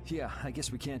 Yeah, I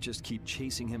guess we can't just keep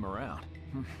chasing him around.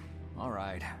 All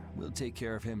right, we'll take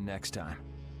care of him next time.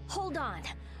 Hold on.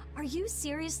 Are you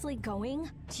seriously going?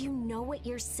 Do you know what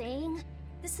you're saying?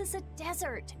 This is a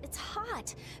desert. It's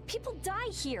hot. People die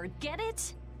here, get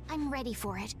it? I'm ready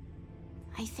for it.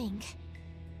 I think.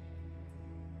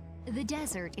 The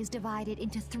desert is divided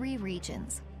into 3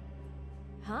 regions.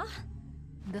 Huh?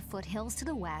 The foothills to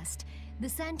the west, the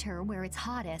center where it's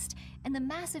hottest, and the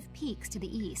massive peaks to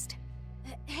the east.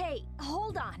 Hey,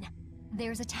 hold on.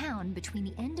 There's a town between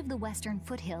the end of the western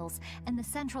foothills and the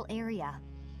central area.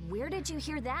 Where did you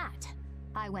hear that?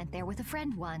 I went there with a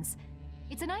friend once.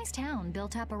 It's a nice town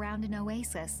built up around an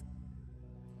oasis.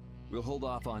 We'll hold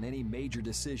off on any major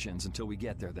decisions until we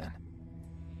get there then.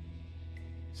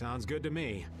 Sounds good to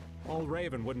me. Old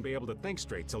Raven wouldn't be able to think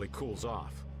straight till he cools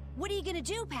off. What are you gonna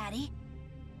do, Patty?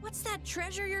 What's that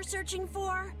treasure you're searching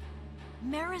for?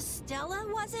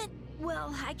 Maristella, was it?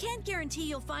 Well, I can't guarantee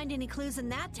you'll find any clues in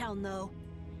that town, though.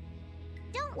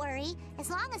 Don't worry. As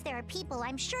long as there are people,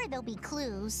 I'm sure there'll be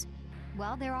clues.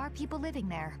 Well, there are people living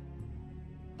there.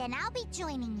 Then I'll be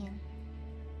joining you.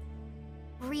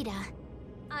 Rita.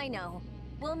 I know.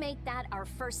 We'll make that our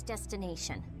first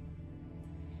destination.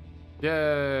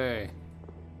 Yay!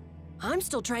 I'm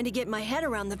still trying to get my head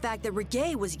around the fact that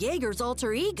Reggae was Jaeger's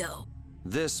alter ego.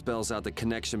 This spells out the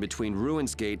connection between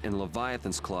Ruin's Gate and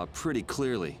Leviathan's Claw pretty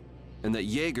clearly, and that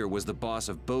Jaeger was the boss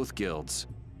of both guilds.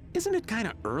 Isn't it kind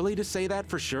of early to say that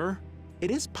for sure? It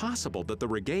is possible that the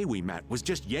Reggae we met was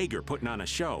just Jaeger putting on a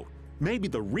show. Maybe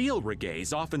the real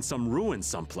Reggae's off in some ruin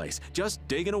someplace, just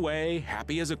digging away,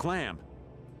 happy as a clam.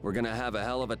 We're gonna have a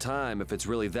hell of a time if it's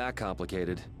really that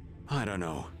complicated. I don't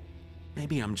know.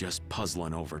 Maybe I'm just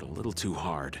puzzling over it a little too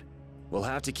hard. We'll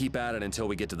have to keep at it until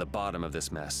we get to the bottom of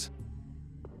this mess.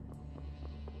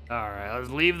 Alright, let's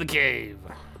leave the cave.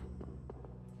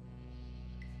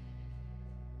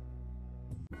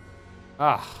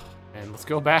 And let's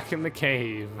go back in the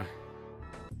cave.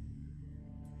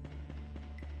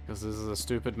 Because this is a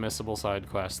stupid missable side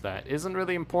quest that isn't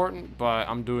really important, but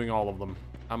I'm doing all of them.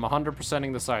 I'm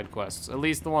 100%ing the side quests, at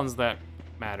least the ones that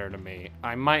matter to me.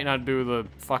 I might not do the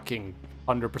fucking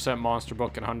 100% monster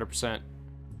book and 100%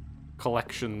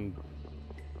 collection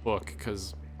book,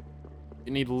 because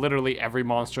you need literally every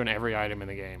monster and every item in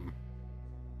the game.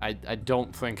 I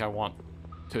don't think I want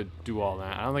to do all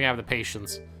that. I don't think I have the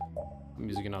patience. I'm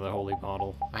using another holy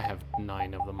bottle. I have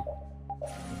 9 of them.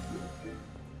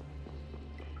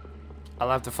 I'll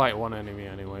have to fight one enemy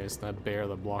anyways, that bear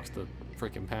that blocks the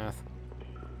freaking path.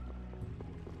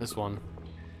 This one.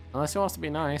 Unless he wants to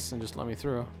be nice and just let me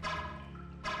through.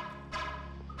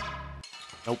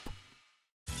 Nope.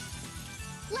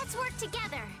 Let's work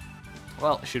together.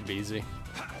 Well, it should be easy.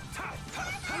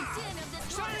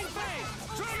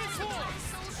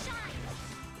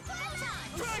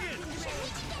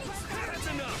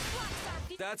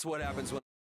 That's what happens when...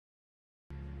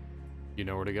 You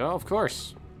know where to go? Of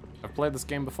course. I've played this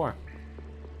game before.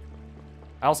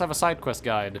 I also have a side quest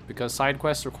guide, because side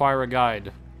quests require a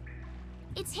guide.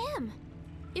 It's him.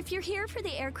 If you're here for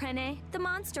the air crane, the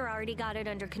monster already got it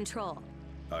under control.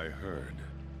 I heard.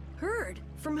 Heard?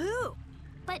 From who?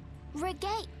 But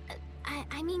Reggae,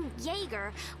 I mean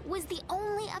Jaeger, was the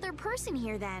only other person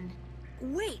here then.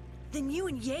 Wait, then you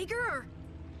and Jaeger are...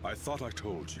 I thought I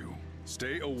told you.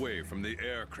 Stay away from the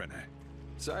air crane.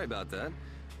 Sorry about that.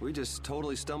 We just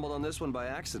totally stumbled on this one by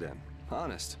accident.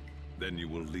 Honest. Then you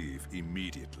will leave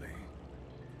immediately.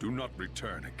 Do not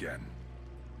return again.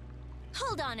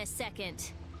 Hold on a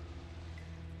second.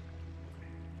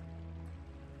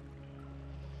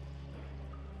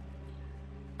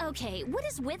 Okay, what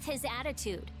is with his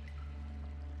attitude?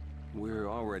 We're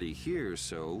already here,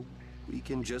 so we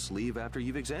can just leave after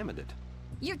you've examined it.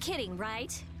 You're kidding,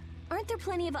 right? Aren't there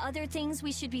plenty of other things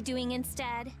we should be doing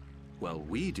instead? Well,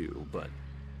 we do, but...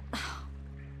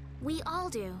 We all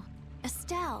do.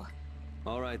 Estelle.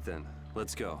 All right then,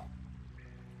 let's go.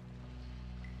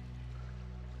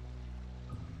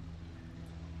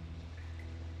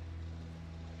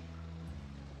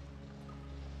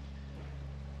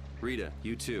 Rita,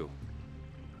 you too.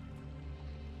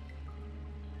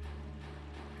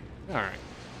 Alright.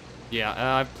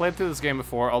 Yeah, I've played through this game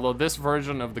before, although this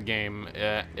version of the game,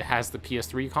 it has the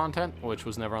PS3 content, which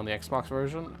was never on the Xbox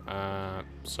version.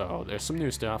 So there's some new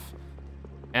stuff.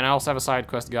 And I also have a side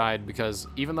quest guide, because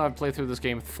even though I've played through this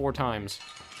game 4 times,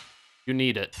 you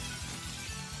need it.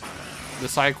 The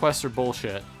side quests are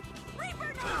bullshit.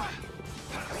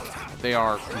 They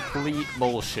are complete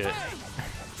bullshit.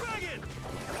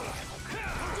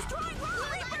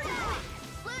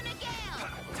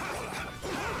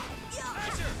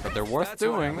 But they're worth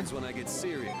doing. What happens when I get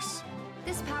serious.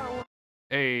 This power.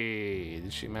 Hey,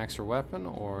 did she max her weapon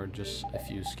or just a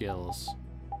few skills?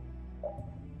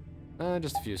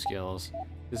 Just a few skills.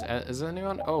 Is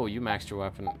anyone? Oh, you maxed your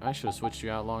weapon. I should have switched you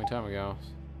out a long time ago.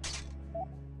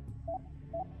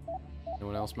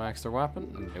 Anyone else max their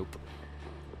weapon? Nope.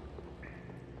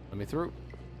 Let me through.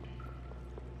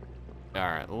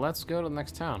 Alright, let's go to the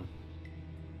next town.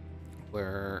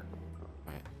 Where...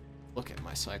 Right, look at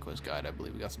my side quest guide. I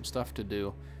believe we got some stuff to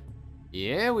do.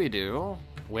 Yeah, we do.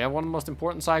 We have one of the most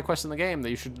important side quests in the game that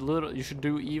you should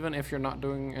do even if you're not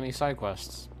doing any side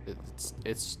quests.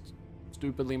 It's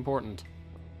stupidly important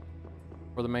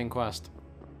for the main quest.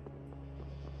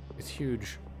 It's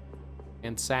huge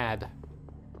and sad.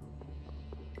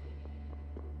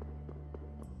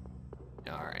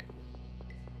 Alright.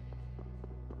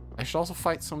 I should also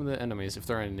fight some of the enemies if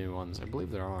there are any new ones. I believe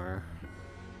there are.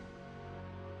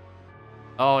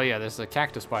 Oh yeah, there's the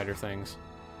cactus spider things.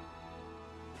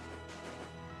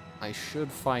 I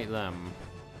should fight them.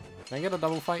 Can I get a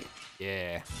double fight?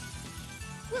 Yeah.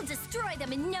 We'll destroy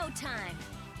them in no time.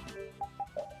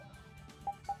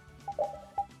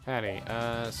 Patty,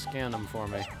 scan them for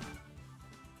me.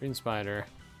 Green spider.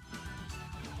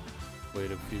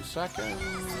 Wait a few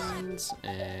seconds,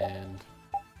 and...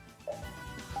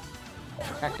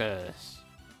 Cactus.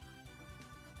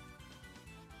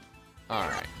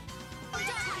 Alright.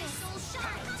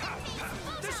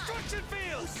 Destruction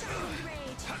field!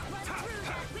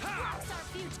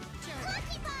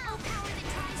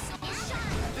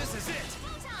 This is it!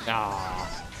 Ah.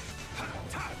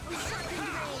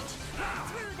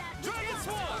 Dragon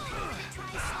Swarm!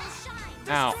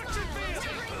 Ow.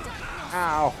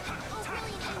 Ow.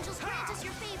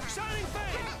 Shining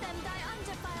Fang!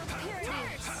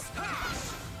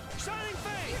 Shining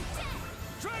Fang!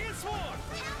 Dragon Swarm!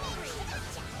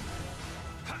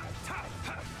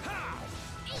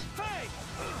 Fang!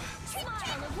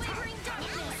 Smile of wavering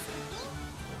darkness.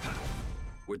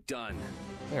 We're done.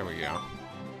 There we go.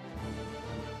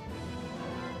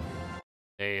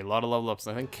 Hey, a lot of level ups.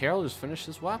 I think Carol just finished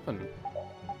his weapon.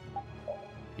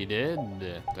 He did.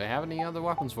 Do I have any other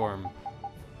weapons for him?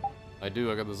 I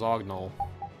do. I got the Zognol.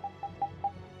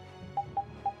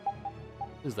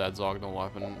 What is that Zognol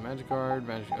weapon? Magic guard,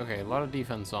 magic. Okay, a lot of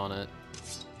defense on it.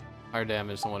 Higher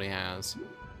damage than what he has.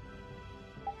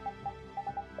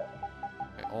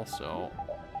 I also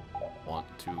want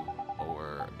to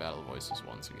lower battle voices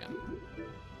once again.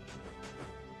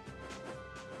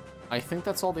 I think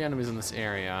that's all the enemies in this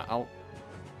area.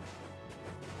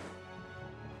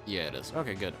 Yeah, it is.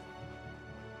 Okay, good.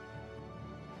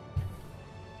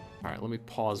 Alright, let me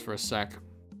pause for a sec.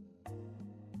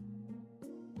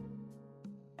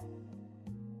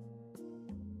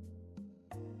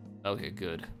 Okay,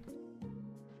 good.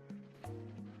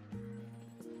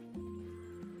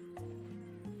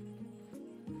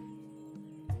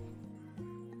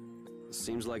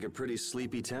 Seems like a pretty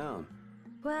sleepy town.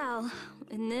 Well,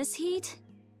 in this heat?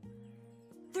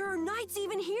 There are knights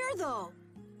even here, though.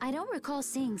 I don't recall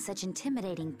seeing such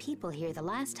intimidating people here the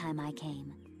last time I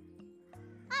came.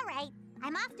 All right,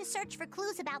 I'm off to search for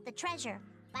clues about the treasure.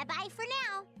 Bye-bye for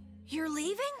now. You're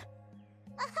leaving?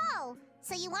 Oh,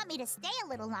 so you want me to stay a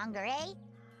little longer, eh?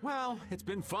 Well, it's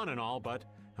been fun and all, but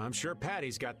I'm sure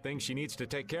Patty's got things she needs to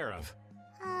take care of.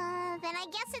 Then I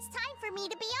guess it's time for me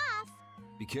to be off.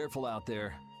 Be careful out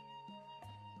there.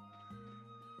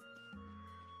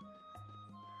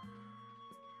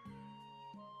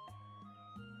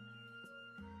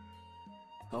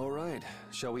 All right,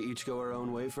 shall we each go our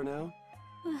own way for now?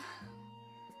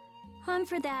 On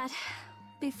for that.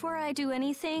 Before I do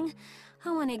anything,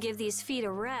 I want to give these feet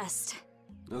a rest.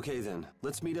 Okay then,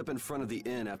 let's meet up in front of the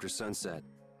inn after sunset.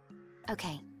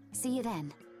 Okay, see you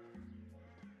then.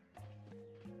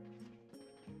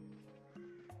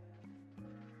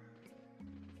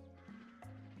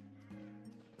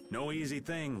 No easy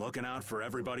thing looking out for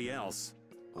everybody else.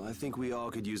 Well, I think we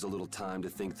all could use a little time to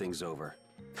think things over.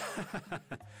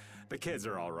 The kids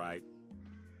are all right.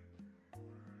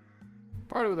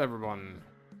 Party with everyone.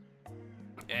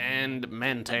 And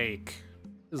Mantake.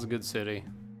 This is a good city.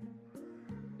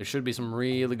 There should be some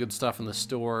really good stuff in the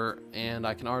store, and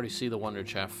I can already see the Wonder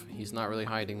Chef. He's not really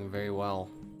hiding very well.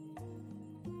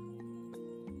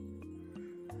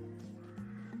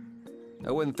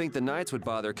 I wouldn't think the Knights would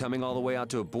bother coming all the way out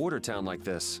to a border town like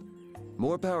this.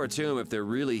 More power to them if they're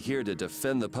really here to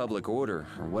defend the public order,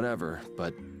 or whatever,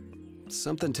 but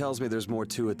something tells me there's more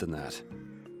to it than that.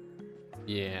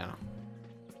 Yeah.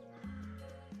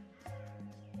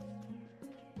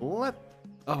 What?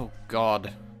 Oh,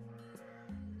 God.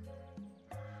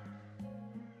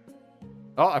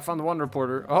 Oh, I found the Wonder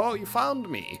Reporter. Oh, you found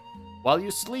me. While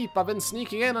you sleep, I've been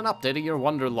sneaking in and updating your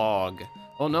Wonder Log.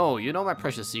 Oh no, you know my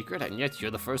precious secret, and yet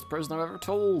you're the first person I've ever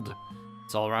told.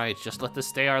 It's alright, just let this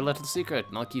stay our little secret,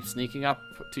 and I'll keep sneaking up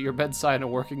to your bedside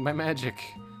and working my magic.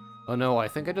 Oh no, I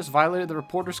think I just violated the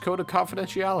reporter's code of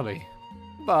confidentiality.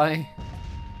 Bye.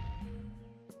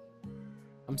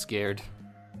 I'm scared.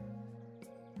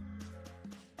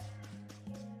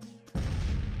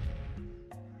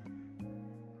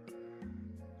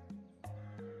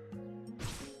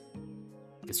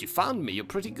 Guess you found me, you're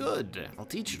pretty good. I'll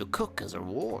teach you to cook as a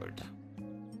reward.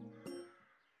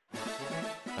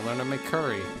 I learned to make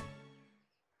curry.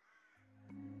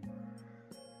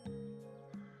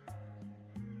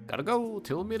 Gotta go,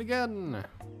 till we meet again.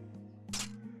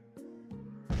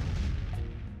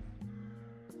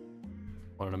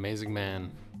 What an amazing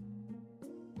man.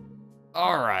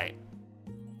 Alright.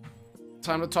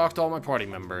 Time to talk to all my party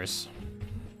members.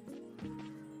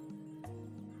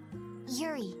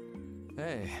 Yuri,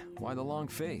 Hey, why the long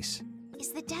face?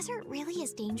 is the desert really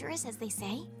as dangerous as they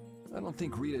say? I don't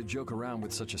think Rita'd joke around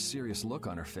with such a serious look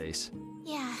on her face.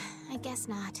 Yeah, I guess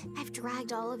not. I've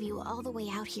dragged all of you all the way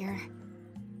out here.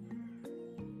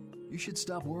 You should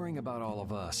stop worrying about all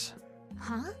of us.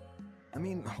 Huh? I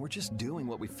mean, we're just doing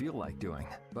what we feel like doing.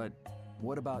 But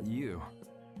what about you?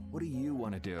 What do you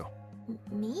want to do?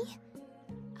 Me?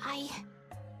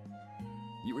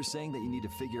 You were saying that you need to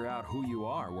figure out who you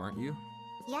are, weren't you?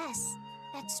 Yes,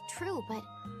 that's true, but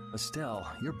Estelle,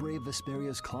 you're brave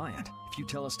Vesperia's client. If you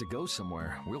tell us to go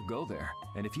somewhere, we'll go there.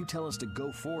 And if you tell us to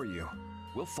go for you,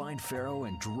 we'll find Pharaoh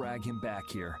and drag him back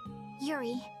here.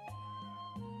 Yuri...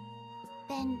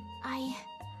 Then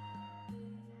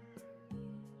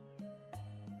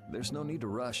There's no need to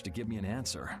rush to give me an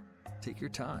answer. Take your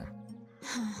time.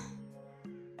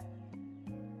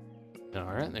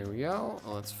 Alright, there we go.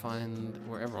 Let's find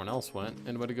where everyone else went.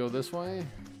 Anybody go this way?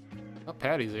 Oh,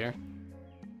 Patty's here.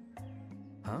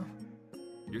 Huh?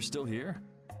 You're still here?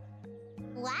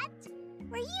 What?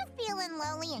 Were you feeling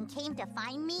lonely and came to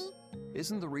find me?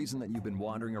 Isn't the reason that you've been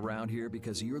wandering around here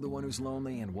because you're the one who's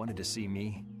lonely and wanted to see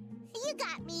me? You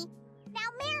got me. Now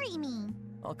marry me.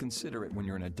 I'll consider it when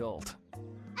you're an adult.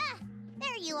 Ah,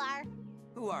 there you are.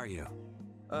 Who are you?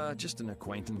 Just an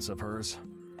acquaintance of hers.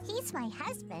 He's my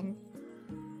husband.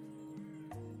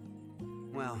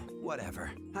 Well,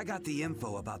 whatever. I got the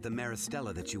info about the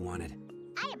Maristella that you wanted.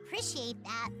 I appreciate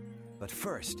that. But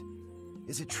first,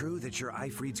 is it true that you're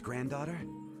Ifrid's granddaughter?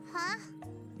 Huh?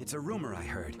 It's a rumor I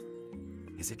heard.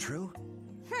 Is it true?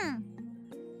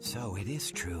 So it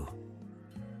is true.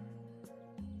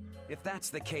 If that's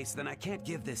the case, then I can't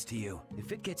give this to you.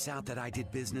 If it gets out that I did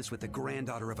business with the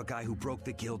granddaughter of a guy who broke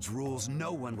the guild's rules,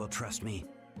 no one will trust me.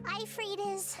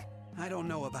 Ifrid is... I don't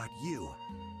know about you,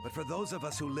 but for those of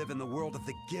us who live in the world of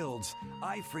the guilds,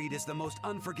 Ifrid is the most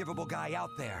unforgivable guy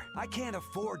out there. I can't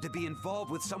afford to be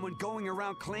involved with someone going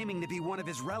around claiming to be one of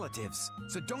his relatives.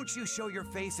 So don't you show your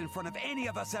face in front of any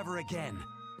of us ever again.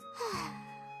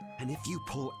 And if you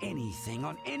pull anything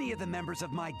on any of the members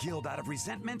of my guild out of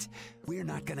resentment, we're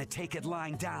not gonna take it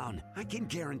lying down. I can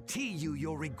guarantee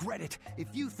you'll regret it if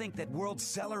you think that World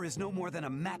Cellar is no more than a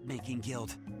map-making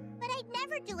guild. But I'd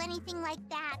never do anything like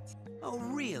that. Oh,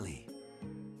 really?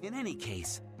 In any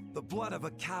case, the blood of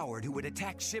a coward who would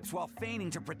attack ships while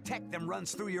feigning to protect them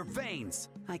runs through your veins.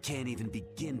 I can't even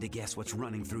begin to guess what's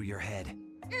running through your head.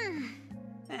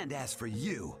 And as for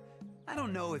you, I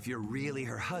don't know if you're really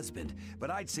her husband, but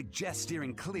I'd suggest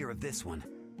steering clear of this one.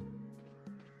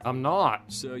 I'm not.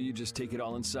 So you just take it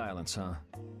all in silence, huh?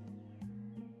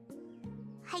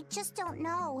 I just don't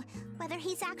know whether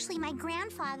he's actually my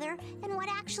grandfather and what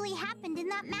actually happened in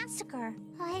that massacre.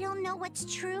 I don't know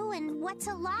what's true and what's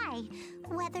a lie,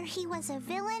 whether he was a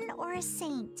villain or a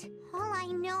saint. All I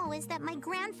know is that my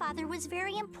grandfather was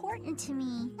very important to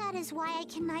me. That is why I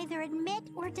can neither admit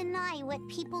or deny what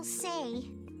people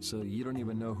say. So you don't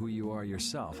even know who you are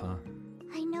yourself, huh?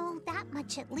 I know that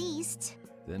much at least.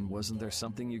 Then wasn't there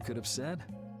something you could have said?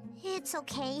 It's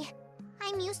okay.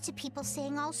 I'm used to people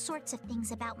saying all sorts of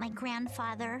things about my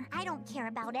grandfather. I don't care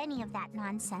about any of that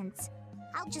nonsense.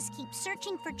 I'll just keep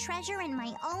searching for treasure in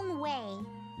my own way.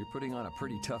 You're putting on a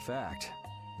pretty tough act.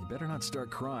 You better not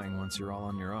start crying once you're all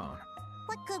on your own.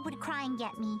 What good would crying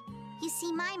get me? You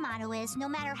see, my motto is, no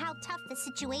matter how tough the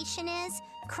situation is,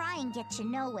 crying gets you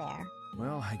nowhere.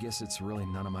 Well, I guess it's really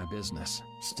none of my business.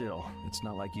 Still, it's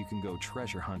not like you can go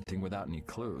treasure hunting without any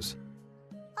clues.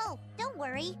 Oh, don't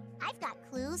worry. I've got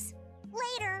clues.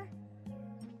 Later.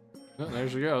 Oh, there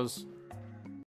she goes.